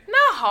 Right.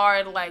 Not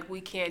hard, like,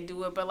 we can't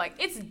do it, but, like,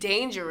 it's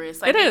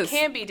dangerous. Like, it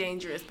can be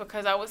dangerous,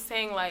 because I was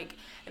saying, like,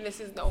 and this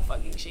is no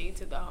fucking shade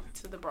to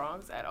the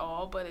Bronx at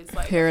all, but it's,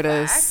 like, Here it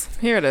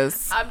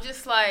is. I'm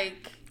just,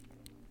 like,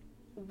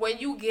 when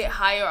you get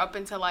higher up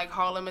into, like,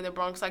 Harlem and the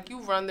Bronx, like, you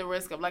run the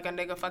risk of, like, a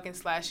nigga fucking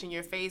slashing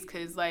your face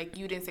because, like,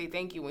 you didn't say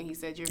thank you when he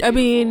said you're beautiful. I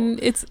mean,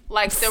 it's...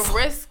 like, the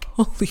risk...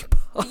 Holy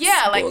possible,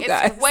 yeah, like,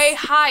 it's way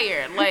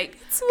higher. Like,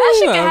 that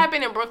shit can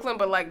happen in Brooklyn,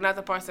 but, like, not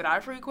the parts that I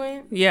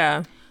frequent.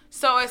 Yeah.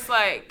 So it's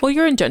like... well,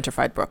 you're in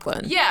gentrified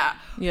Brooklyn. Yeah.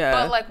 Yeah.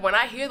 But, like, when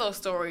I hear those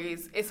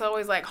stories, it's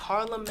always, like,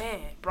 Harlem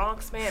man,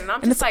 Bronx man. And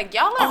I'm just like,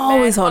 y'all are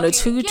always on a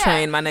 2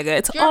 train, my nigga.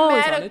 It's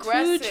always on a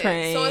 2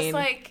 train. So it's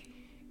like...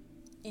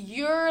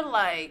 you're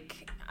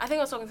like, I think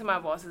I was talking to my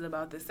bosses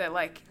about this, that,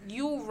 like,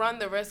 you run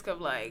the risk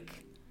of,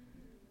 like,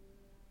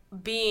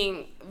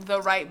 being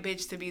the right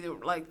bitch to be the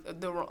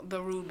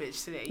rude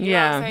bitch today. You know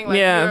what I'm saying?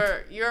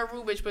 Like, you're a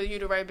rude bitch, but you're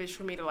the right bitch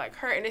for me to, like,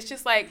 hurt. And it's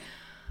just like,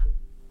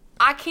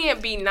 I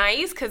can't be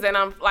nice, because then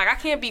I'm, like, I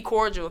can't be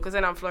cordial, because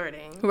then I'm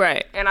flirting.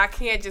 Right. And I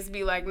can't just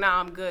be like, nah,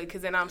 I'm good,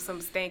 because then I'm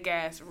some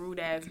stank-ass,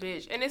 rude-ass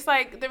bitch. And it's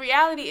like, the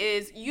reality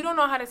is, you don't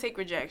know how to take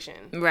rejection.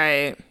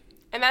 Right.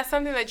 And that's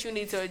something that you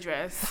need to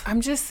address.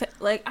 I'm just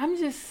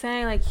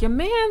saying, like, your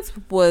man's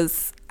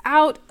was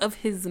out of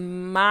his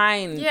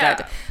mind.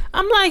 Yeah.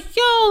 I'm like,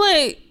 yo,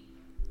 like,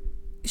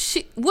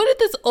 what did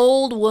this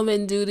old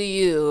woman do to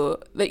you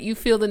that you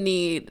feel the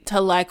need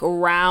to, like,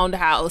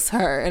 roundhouse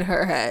her in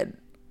her head?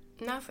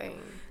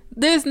 Nothing.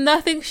 There's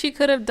nothing she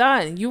could have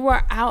done. You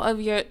were out of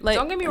your, like...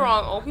 don't get me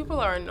wrong. Old people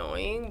are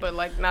annoying, but,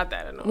 like, not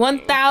that annoying.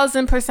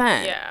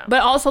 1,000%. Yeah.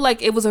 But also,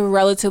 like, it was a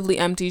relatively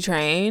empty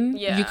train.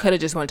 Yeah. You could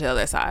have just went to the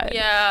other side.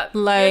 Yeah.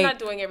 Like... you're not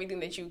doing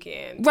everything that you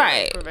can to,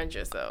 like, prevent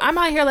yourself. I'm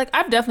out here, like,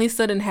 I've definitely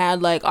stood and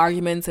had, like,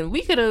 arguments, and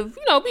we could have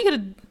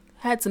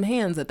had some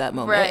hands at that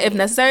moment, if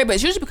necessary. But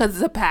it's usually because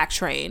it's a packed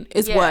train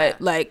is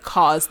what, like,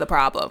 caused the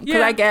problem.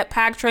 Because I get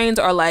packed trains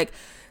are, like,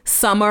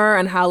 summer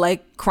and how,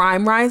 like,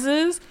 crime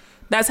rises.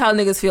 That's how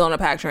niggas feel on a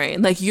packed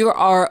train. Like, you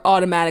are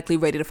automatically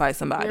ready to fight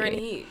somebody. You're in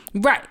heat.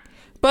 Right.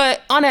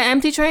 But on an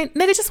empty train,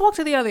 nigga, just walk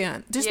to the other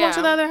end. Just walk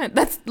to the other end.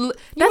 That's you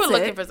were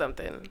looking for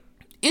something.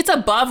 It's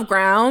above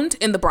ground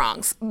in the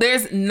Bronx.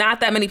 There's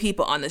not that many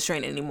people on this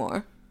train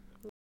anymore.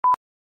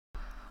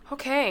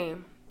 Okay.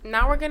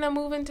 Now we're going to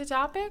move into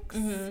topics.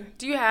 Mm-hmm.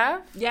 Do you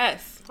have?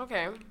 Yes.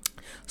 Okay.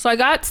 So I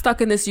got stuck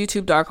in this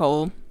YouTube dark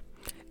hole,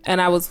 and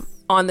I was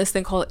on this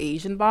thing called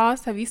Asian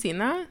Boss. Have you seen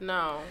that?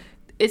 No.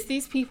 It's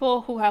these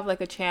people who have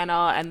like a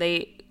channel and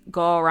they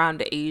go around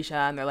to Asia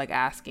and they're like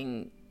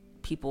asking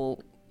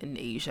people in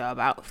Asia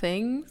about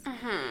things.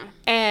 Mm-hmm.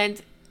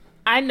 And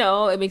I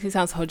know it makes me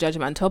sound so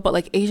judgmental, but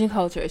like Asian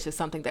culture is just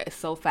something that is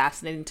so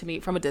fascinating to me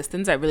from a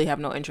distance. I really have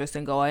no interest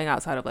in going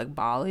outside of like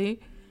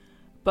Bali.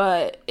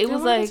 But it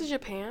was like to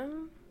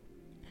Japan?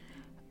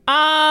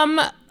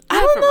 I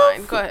don't know.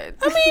 Mind. Go ahead.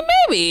 I mean,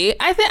 maybe.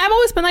 I think I've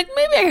always been like,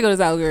 maybe I could go to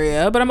South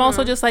Korea, but I'm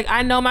also just like,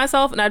 I know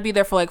myself, and I'd be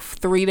there for like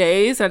 3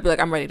 days, and I'd be like,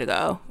 I'm ready to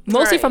go.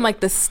 Mostly from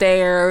like the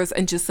stairs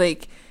and just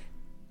like,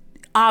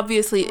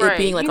 obviously it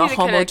being like a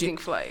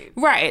homogeneous flight.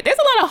 Right. There's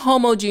a lot of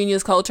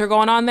homogeneous culture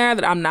going on there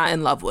that I'm not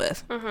in love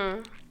with.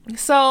 Mm-hmm.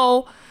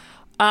 So,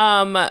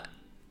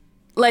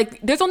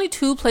 like, there's only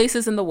 2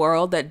 places in the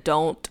world that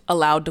don't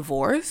allow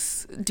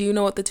divorce. Do you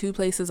know what the 2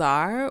 places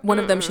are? One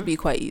of them should be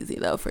quite easy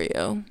though for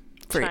you.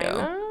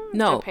 China?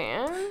 No.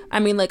 Japan?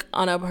 I mean, like,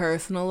 on a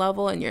personal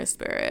level in your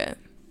spirit.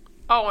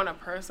 Oh, on a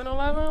personal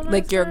level?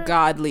 Like, your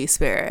godly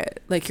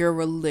spirit. Like, your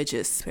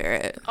religious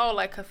spirit. Oh,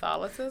 like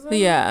Catholicism?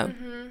 Yeah.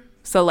 Mm-hmm.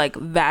 So, like,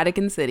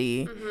 Vatican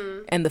City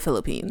and the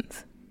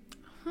Philippines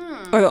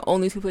are the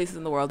only 2 places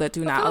in the world that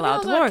do not allow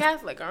divorce. Are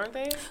Catholic, aren't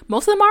they?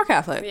 Most of them are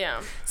Catholic.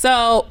 Yeah.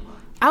 So,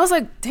 I was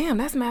like, damn,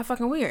 that's mad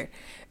fucking weird.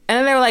 And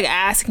then they were, like,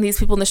 asking these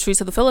people in the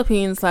streets of the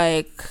Philippines,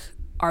 like,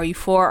 are you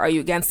for, are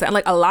you against it? And,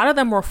 like, a lot of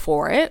them were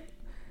for it.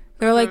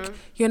 They're like,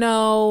 you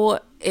know,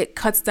 it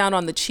cuts down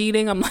on the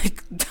cheating. I'm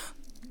like,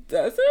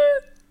 does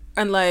it?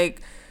 And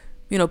like,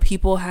 you know,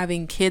 people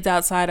having kids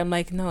outside. I'm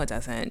like, no, it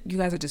doesn't. You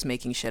guys are just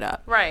making shit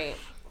up. Right.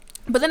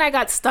 But then I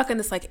got stuck in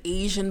this like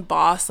Asian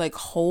boss like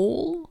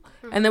hole.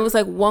 And there was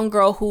like one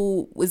girl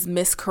who was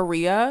Miss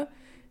Korea.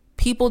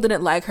 People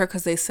didn't like her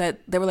because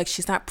they were like,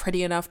 she's not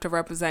pretty enough to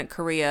represent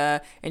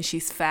Korea and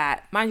she's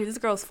fat. Mind you, this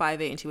girl's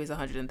 5'8" and she weighs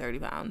 130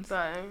 pounds.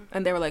 Right.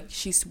 And they were like,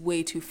 she's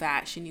way too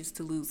fat. She needs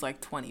to lose like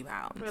 20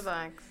 pounds.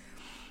 Relax.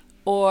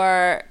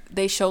 Or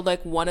they showed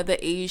like one of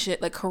the Asian,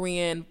 like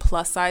Korean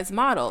plus size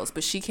models,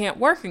 but she can't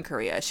work in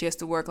Korea. She has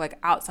to work like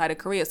outside of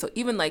Korea. So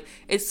even like,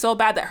 it's so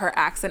bad that her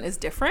accent is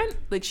different.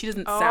 Like she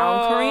doesn't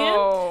sound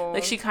Korean.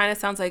 Like she kind of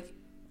sounds like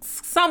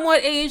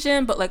somewhat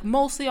Asian, but like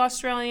mostly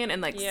Australian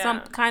and like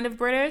some kind of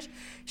British.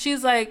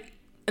 She's like,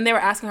 and they were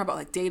asking her about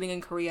like dating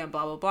in Korea and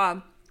blah, blah,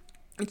 blah.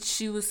 And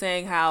she was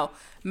saying how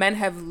men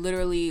have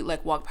literally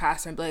like walked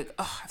past her and be like,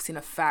 oh, I've seen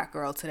a fat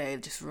girl today.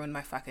 It just ruined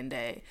my fucking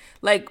day.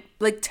 Like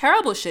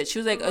terrible shit. She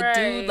was like, a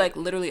dude like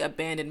literally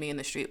abandoned me in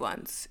the street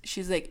once.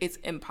 She's like, it's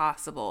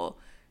impossible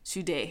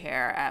to date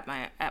hair at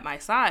my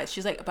size.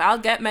 She's like, but I'll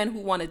get men who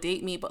want to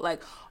date me, but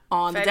like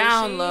on the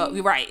down low.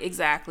 Right,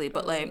 exactly.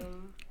 But like,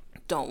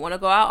 don't want to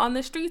go out on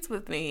the streets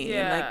with me.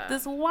 And like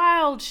this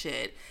wild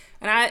shit.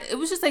 And it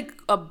was just like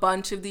a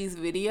bunch of these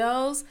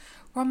videos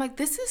where I'm like,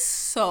 this is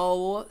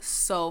so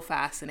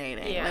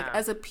fascinating. Yeah. Like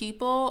as a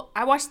people,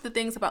 I watched the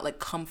things about like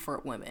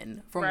comfort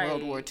women from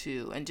World War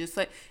II and just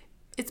like,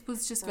 it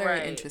was just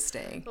very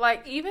interesting.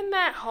 Like even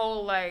that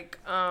whole like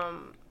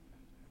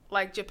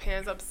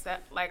Japan's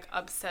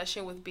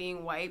obsession with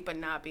being white but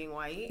not being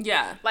white.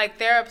 Yeah. Like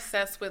they're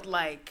obsessed with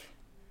like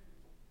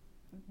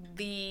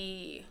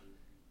the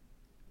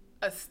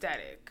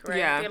aesthetic, right?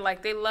 Yeah.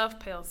 They love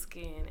pale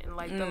skin and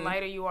like the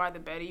lighter you are, the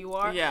better you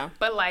are. Yeah.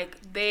 But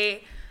like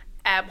they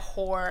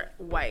abhor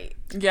white.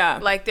 Yeah.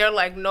 Like they're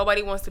like,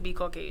 nobody wants to be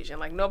Caucasian.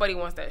 Like nobody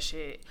wants that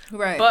shit.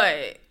 Right.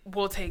 But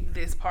we'll take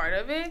this part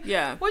of it.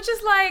 Yeah. Which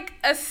is like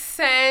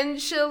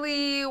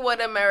essentially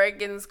what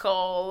Americans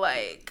call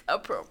like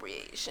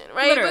appropriation,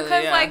 right? Literally,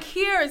 because like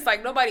here it's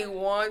like nobody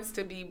wants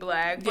to be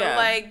black, but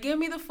like give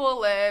me the full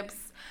lips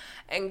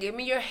and give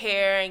me your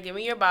hair and give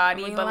me your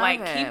body, but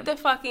like keep the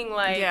fucking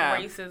like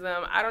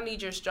racism. I don't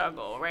need your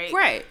struggle, right?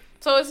 Right.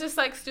 So it's just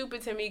like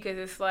stupid to me because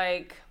it's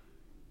like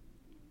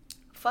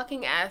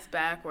fucking ass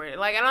backward.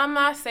 Like, and I'm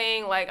not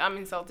saying like I'm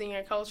insulting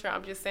your culture.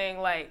 I'm just saying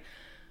like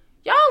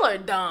y'all are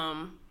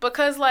dumb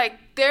because like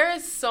there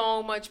is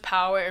so much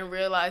power in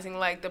realizing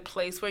like the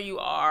place where you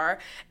are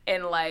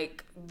and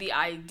like the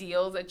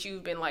ideals that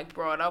you've been like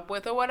brought up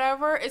with or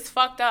whatever. It's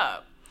fucked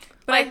up.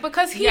 But like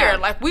because here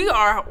like we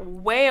are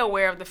way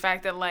aware of the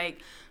fact that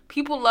like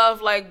people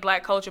love like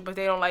black culture but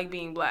they don't like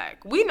being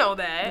black. We know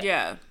that.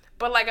 Yeah.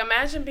 But, like,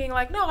 imagine being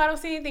like, no, I don't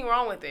see anything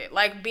wrong with it.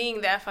 Like,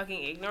 being that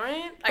fucking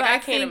ignorant. Like, I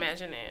can't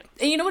imagine it.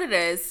 And you know what it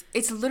is?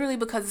 It's literally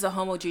because it's a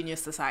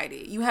homogeneous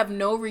society. You have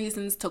no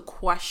reasons to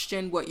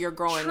question what you're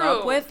growing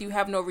up with. You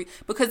have no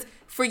because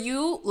for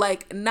you,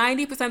 like,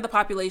 90% of the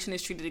population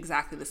is treated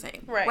exactly the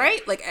same.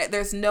 Right? Like,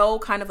 there's no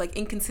kind of, like,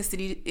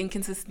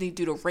 inconsistency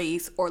due to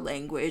race or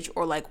language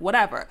or, like,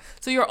 whatever.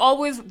 So you're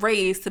always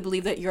raised to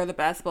believe that you're the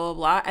best, blah,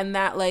 blah, blah. And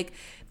that, like,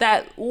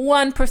 that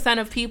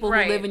 1% of people who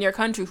live in your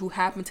country who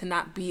happen to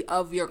not be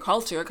of your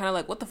culture are kind of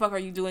like, what the fuck are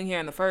you doing here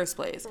in the first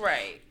place?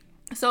 Right.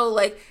 So,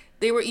 like,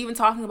 they were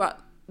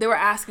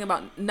asking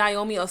about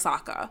Naomi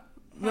Osaka.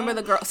 Remember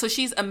the girl? So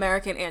she's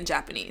American and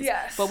Japanese.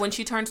 Yes. But when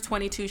she turns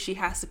 22, she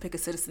has to pick a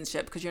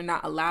citizenship because you're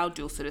not allowed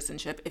dual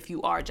citizenship if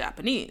you are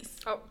Japanese.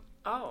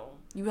 Oh.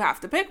 You have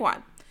to pick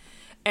one.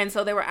 And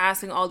so they were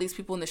asking all these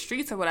people in the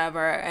streets or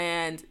whatever,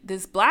 and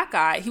this black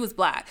guy, he was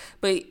black,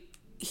 but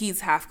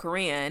he's half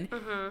Korean.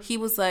 Mm-hmm. He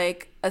was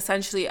like,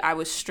 essentially, I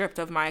was stripped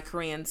of my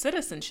Korean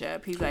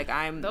citizenship. He's like,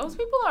 those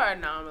people are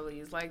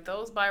anomalies. Like,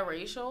 those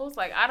biracials,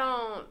 like, I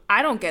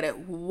don't get it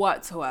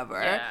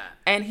whatsoever. Yeah.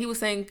 And he was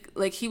saying,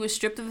 like, he was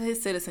stripped of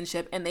his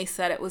citizenship, and they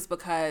said it was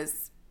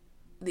because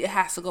it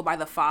has to go by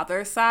the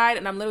father's side.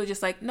 And I'm literally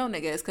just like, no,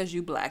 nigga, it's because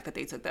you black that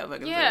they took that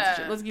fucking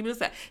citizenship. Let's give it a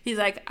sec. He's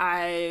like,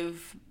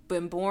 I've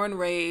been born,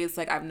 raised,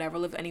 like, I've never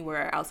lived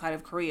anywhere outside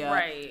of Korea.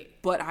 Right.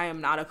 But I am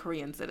not a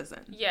Korean citizen.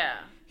 Yeah.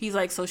 He's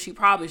like, so she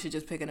probably should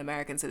just pick an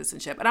American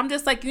citizenship. And I'm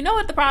just like, you know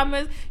what the problem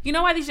is? You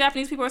know why these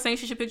Japanese people are saying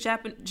she should pick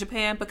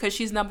Japan? Because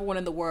she's number one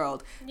in the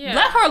world. Yeah.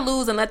 Let her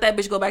lose and let that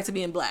bitch go back to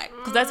being black.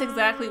 Because that's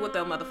exactly what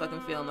they'll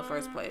motherfucking feel in the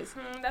first place.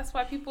 That's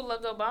why people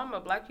loved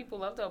Obama. Black people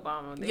loved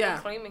Obama. They were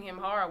claiming him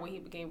hard when he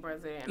became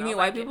president. You mean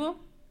white people?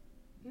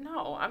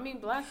 No, I mean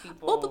black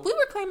people. Oh, but we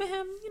were claiming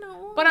him, you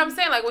know. But I'm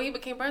saying, like, when he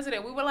became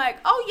president, we were like,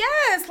 oh,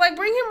 yes, like,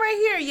 bring him right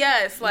here,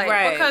 yes.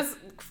 Like, because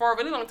for a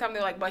really long time, they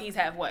were like, but he's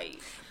half white.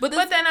 But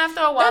then after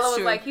a while, it was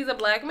true. Like, he's a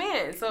black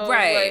man. So,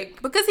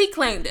 like, because he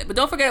claimed it. But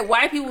don't forget,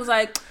 white people was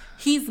like,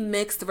 he's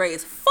mixed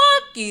race.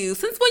 Fuck you.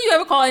 Since when you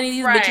ever call any of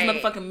these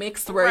bitches motherfucking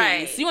mixed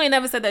race? Right. You ain't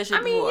never said that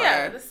shit before.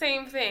 Yeah, the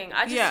same thing.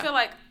 I just feel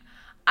like,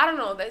 I don't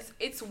know.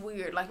 It's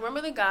weird. Like, remember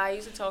the guy I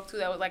used to talk to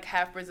that was like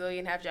half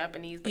Brazilian, half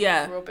Japanese, but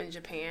he grew up in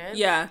Japan?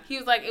 Yeah. He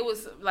was like, it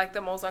was like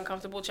the most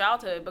uncomfortable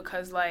childhood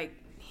because like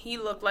he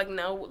looked like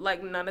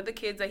none of the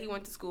kids that he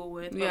went to school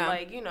with. But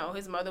like, you know,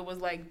 his mother was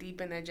like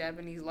deep in that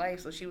Japanese life,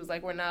 so she was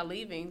like, we're not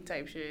leaving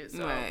type shit.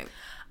 So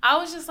I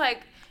was just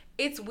like,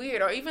 it's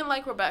weird. Or even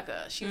like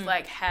Rebecca, she's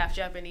like half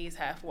Japanese,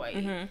 half white.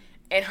 Mm-hmm.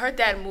 And her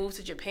dad moved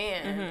to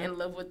Japan and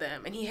lived with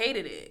them. And he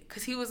hated it.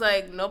 Because he was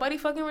like, nobody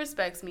fucking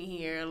respects me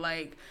here.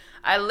 Like,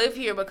 I live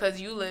here because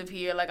you live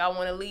here. Like, I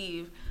want to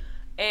leave.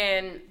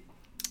 And,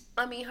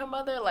 I mean, her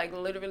mother, like,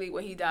 literally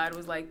when he died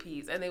was like,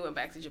 peace. And they went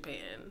back to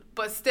Japan.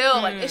 But still,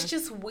 like, it's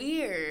just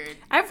weird.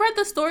 I've read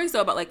the stories,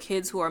 though, about, like,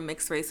 kids who are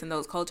mixed race in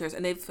those cultures.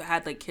 And they've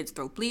had, like, kids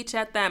throw bleach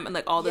at them and,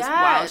 like, all this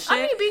wild shit. I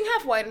mean, being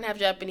half white and half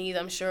Japanese,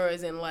 I'm sure,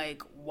 isn't,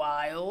 like,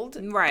 wild.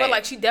 Right. But,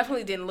 like, she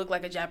definitely didn't look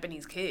like a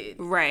Japanese kid.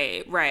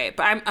 Right.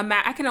 But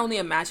I can only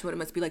imagine what it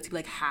must be like to be,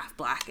 like, half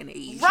black and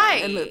Asian.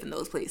 Right. And live in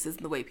those places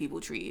and the way people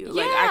treat you.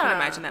 Yeah. Like, I can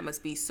imagine that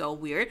must be so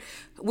weird.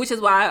 Which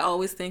is why I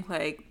always think,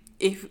 like,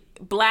 if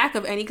black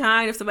of any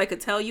kind, if somebody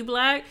could tell you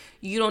black,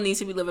 you don't need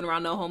to be living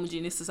around no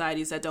homogeneous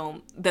societies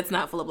that's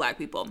not full of black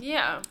people.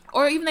 Yeah.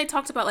 Or even they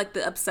talked about, like,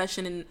 the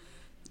obsession in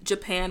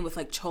Japan with,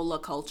 like, Chola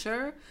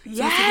culture.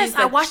 Yes,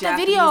 I watched that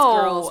video.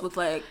 Girls with,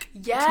 like,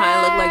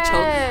 trying to look like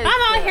Chola. And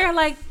I'm out here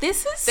like,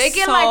 this is They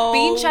get, like,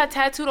 bean shot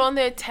tattooed on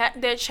their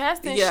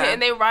chest and shit,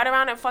 and they ride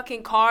around in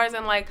fucking cars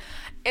and, like,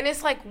 and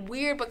it's, like,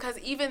 weird because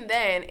even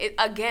then,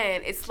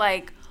 it's,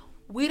 like,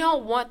 we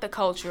don't want the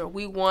culture.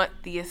 We want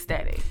the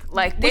aesthetic.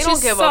 Like, they don't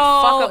give a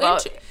fuck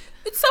about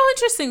It's so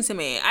interesting to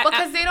me.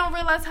 Because they don't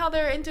realize how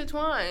they're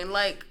intertwined.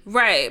 Like,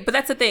 right. But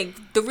that's the thing.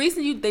 The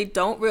reason they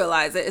don't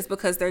realize it is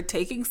because they're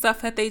taking stuff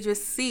that they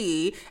just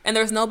see, and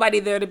there's nobody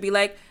there to be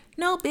like,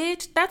 no,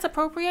 bitch, that's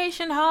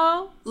appropriation,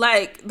 ho.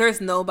 Like, there's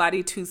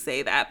nobody to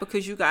say that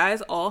because you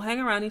guys all hang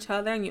around each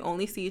other, and you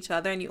only see each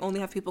other, and you only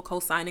have people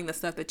co-signing the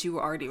stuff that you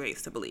were already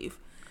raised to believe.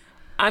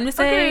 I'm just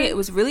saying, it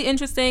was really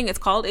interesting. It's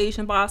called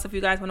Asian Boss. If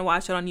you guys want to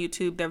watch it on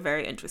YouTube, they're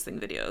very interesting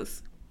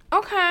videos.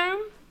 Okay.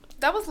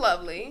 That was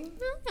lovely.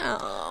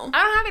 Oh.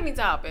 I don't have any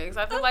topics.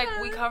 I feel like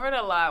we covered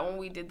a lot when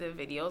we did the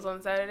videos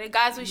on Saturday.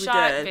 Guys, we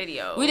shot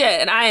videos. We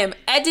did. And I am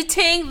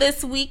editing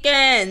this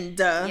weekend.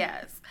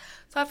 Yes.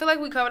 So I feel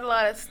like we covered a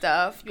lot of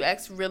stuff. You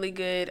asked really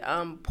good,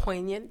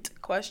 poignant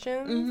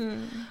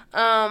questions.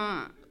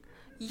 Mm-hmm.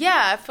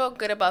 Yeah, I felt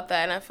good about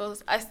that, and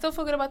I still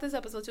feel good about this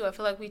episode too. I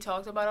feel like we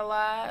talked about a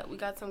lot. We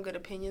got some good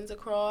opinions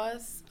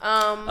across.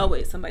 Oh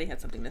wait, somebody had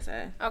something to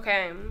say.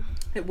 Okay.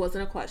 It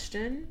wasn't a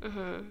question,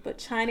 but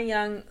China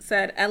Young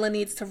said Ellen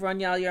needs to run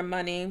y'all your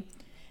money.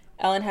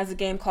 Ellen has a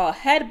game called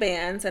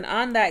Headbands, and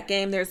on that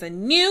game there's a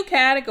new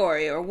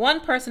category where one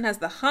person has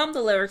to hum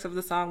the lyrics of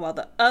the song while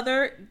the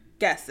other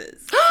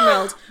guesses.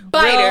 Smelled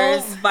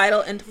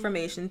vital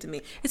information to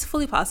me. It's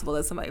fully possible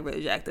that somebody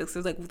really jacked this.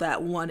 There's like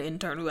that one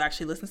intern who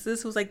actually listens to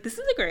this who's like, this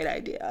is a great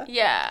idea.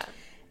 Yeah.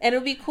 And it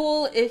would be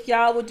cool if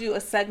y'all would do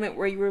a segment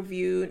where you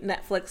review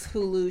Netflix,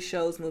 Hulu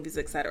shows, movies,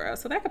 etc.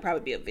 So that could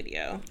probably be a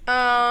video.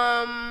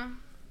 I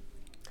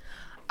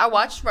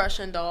watched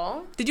Russian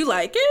Doll. Did you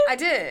like it? I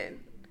did.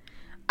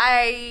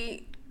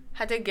 I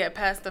had to get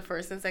past the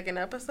first and second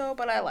episode,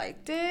 but I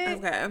liked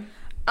it. Okay.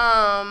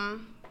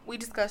 We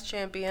discussed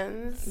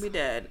Champions. We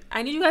did.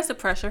 I need you guys to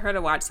pressure her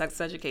to watch Sex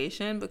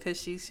Education because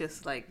she's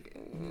just like,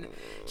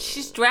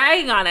 she's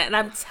dragging on it. And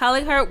I'm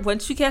telling her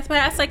once she gets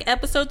past like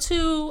episode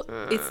 2,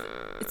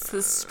 it's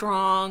a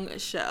strong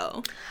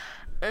show.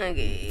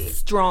 Okay.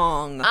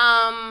 Strong.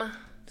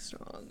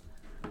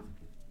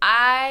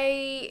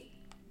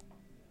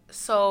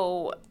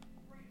 So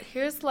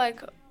here's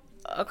like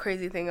a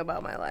crazy thing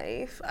about my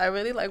life. I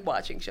really like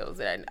watching shows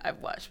that I've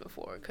watched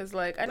before because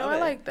like I know I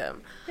like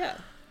them. Yeah.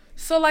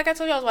 So, like I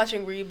told you, I was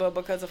watching Reba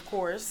because, of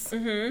course,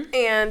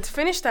 and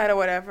finished that or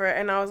whatever.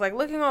 And I was like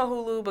looking on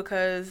Hulu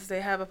because they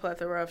have a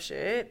plethora of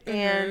shit,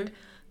 and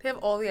they have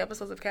all the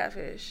episodes of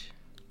Catfish.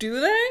 Do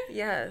they?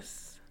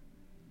 Yes.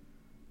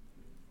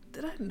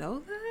 Did I know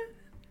that?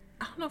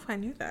 I don't know if I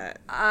knew that.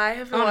 I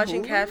have been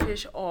watching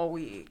Catfish all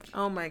week.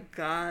 Oh my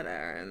God,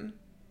 Aaron.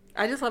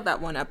 I just love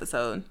that one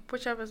episode.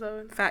 Which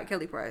episode? Fat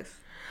Kelly Price.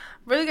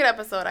 Really good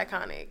episode,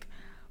 iconic.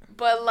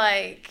 But,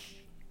 like,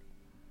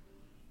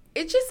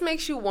 it just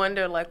makes you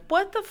wonder, like,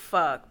 what the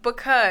fuck?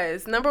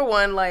 Because, number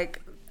one,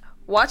 like,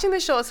 watching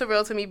the show is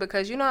surreal to me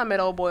because, you know, I met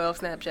old boy off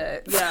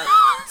Snapchat. Yeah.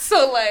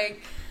 So,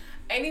 like,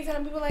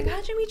 anytime people are like,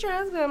 how'd you meet your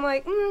husband? I'm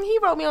like, he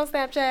wrote me on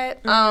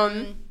Snapchat.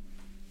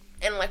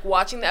 And, like,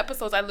 watching the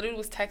episodes, I literally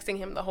was texting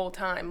him the whole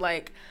time.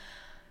 Like,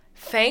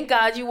 thank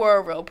God you were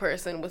a real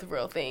person with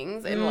real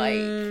things and, like,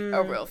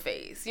 a real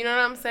face. You know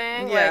what I'm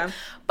saying? Yeah. Like,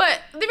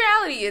 but the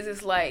reality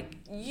is like,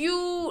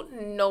 you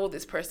know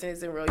this person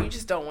isn't real. You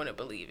just don't want to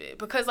believe it.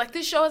 Because, like,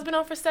 this show has been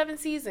on for 7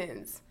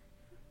 seasons.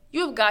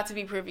 You have got to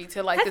be privy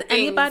to, like, the things. Has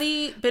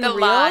anybody been real?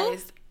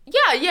 Lies.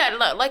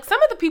 Yeah. Like,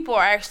 some of the people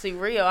are actually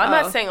real. I'm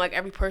not saying, like,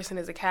 every person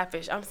is a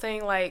catfish. I'm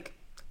saying, like,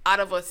 out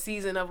of a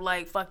season of,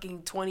 like,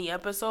 fucking 20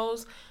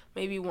 episodes,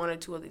 maybe 1 or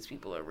 2 of these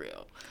people are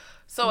real.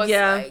 So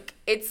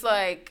it's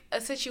like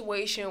a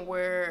situation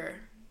where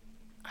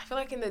I feel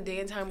like in the day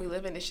and time we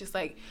live in, it's just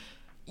like,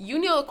 you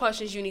know the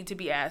questions you need to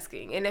be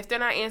asking. And if they're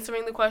not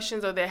answering the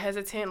questions or they're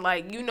hesitant,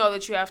 like, you know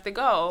that you have to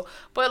go.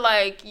 But,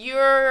 like,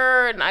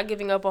 you're not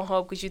giving up on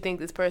hope because you think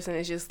this person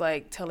is just,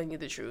 like, telling you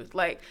the truth.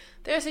 Like,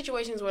 there are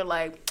situations where,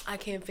 like, I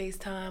can't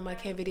FaceTime, I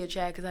can't video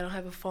chat because I don't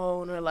have a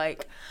phone, or,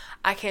 like,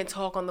 I can't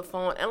talk on the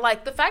phone. And,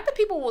 like, the fact that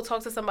people will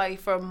talk to somebody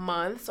for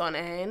months on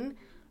end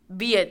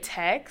via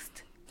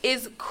text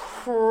is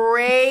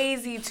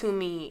crazy to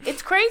me.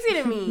 It's crazy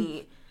to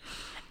me.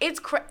 It's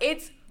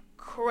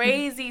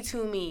crazy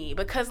to me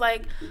because,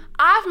 like,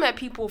 I've met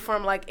people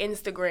from, like,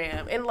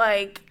 Instagram and,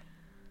 like,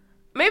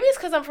 maybe it's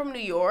because I'm from New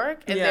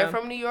York and they're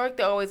from New York.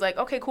 They're always like,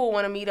 okay, cool,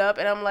 want to meet up?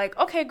 And I'm like,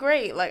 okay,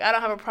 great. Like, I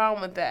don't have a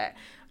problem with that.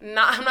 I'm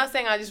not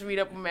saying I just read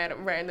up with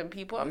random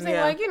people. I'm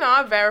saying, like, you know,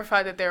 I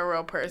verified that they're a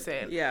real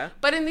person. Yeah.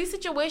 But in these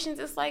situations,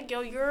 it's like,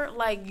 yo,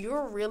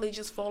 you're really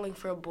just falling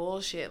for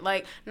bullshit.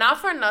 Like, not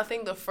for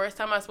nothing, the first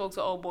time I spoke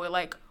to old boy,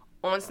 like,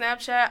 on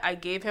Snapchat, I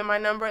gave him my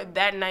number.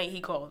 That night,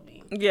 he called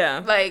me.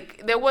 Yeah.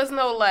 Like, there was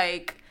no,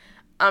 like,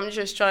 I'm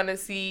just trying to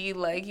see,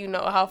 like, you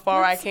know, how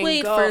far I can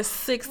wait go. For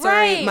 6 or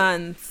 8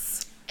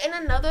 months. And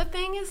another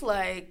thing is,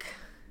 like,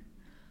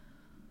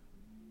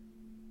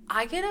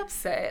 I get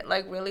upset,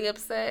 like, really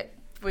upset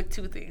with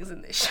 2 things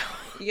in this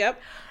show. Yep.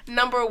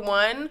 Number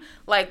one,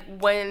 like,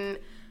 when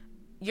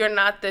you're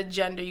not the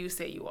gender you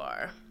say you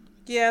are.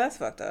 Yeah, that's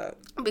fucked up.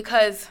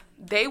 Because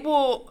they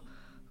will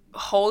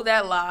hold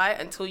that lie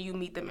until you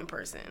meet them in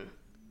person.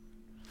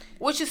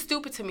 Which is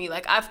stupid to me.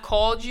 Like, I've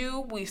called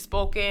you, we've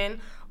spoken,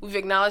 we've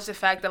acknowledged the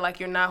fact that, like,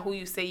 you're not who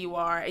you say you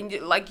are. And,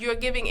 like, you're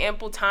giving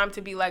ample time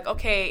to be like,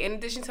 okay, in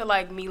addition to,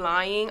 like, me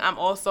lying, I'm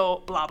also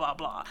blah, blah,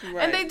 blah.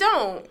 Right. And they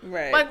don't.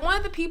 Right. Like, one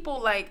of the people,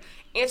 like,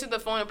 answered the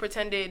phone and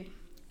pretended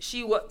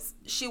she was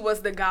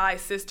the guy's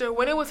sister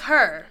when it was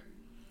her.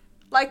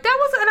 Like, that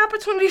was an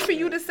opportunity for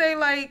you to say,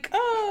 like,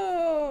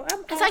 oh,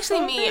 it's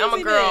actually me, I'm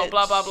a girl, bitch.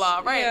 Blah, blah,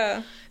 blah, right?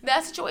 Yeah.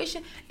 That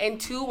situation.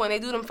 And 2, when they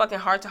do them fucking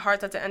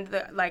heart-to-hearts at the end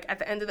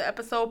of the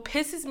episode,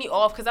 pisses me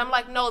off because I'm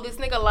like, no, this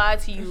nigga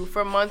lied to you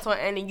for months on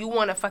end and you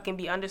want to fucking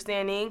be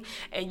understanding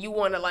and you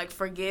want to, like,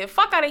 forgive.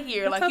 Fuck out of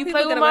here. That's, like, you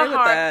play with my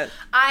heart.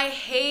 I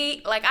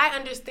hate, like, I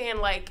understand,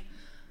 like,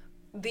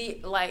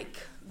 the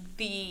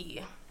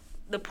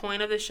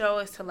point of the show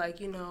is to, like,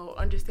 you know,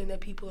 understand that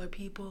people are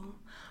people.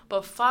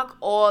 But fuck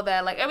all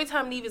that. Like, every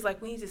time Neve is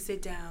like, we need to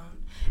sit down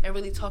and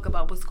really talk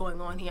about what's going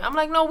on here. I'm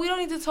like, no, we don't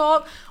need to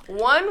talk.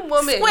 One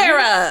woman. Square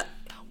up.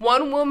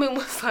 One woman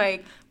was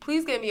like,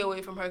 please get me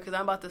away from her because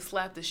I'm about to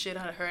slap the shit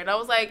out of her. And I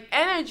was like,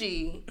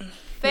 energy.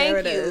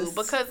 Thank you.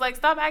 Because, like,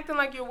 stop acting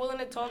like you're willing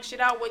to talk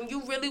shit out when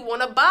you really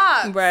want to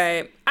box.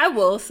 Right. I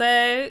will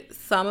say,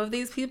 some of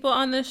these people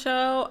on the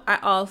show, I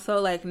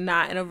also, like,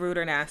 not in a rude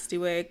or nasty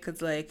way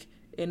because, like,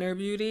 inner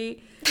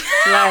beauty.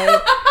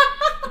 Like,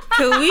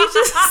 can we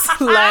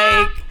just,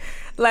 like...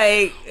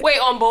 Wait,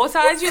 on both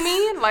sides, you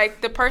mean?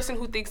 Like, the person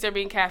who thinks they're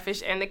being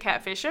catfished and the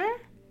catfisher?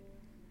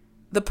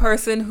 The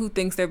person who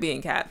thinks they're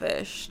being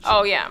catfished.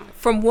 Oh, yeah.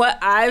 From what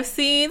I've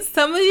seen,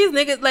 some of these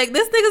niggas... Like,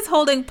 this nigga's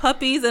holding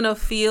puppies in a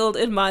field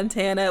in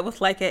Montana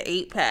with, like, an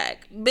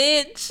 8-pack.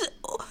 Bitch,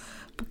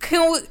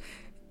 can we...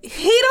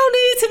 He don't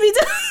need to be...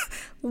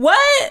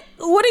 What?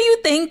 What are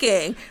you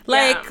thinking?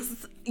 Like...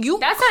 Yeah.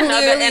 That's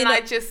another, and I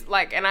just,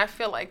 like, and I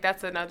feel like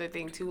that's another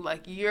thing, too.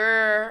 Like,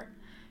 you're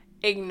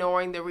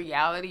ignoring the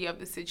reality of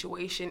the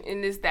situation,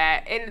 and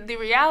the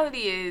reality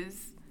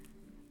is,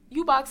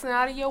 you boxing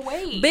out of your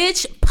weight.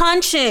 Bitch,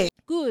 punching.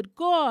 Good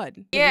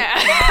God. Yeah.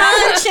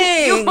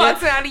 Punching. You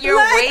boxing out of your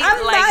weight.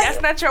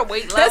 That's not your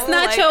weight level. That's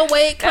not your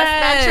weight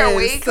class. That's not your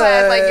weight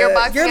class. Like, you're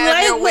boxing out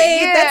of your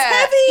weight.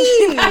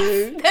 You're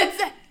lightweight. Yeah.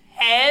 That's heavy. That's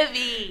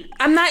heavy.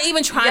 I'm not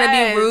even trying to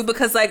be rude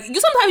because, like,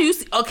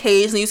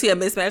 occasionally you see a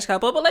mismatched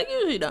couple, but, like,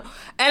 usually don't.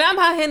 And I'm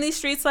out here in these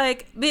streets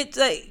like, bitch,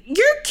 like,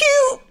 you're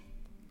cute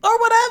or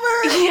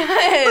whatever.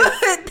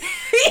 Yes.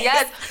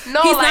 Yes.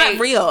 No, he's not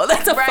real.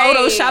 That's a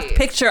photoshopped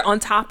picture on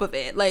top of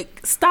it.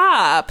 Like,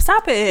 stop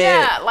it.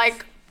 Yeah,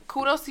 like,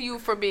 kudos to you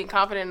for being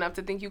confident enough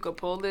to think you could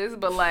pull this,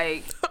 but,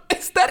 like...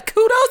 Is that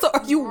kudos or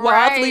are you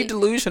wildly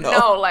delusional?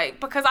 No, like,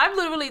 because I've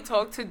literally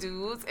talked to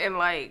dudes and,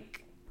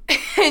 like,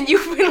 and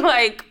you've been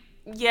like,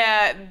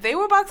 yeah, they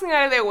were boxing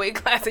out of their weight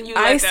class and you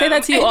let them. I say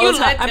that to you all the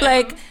time.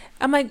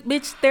 I'm like,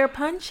 bitch, they're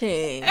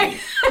punching.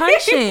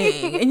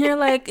 And you're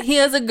like, he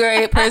has a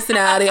great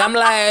personality. I'm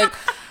like...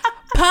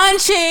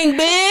 punching,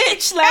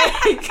 bitch.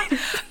 Like,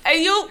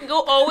 and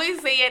you'll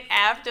always say it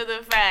after the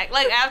fact.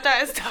 Like, after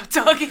I stop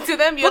talking to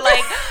them, you're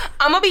like,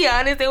 I'm gonna be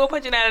honest, they were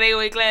punching out of their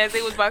weight class.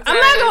 They was boxing. I'm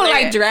not gonna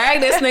like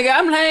drag this nigga.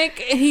 I'm like,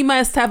 he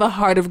must have a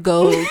heart of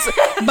gold.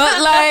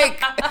 But like,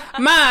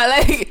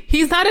 like,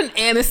 he's not an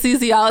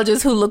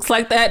anesthesiologist who looks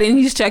like that and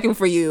he's checking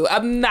for you.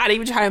 I'm not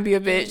even trying to be a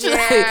bitch. Yeah.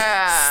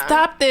 Like,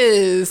 stop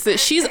this.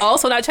 She's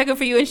also not checking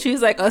for you and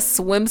she's like a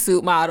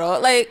swimsuit model.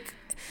 Like,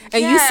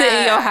 and you sit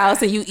in your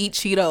house and you eat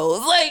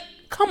Cheetos. Like,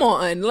 come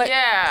on. Like,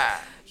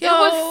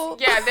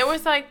 there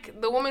was like,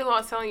 the woman who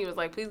I was telling you was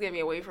like, please get me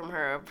away from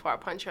her before I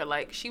punch her.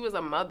 Like, she was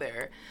a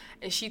mother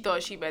and she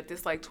thought she met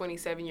this like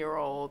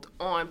 27-year-old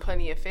on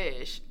Plenty of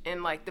Fish.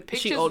 And like the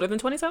pictures. Is she older than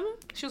 27?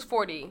 She was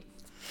 40.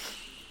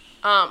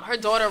 Her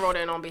daughter wrote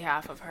in on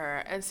behalf of her.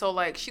 And so,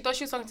 like, she thought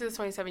she was talking to this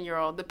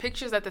 27-year-old. The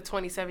pictures that the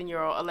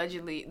 27-year-old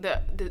allegedly, the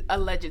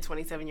alleged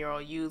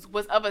 27-year-old used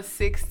was of a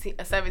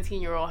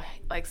 17-year-old,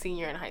 like,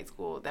 senior in high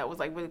school that was,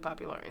 like, really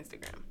popular on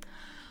Instagram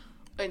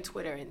and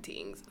Twitter and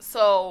things.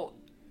 So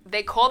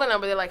they called the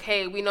number. They're like,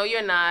 hey, we know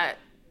you're not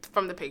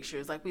from the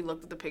pictures. Like, we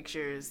looked at the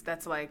pictures.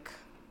 That's, like,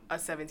 a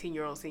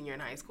 17-year-old senior in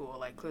high school.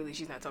 Like, clearly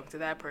she's not talking to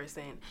that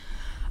person.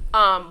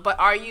 But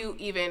are you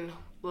even,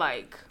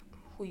 like...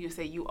 who you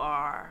say you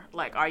are,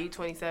 like, are you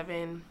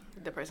 27?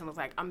 The person was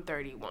like, I'm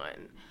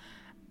 31.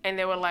 And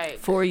they were like,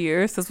 4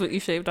 years? That's what you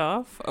shaved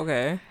off?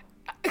 Okay.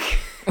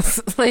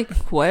 Like,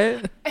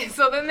 what? And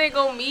so then they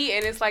go meet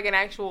and it's like an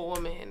actual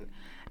woman.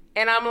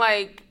 And I'm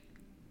like,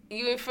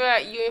 you ain't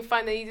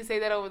find the need to say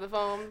that over the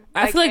phone?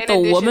 I feel like the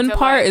woman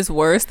part is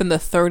worse than the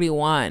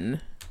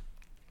 31.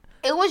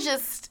 It was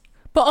just...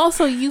 But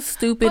also, you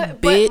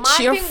stupid bitch,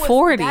 you're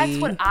 40. That's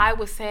what I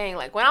was saying.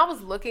 Like, when I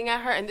was looking at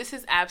her, and this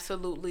is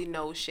absolutely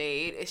no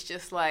shade, it's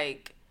just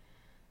like,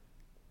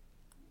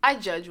 I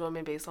judge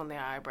women based on their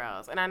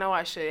eyebrows. And I know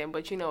I shouldn't,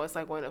 but, you know, it's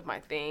like one of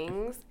my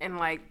things. And,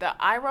 like, the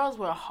eyebrows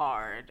were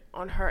hard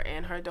on her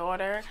and her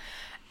daughter.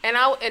 And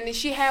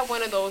she had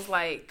one of those,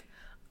 like,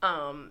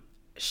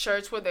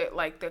 shirts where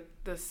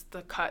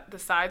the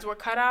sides were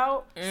cut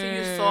out. So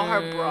you saw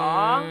her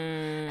bra.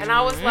 And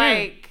I was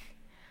like...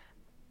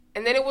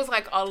 And then it was,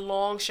 like, a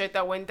long shirt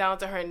that went down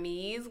to her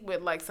knees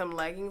with, like, some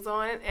leggings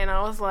on it. And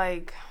I was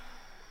like,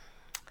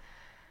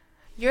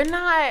 you're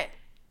not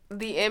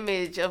the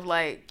image of,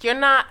 like,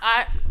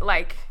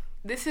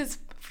 this is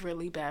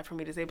really bad for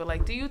me to say, but,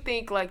 like, do you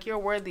think, like, you're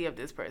worthy of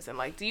this person?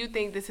 Like, do you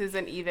think this is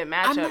an even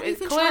matchup? It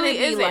clearly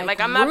isn't. Like,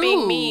 I'm not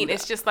being mean.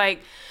 It's just, like,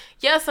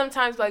 yeah,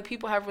 sometimes, like,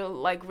 people have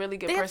really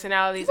good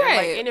personalities. Right. And,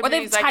 like, interviews, or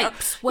they have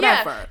types,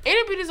 whatever. Yeah,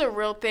 interviews is a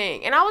real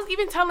thing. And I was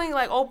even telling,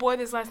 like, oh, boy,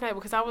 this last night,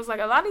 because I was like,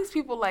 a lot of these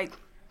people, like,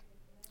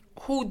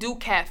 who do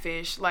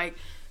catfish, like,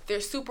 they're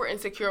super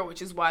insecure,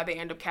 which is why they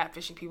end up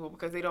catfishing people,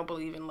 because they don't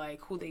believe in,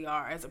 like, who they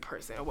are as a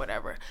person or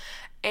whatever.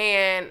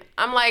 And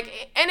I'm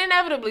like, and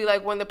inevitably,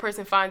 like, when the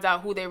person finds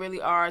out who they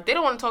really are, they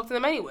don't want to talk to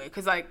them anyway,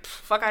 because, like,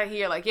 fuck out of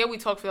here. Like, yeah, we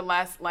talked for the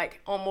last,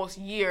 like, almost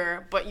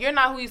year, but you're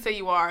not who you say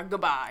you are.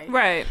 Goodbye.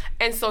 Right.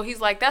 And so he's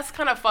like, that's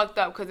kind of fucked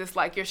up, because it's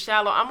like, you're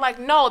shallow. I'm like,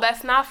 no,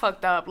 that's not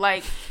fucked up.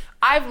 Like,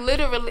 I've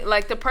literally,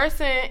 like, the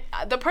person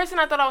I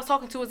thought I was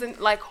talking to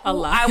wasn't, like,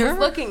 who I was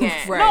looking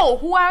at. Right. No,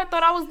 who I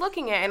thought I was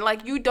looking at. And,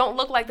 like, you don't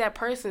look like that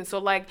person. So,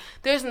 like,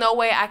 there's no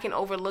way I can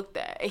overlook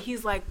that. And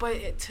he's like,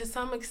 but to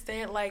some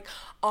extent, like,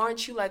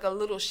 aren't you, like, a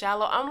little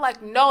shallow? I'm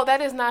like, no,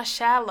 that is not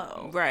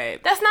shallow. Right.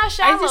 That's not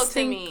shallow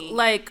to me.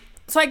 Like,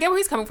 so I get where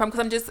he's coming from, because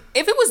I'm just,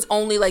 if it was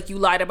only, like, you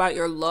lied about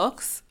your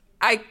looks,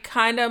 I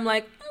kind of am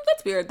like,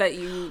 that's weird that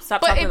you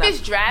stopped talking about. But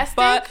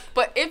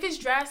if it's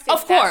drastic,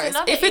 of course,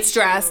 if it's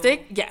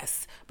drastic,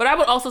 yes. But I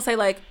would also say,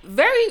 like,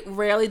 very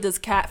rarely does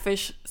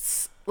catfish,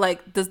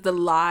 like, does the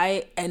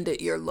lie end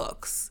at your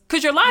looks?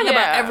 Because you're lying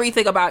about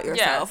everything about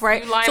yourself,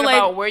 right? You're lying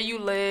about where you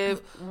live,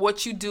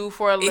 what you do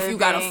for a living. If you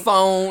got a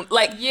phone,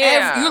 like,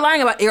 you're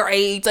lying about your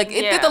age. Like,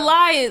 the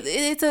lie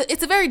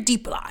it's a very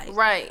deep lie,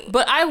 right?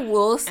 But I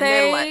will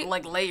say, and then,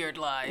 like layered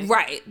lies,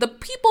 right? The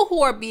people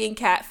who are being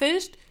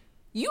catfished,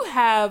 you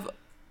have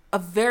a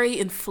very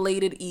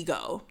inflated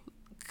ego,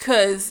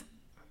 because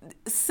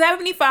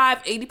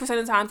 75-80% of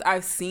the times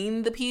I've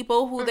seen the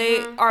people who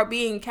they are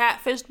being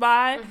catfished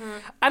by,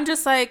 I'm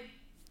just like,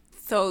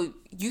 so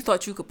you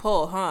thought you could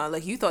pull, huh?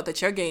 Like, you thought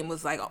that your game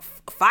was like a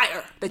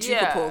fire, that you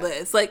could pull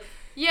this. Like,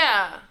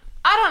 yeah,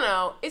 I don't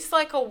know. It's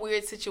like a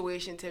weird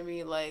situation to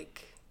me.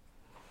 Like,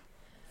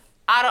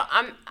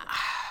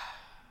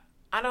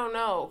 I don't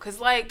know. Because,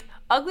 like,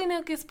 ugly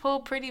niggas pull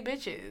pretty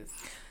bitches.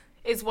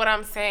 Is what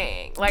I'm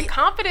saying. Like,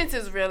 confidence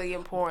is really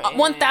important.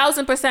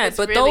 1000%.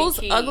 But really those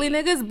key. Ugly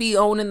niggas be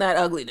owning that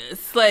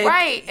ugliness. Like,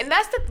 right. And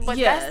that's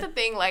the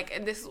thing. Like,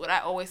 and this is what I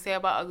always say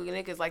about ugly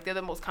niggas. Like, they're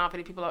the most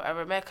confident people I've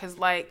ever met. Because,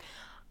 like,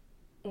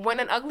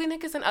 when an ugly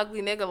nigga's an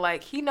ugly nigga,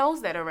 like, he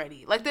knows that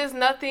already. Like, there's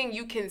nothing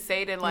you can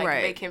say to, like,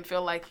 make him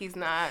feel like he's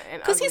not an ugly nigga.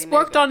 Because he's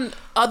worked on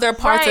other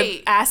parts of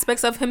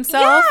aspects of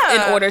himself in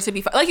order to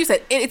be... Like you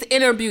said, it's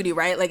inner beauty,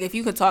 right? Like, if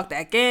you can talk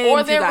that game, or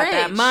if you got rich.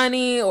 That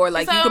money, or,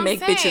 like, you can make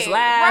bitches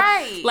laugh.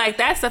 Right. Like,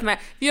 that stuff, man.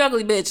 If you're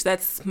ugly bitch,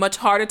 that's much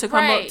harder to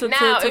come up to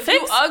now, to if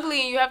fix. You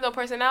ugly and you have no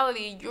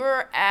personality,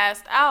 you're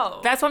assed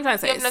out. That's what I'm trying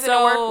to say. You have nothing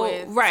to work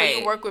with. Right. So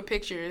you work with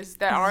pictures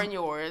that aren't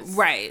yours.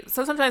 Right.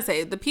 So sometimes I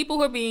say, the people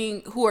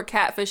who are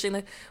catfishing,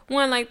 like...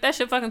 One, like, that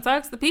shit fucking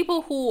sucks. The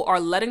people who are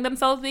letting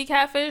themselves be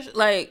catfish,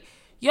 like,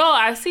 yo,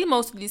 I see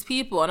most of these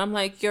people, and I'm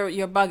like, you're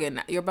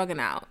bugging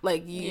out.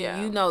 Like,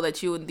 you know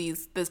that you and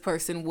this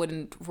person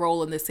wouldn't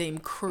roll in the same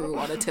crew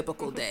on a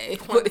typical day.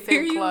 On the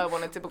same club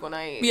on a typical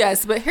night.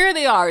 Yes, but here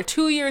they are,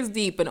 2 years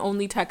deep and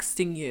only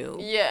texting you.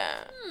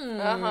 Yeah.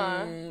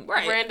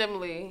 Right.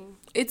 Randomly.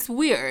 It's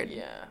weird.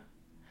 Yeah.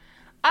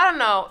 I don't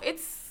know.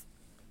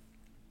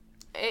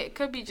 It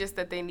could be just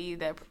that they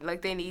need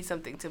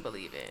something to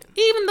believe in.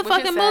 Even the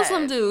fucking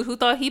Muslim dude who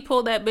thought he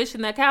pulled that bitch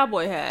in that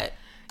cowboy hat.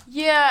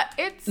 Yeah,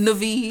 it's...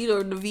 Naveen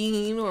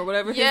or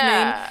whatever his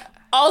name.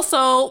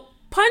 Also,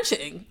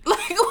 punching.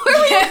 Like, what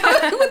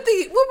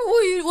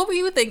were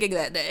you thinking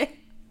that day?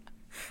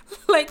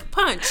 Like,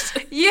 punched.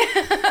 Yeah.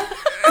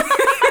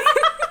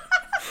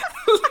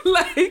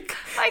 like a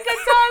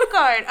time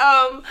card.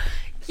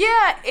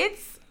 Yeah,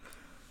 it's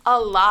a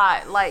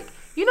lot. Like,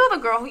 you know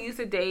the girl who used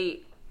to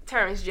date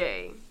Terrence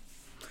J.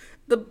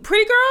 The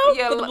pretty girl?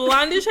 Yeah. With the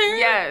blondish hair?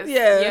 Yes.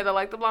 Yeah,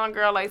 the blonde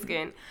girl, light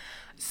skin.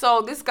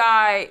 So this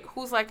guy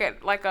who's like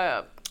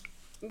a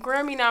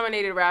Grammy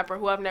nominated rapper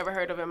who I've never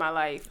heard of in my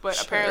life,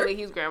 but apparently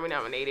he's Grammy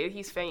nominated.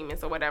 He's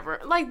famous or whatever.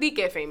 Like, they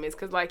get famous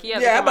because, like, he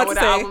hasn't come out with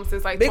an album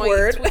since like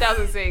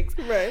 2006.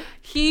 Right.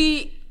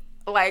 He,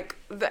 like,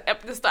 the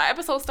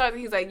episode starts and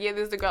he's like, yeah,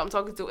 this is the girl I'm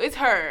talking to. It's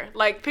her.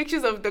 Like,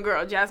 pictures of the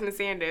girl, Jasmine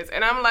Sanders.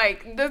 And I'm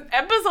like, the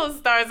episode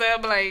starts and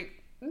I'm like,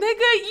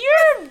 nigga,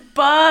 you're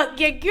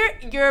bugging.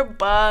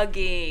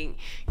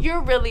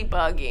 You're really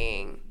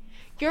bugging.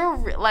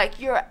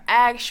 You're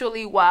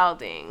actually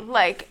wilding.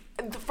 Like,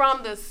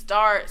 from the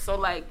start. So,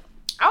 like,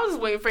 I was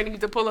just waiting for you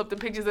to pull up the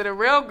pictures of the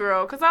real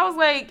girl. Because I was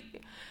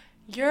like,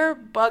 you're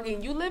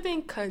bugging. You live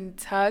in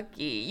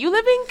Kentucky.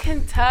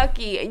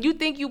 And you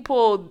think you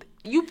pulled...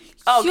 Okay.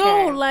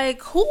 Yo,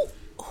 like, who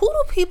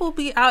do people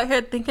be out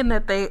here thinking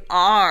that they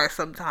are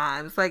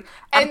sometimes? Like,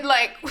 and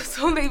like,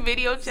 so they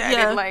video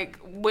chatted like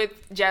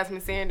with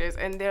Jasmine Sanders,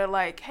 and they're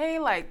like, hey,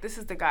 like, this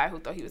is the guy who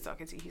thought he was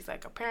talking to. He's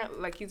like,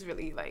 apparently, like, he's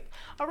really like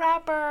a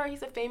rapper.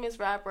 He's a famous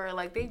rapper.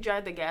 Like, they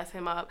tried to gas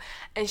him up,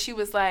 and she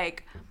was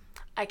like,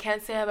 I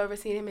can't say I've ever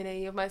seen him in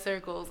any of my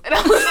circles. And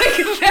I was like,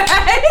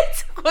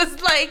 that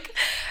was like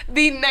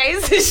the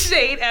nicest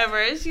shade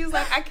ever. She was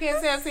like, I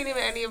can't say I've seen him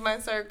in any of my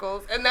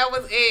circles. And that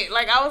was it.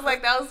 Like, I was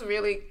like, that was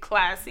really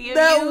classy of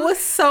that you. That was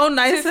so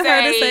nice of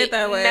her to say it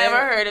that way. Never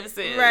heard of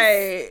sis.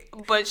 Right.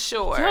 But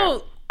sure.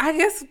 Yo, I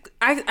guess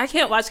I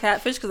can't watch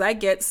Catfish because I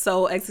get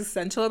so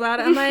existential about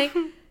it. I'm like,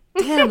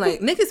 damn, like,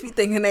 niggas be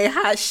thinking they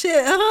hot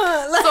shit,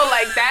 huh? Like, so,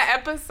 like, that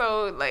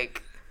episode,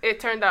 like, it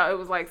turned out it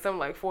was like some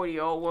like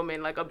 40-year-old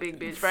woman, like a big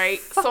bitch, right?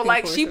 So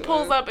like she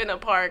pulls up in a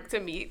park to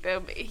meet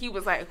them. He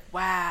was like,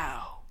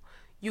 wow,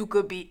 you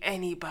could be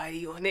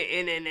anybody on the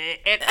internet.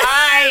 And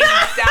I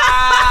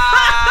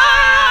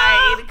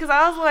died. Because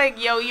I was like,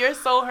 yo, you're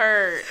so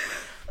hurt.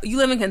 You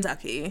live in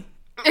Kentucky.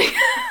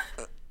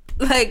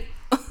 Like,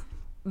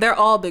 they're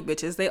all big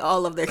bitches. They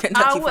all love their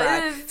Kentucky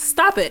Fried.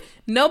 Stop it.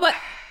 Nobody,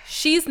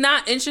 she's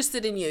not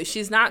interested in you.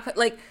 She's not,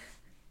 like,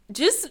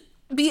 just...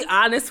 be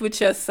honest with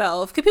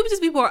yourself. Can people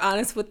just be more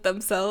honest with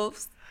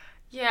themselves?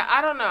 Yeah,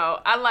 I don't know.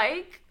 I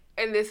like,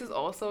 and this is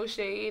also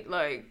shade,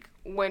 like,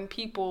 when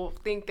people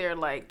think they're,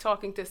 like,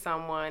 talking to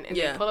someone and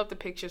they pull up the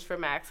pictures for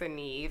Max and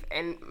Neve,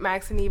 and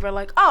Max and Neve are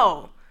like,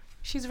 oh,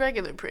 she's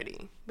regular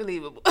pretty.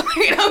 Believable.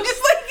 You know,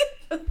 just like,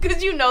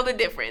 because you know the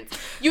difference.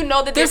 You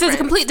know the difference. There's a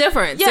complete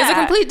difference. Yeah. There's a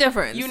complete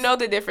difference. You know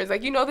the difference.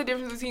 Like, you know the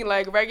difference between,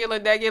 like, regular,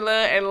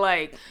 degular, and,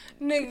 like,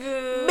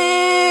 nigga.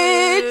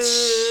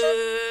 Bitch.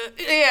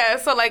 Yeah,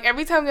 so, like,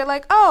 every time they're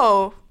like,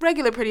 oh,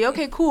 regular pretty.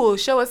 Okay, cool.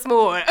 Show us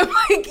more. I'm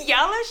like,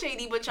 y'all are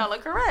shady, but y'all are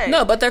correct.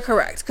 No, but they're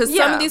correct. Because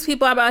some of these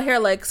people out here,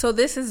 like, so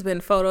this has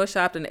been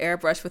photoshopped and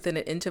airbrushed within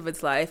an inch of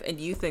its life, and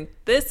you think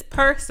this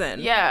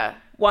person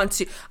wants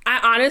you.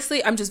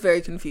 I'm just very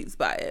confused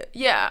by it.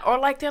 Yeah, or,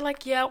 like, they're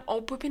like, yeah,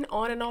 we've been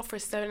on and off for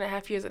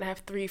 7.5 years and I have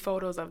 3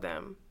 photos of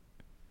them.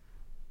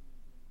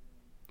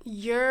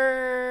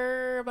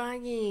 You're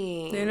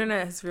bugging. The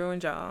internet has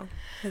ruined y'all.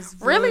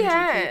 Really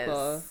has.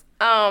 People.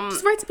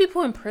 Just write to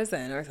people in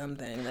prison or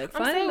something. Like,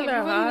 find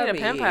another hobby. Need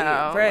a pen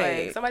pal.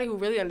 Right. Like, somebody who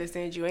really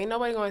understands you. Ain't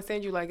nobody gonna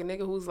send you like a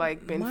nigga who's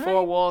like been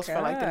 4 walls for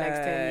like the next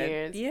 10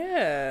 years.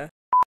 Yeah.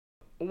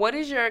 what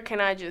is your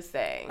can I just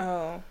say?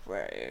 Oh,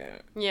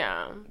 right.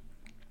 Yeah.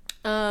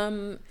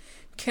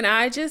 Can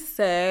I just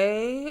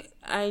say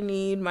I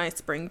need my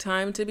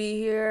springtime to be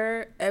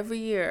here? Every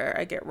year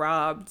I get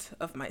robbed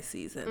of my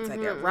seasons. I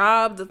get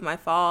robbed of my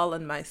fall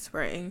and my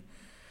spring.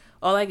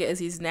 All I get is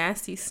these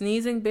nasty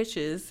sneezing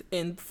bitches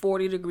in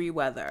 40-degree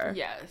weather.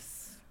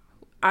 Yes.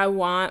 I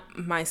want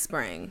my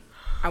spring.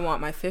 I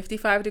want my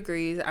 55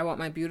 degrees. I want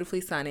my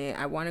beautifully sunny.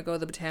 I want to go to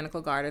the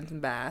botanical gardens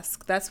and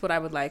bask. That's what I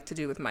would like to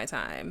do with my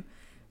time.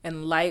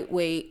 And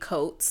lightweight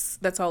coats.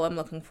 That's all I'm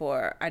looking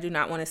for. I do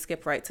not want to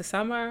skip right to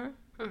summer.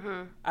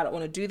 I don't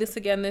want to do this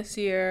again this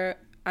year.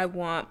 I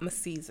want my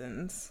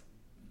seasons.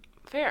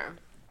 Fair.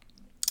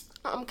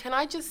 Can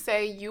I just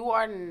say you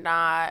are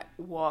not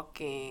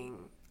walking...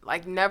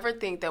 Like, never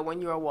think that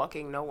when you're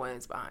walking, no one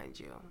is behind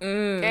you.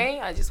 Okay?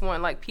 I just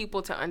want, like,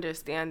 people to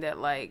understand that,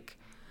 like,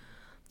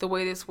 the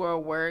way this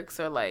world works,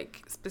 or,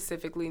 like,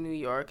 specifically New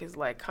York, is,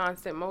 like,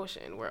 constant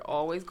motion. We're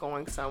always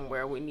going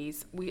somewhere. We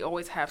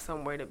always have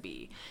somewhere to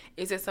be.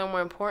 Is it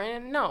somewhere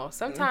important? No.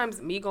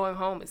 Sometimes me going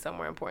home is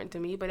somewhere important to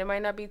me, but it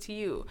might not be to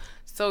you.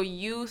 So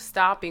you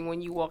stopping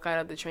when you walk out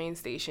of the train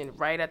station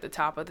right at the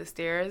top of the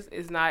stairs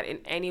is not in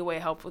any way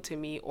helpful to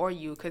me or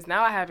you, because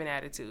now I have an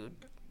attitude.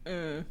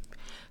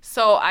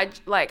 So I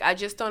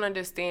just don't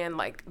understand,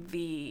 like,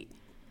 the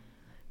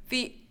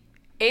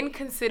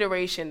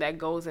inconsideration that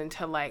goes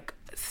into, like,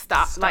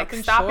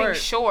 stopping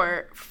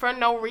short for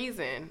no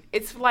reason.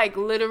 It's like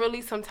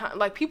literally sometimes,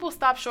 like, people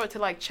stop short to,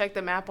 like, check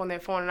the map on their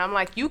phone, and I'm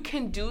like, you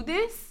can do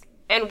this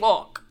and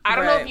walk. I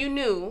don't know if you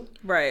knew,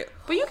 right?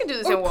 But you can do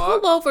this and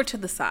walk. Pull over to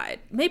the side.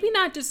 Maybe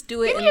not just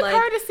do it in like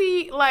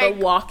courtesy, like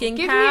the walking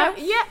path.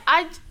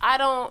 I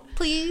don't.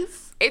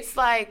 Please. It's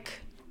like.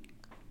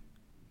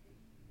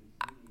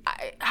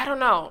 I don't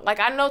know. Like,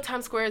 I know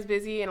Times Square is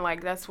busy and,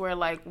 like, that's where,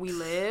 like, we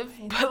live.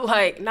 But,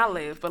 like, not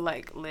live, but,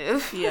 like,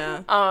 live.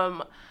 Yeah.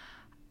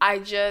 I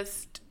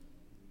just,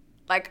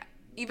 like,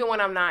 even when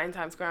I'm not in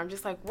Times Square, I'm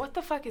just like, what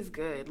the fuck is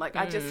good? Like,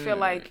 I just feel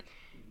like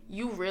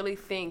you really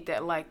think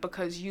that, like,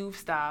 because you've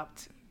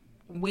stopped,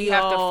 we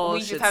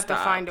just have to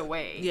find a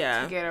way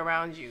to get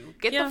around you.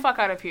 Get the fuck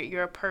out of here.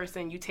 You're a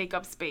person. You take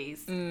up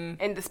space.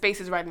 And the space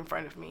is right in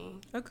front of me.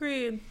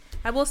 Agreed.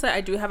 I will say I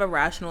do have a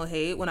rational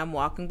hate when I'm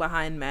walking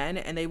behind men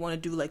and they want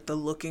to do, like, the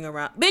looking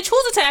around. Bitch,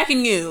 who's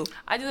attacking you?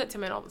 I do that to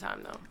men all the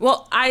time, though.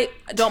 Well, I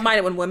don't mind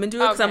it when women do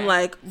it because I'm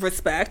like,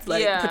 respect,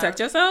 like, protect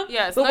yourself.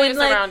 Yes, but when,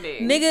 like,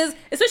 niggas,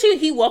 especially when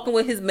he walking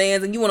with his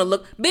mans and you want to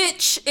look,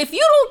 bitch, if you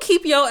don't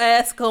keep your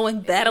ass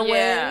going that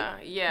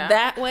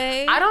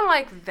way. I don't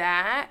like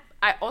that.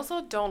 I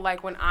also don't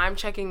like when I'm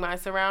checking my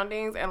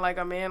surroundings and, like,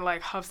 a man,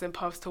 like, huffs and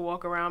puffs to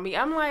walk around me.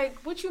 I'm like,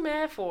 what you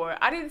mad for?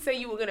 I didn't say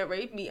you were going to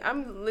rape me.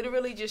 I'm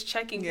literally just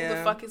checking who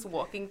the fuck is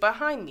walking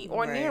behind me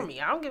or near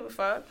me. I don't give a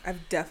fuck.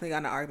 I've definitely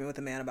gotten an argument with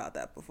a man about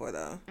that before,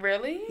 though.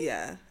 Really?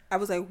 Yeah. I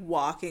was, like,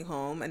 walking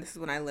home, and this is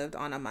when I lived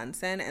on a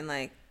Munson, and,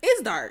 like,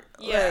 it's dark.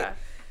 Yeah. Like,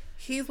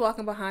 he's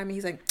walking behind me.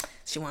 He's like,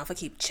 she want to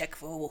keep check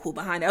for who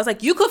behind it. I was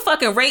like, you could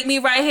fucking rape me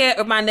right here,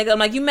 or my nigga. I'm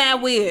like, you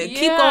mad weird. Yeah.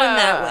 Keep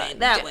going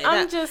that way.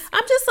 I'm just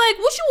like,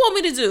 what you want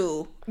me to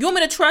do? You want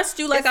me to trust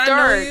you like I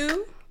know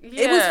you?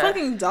 Yeah. It was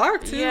fucking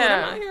dark too. Yeah. And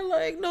I'm out here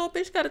like, no,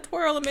 bitch, gotta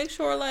twirl and make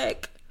sure,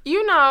 like,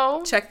 you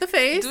know, check the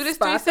face, do this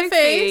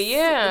 360.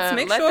 Yeah,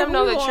 let them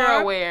know that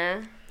you're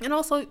aware, and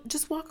also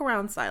just walk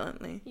around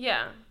silently.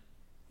 Yeah,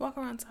 walk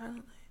around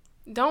silently.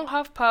 Don't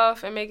huff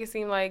puff and make it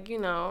seem like, you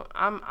know,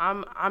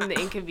 I'm the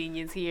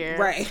inconvenience here.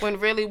 Right. When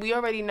really we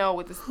already know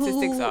what the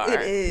statistics are.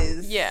 It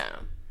is. Yeah.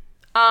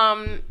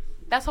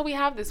 That's what we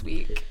have this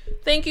week.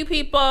 Thank you,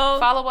 people.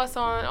 Follow us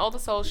on all the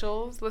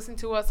socials. Listen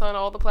to us on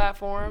all the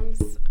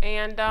platforms.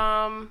 And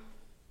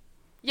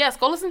yes,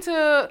 go listen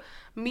to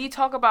me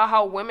talk about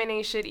how women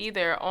ain't shit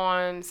either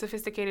on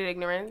Sophisticated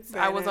Ignorance.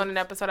 Very I was on an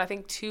episode, I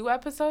think 2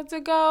 episodes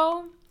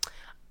ago.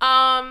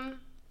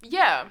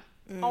 Yeah.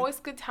 Always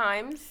good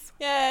times.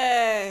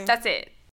 Yay. That's it.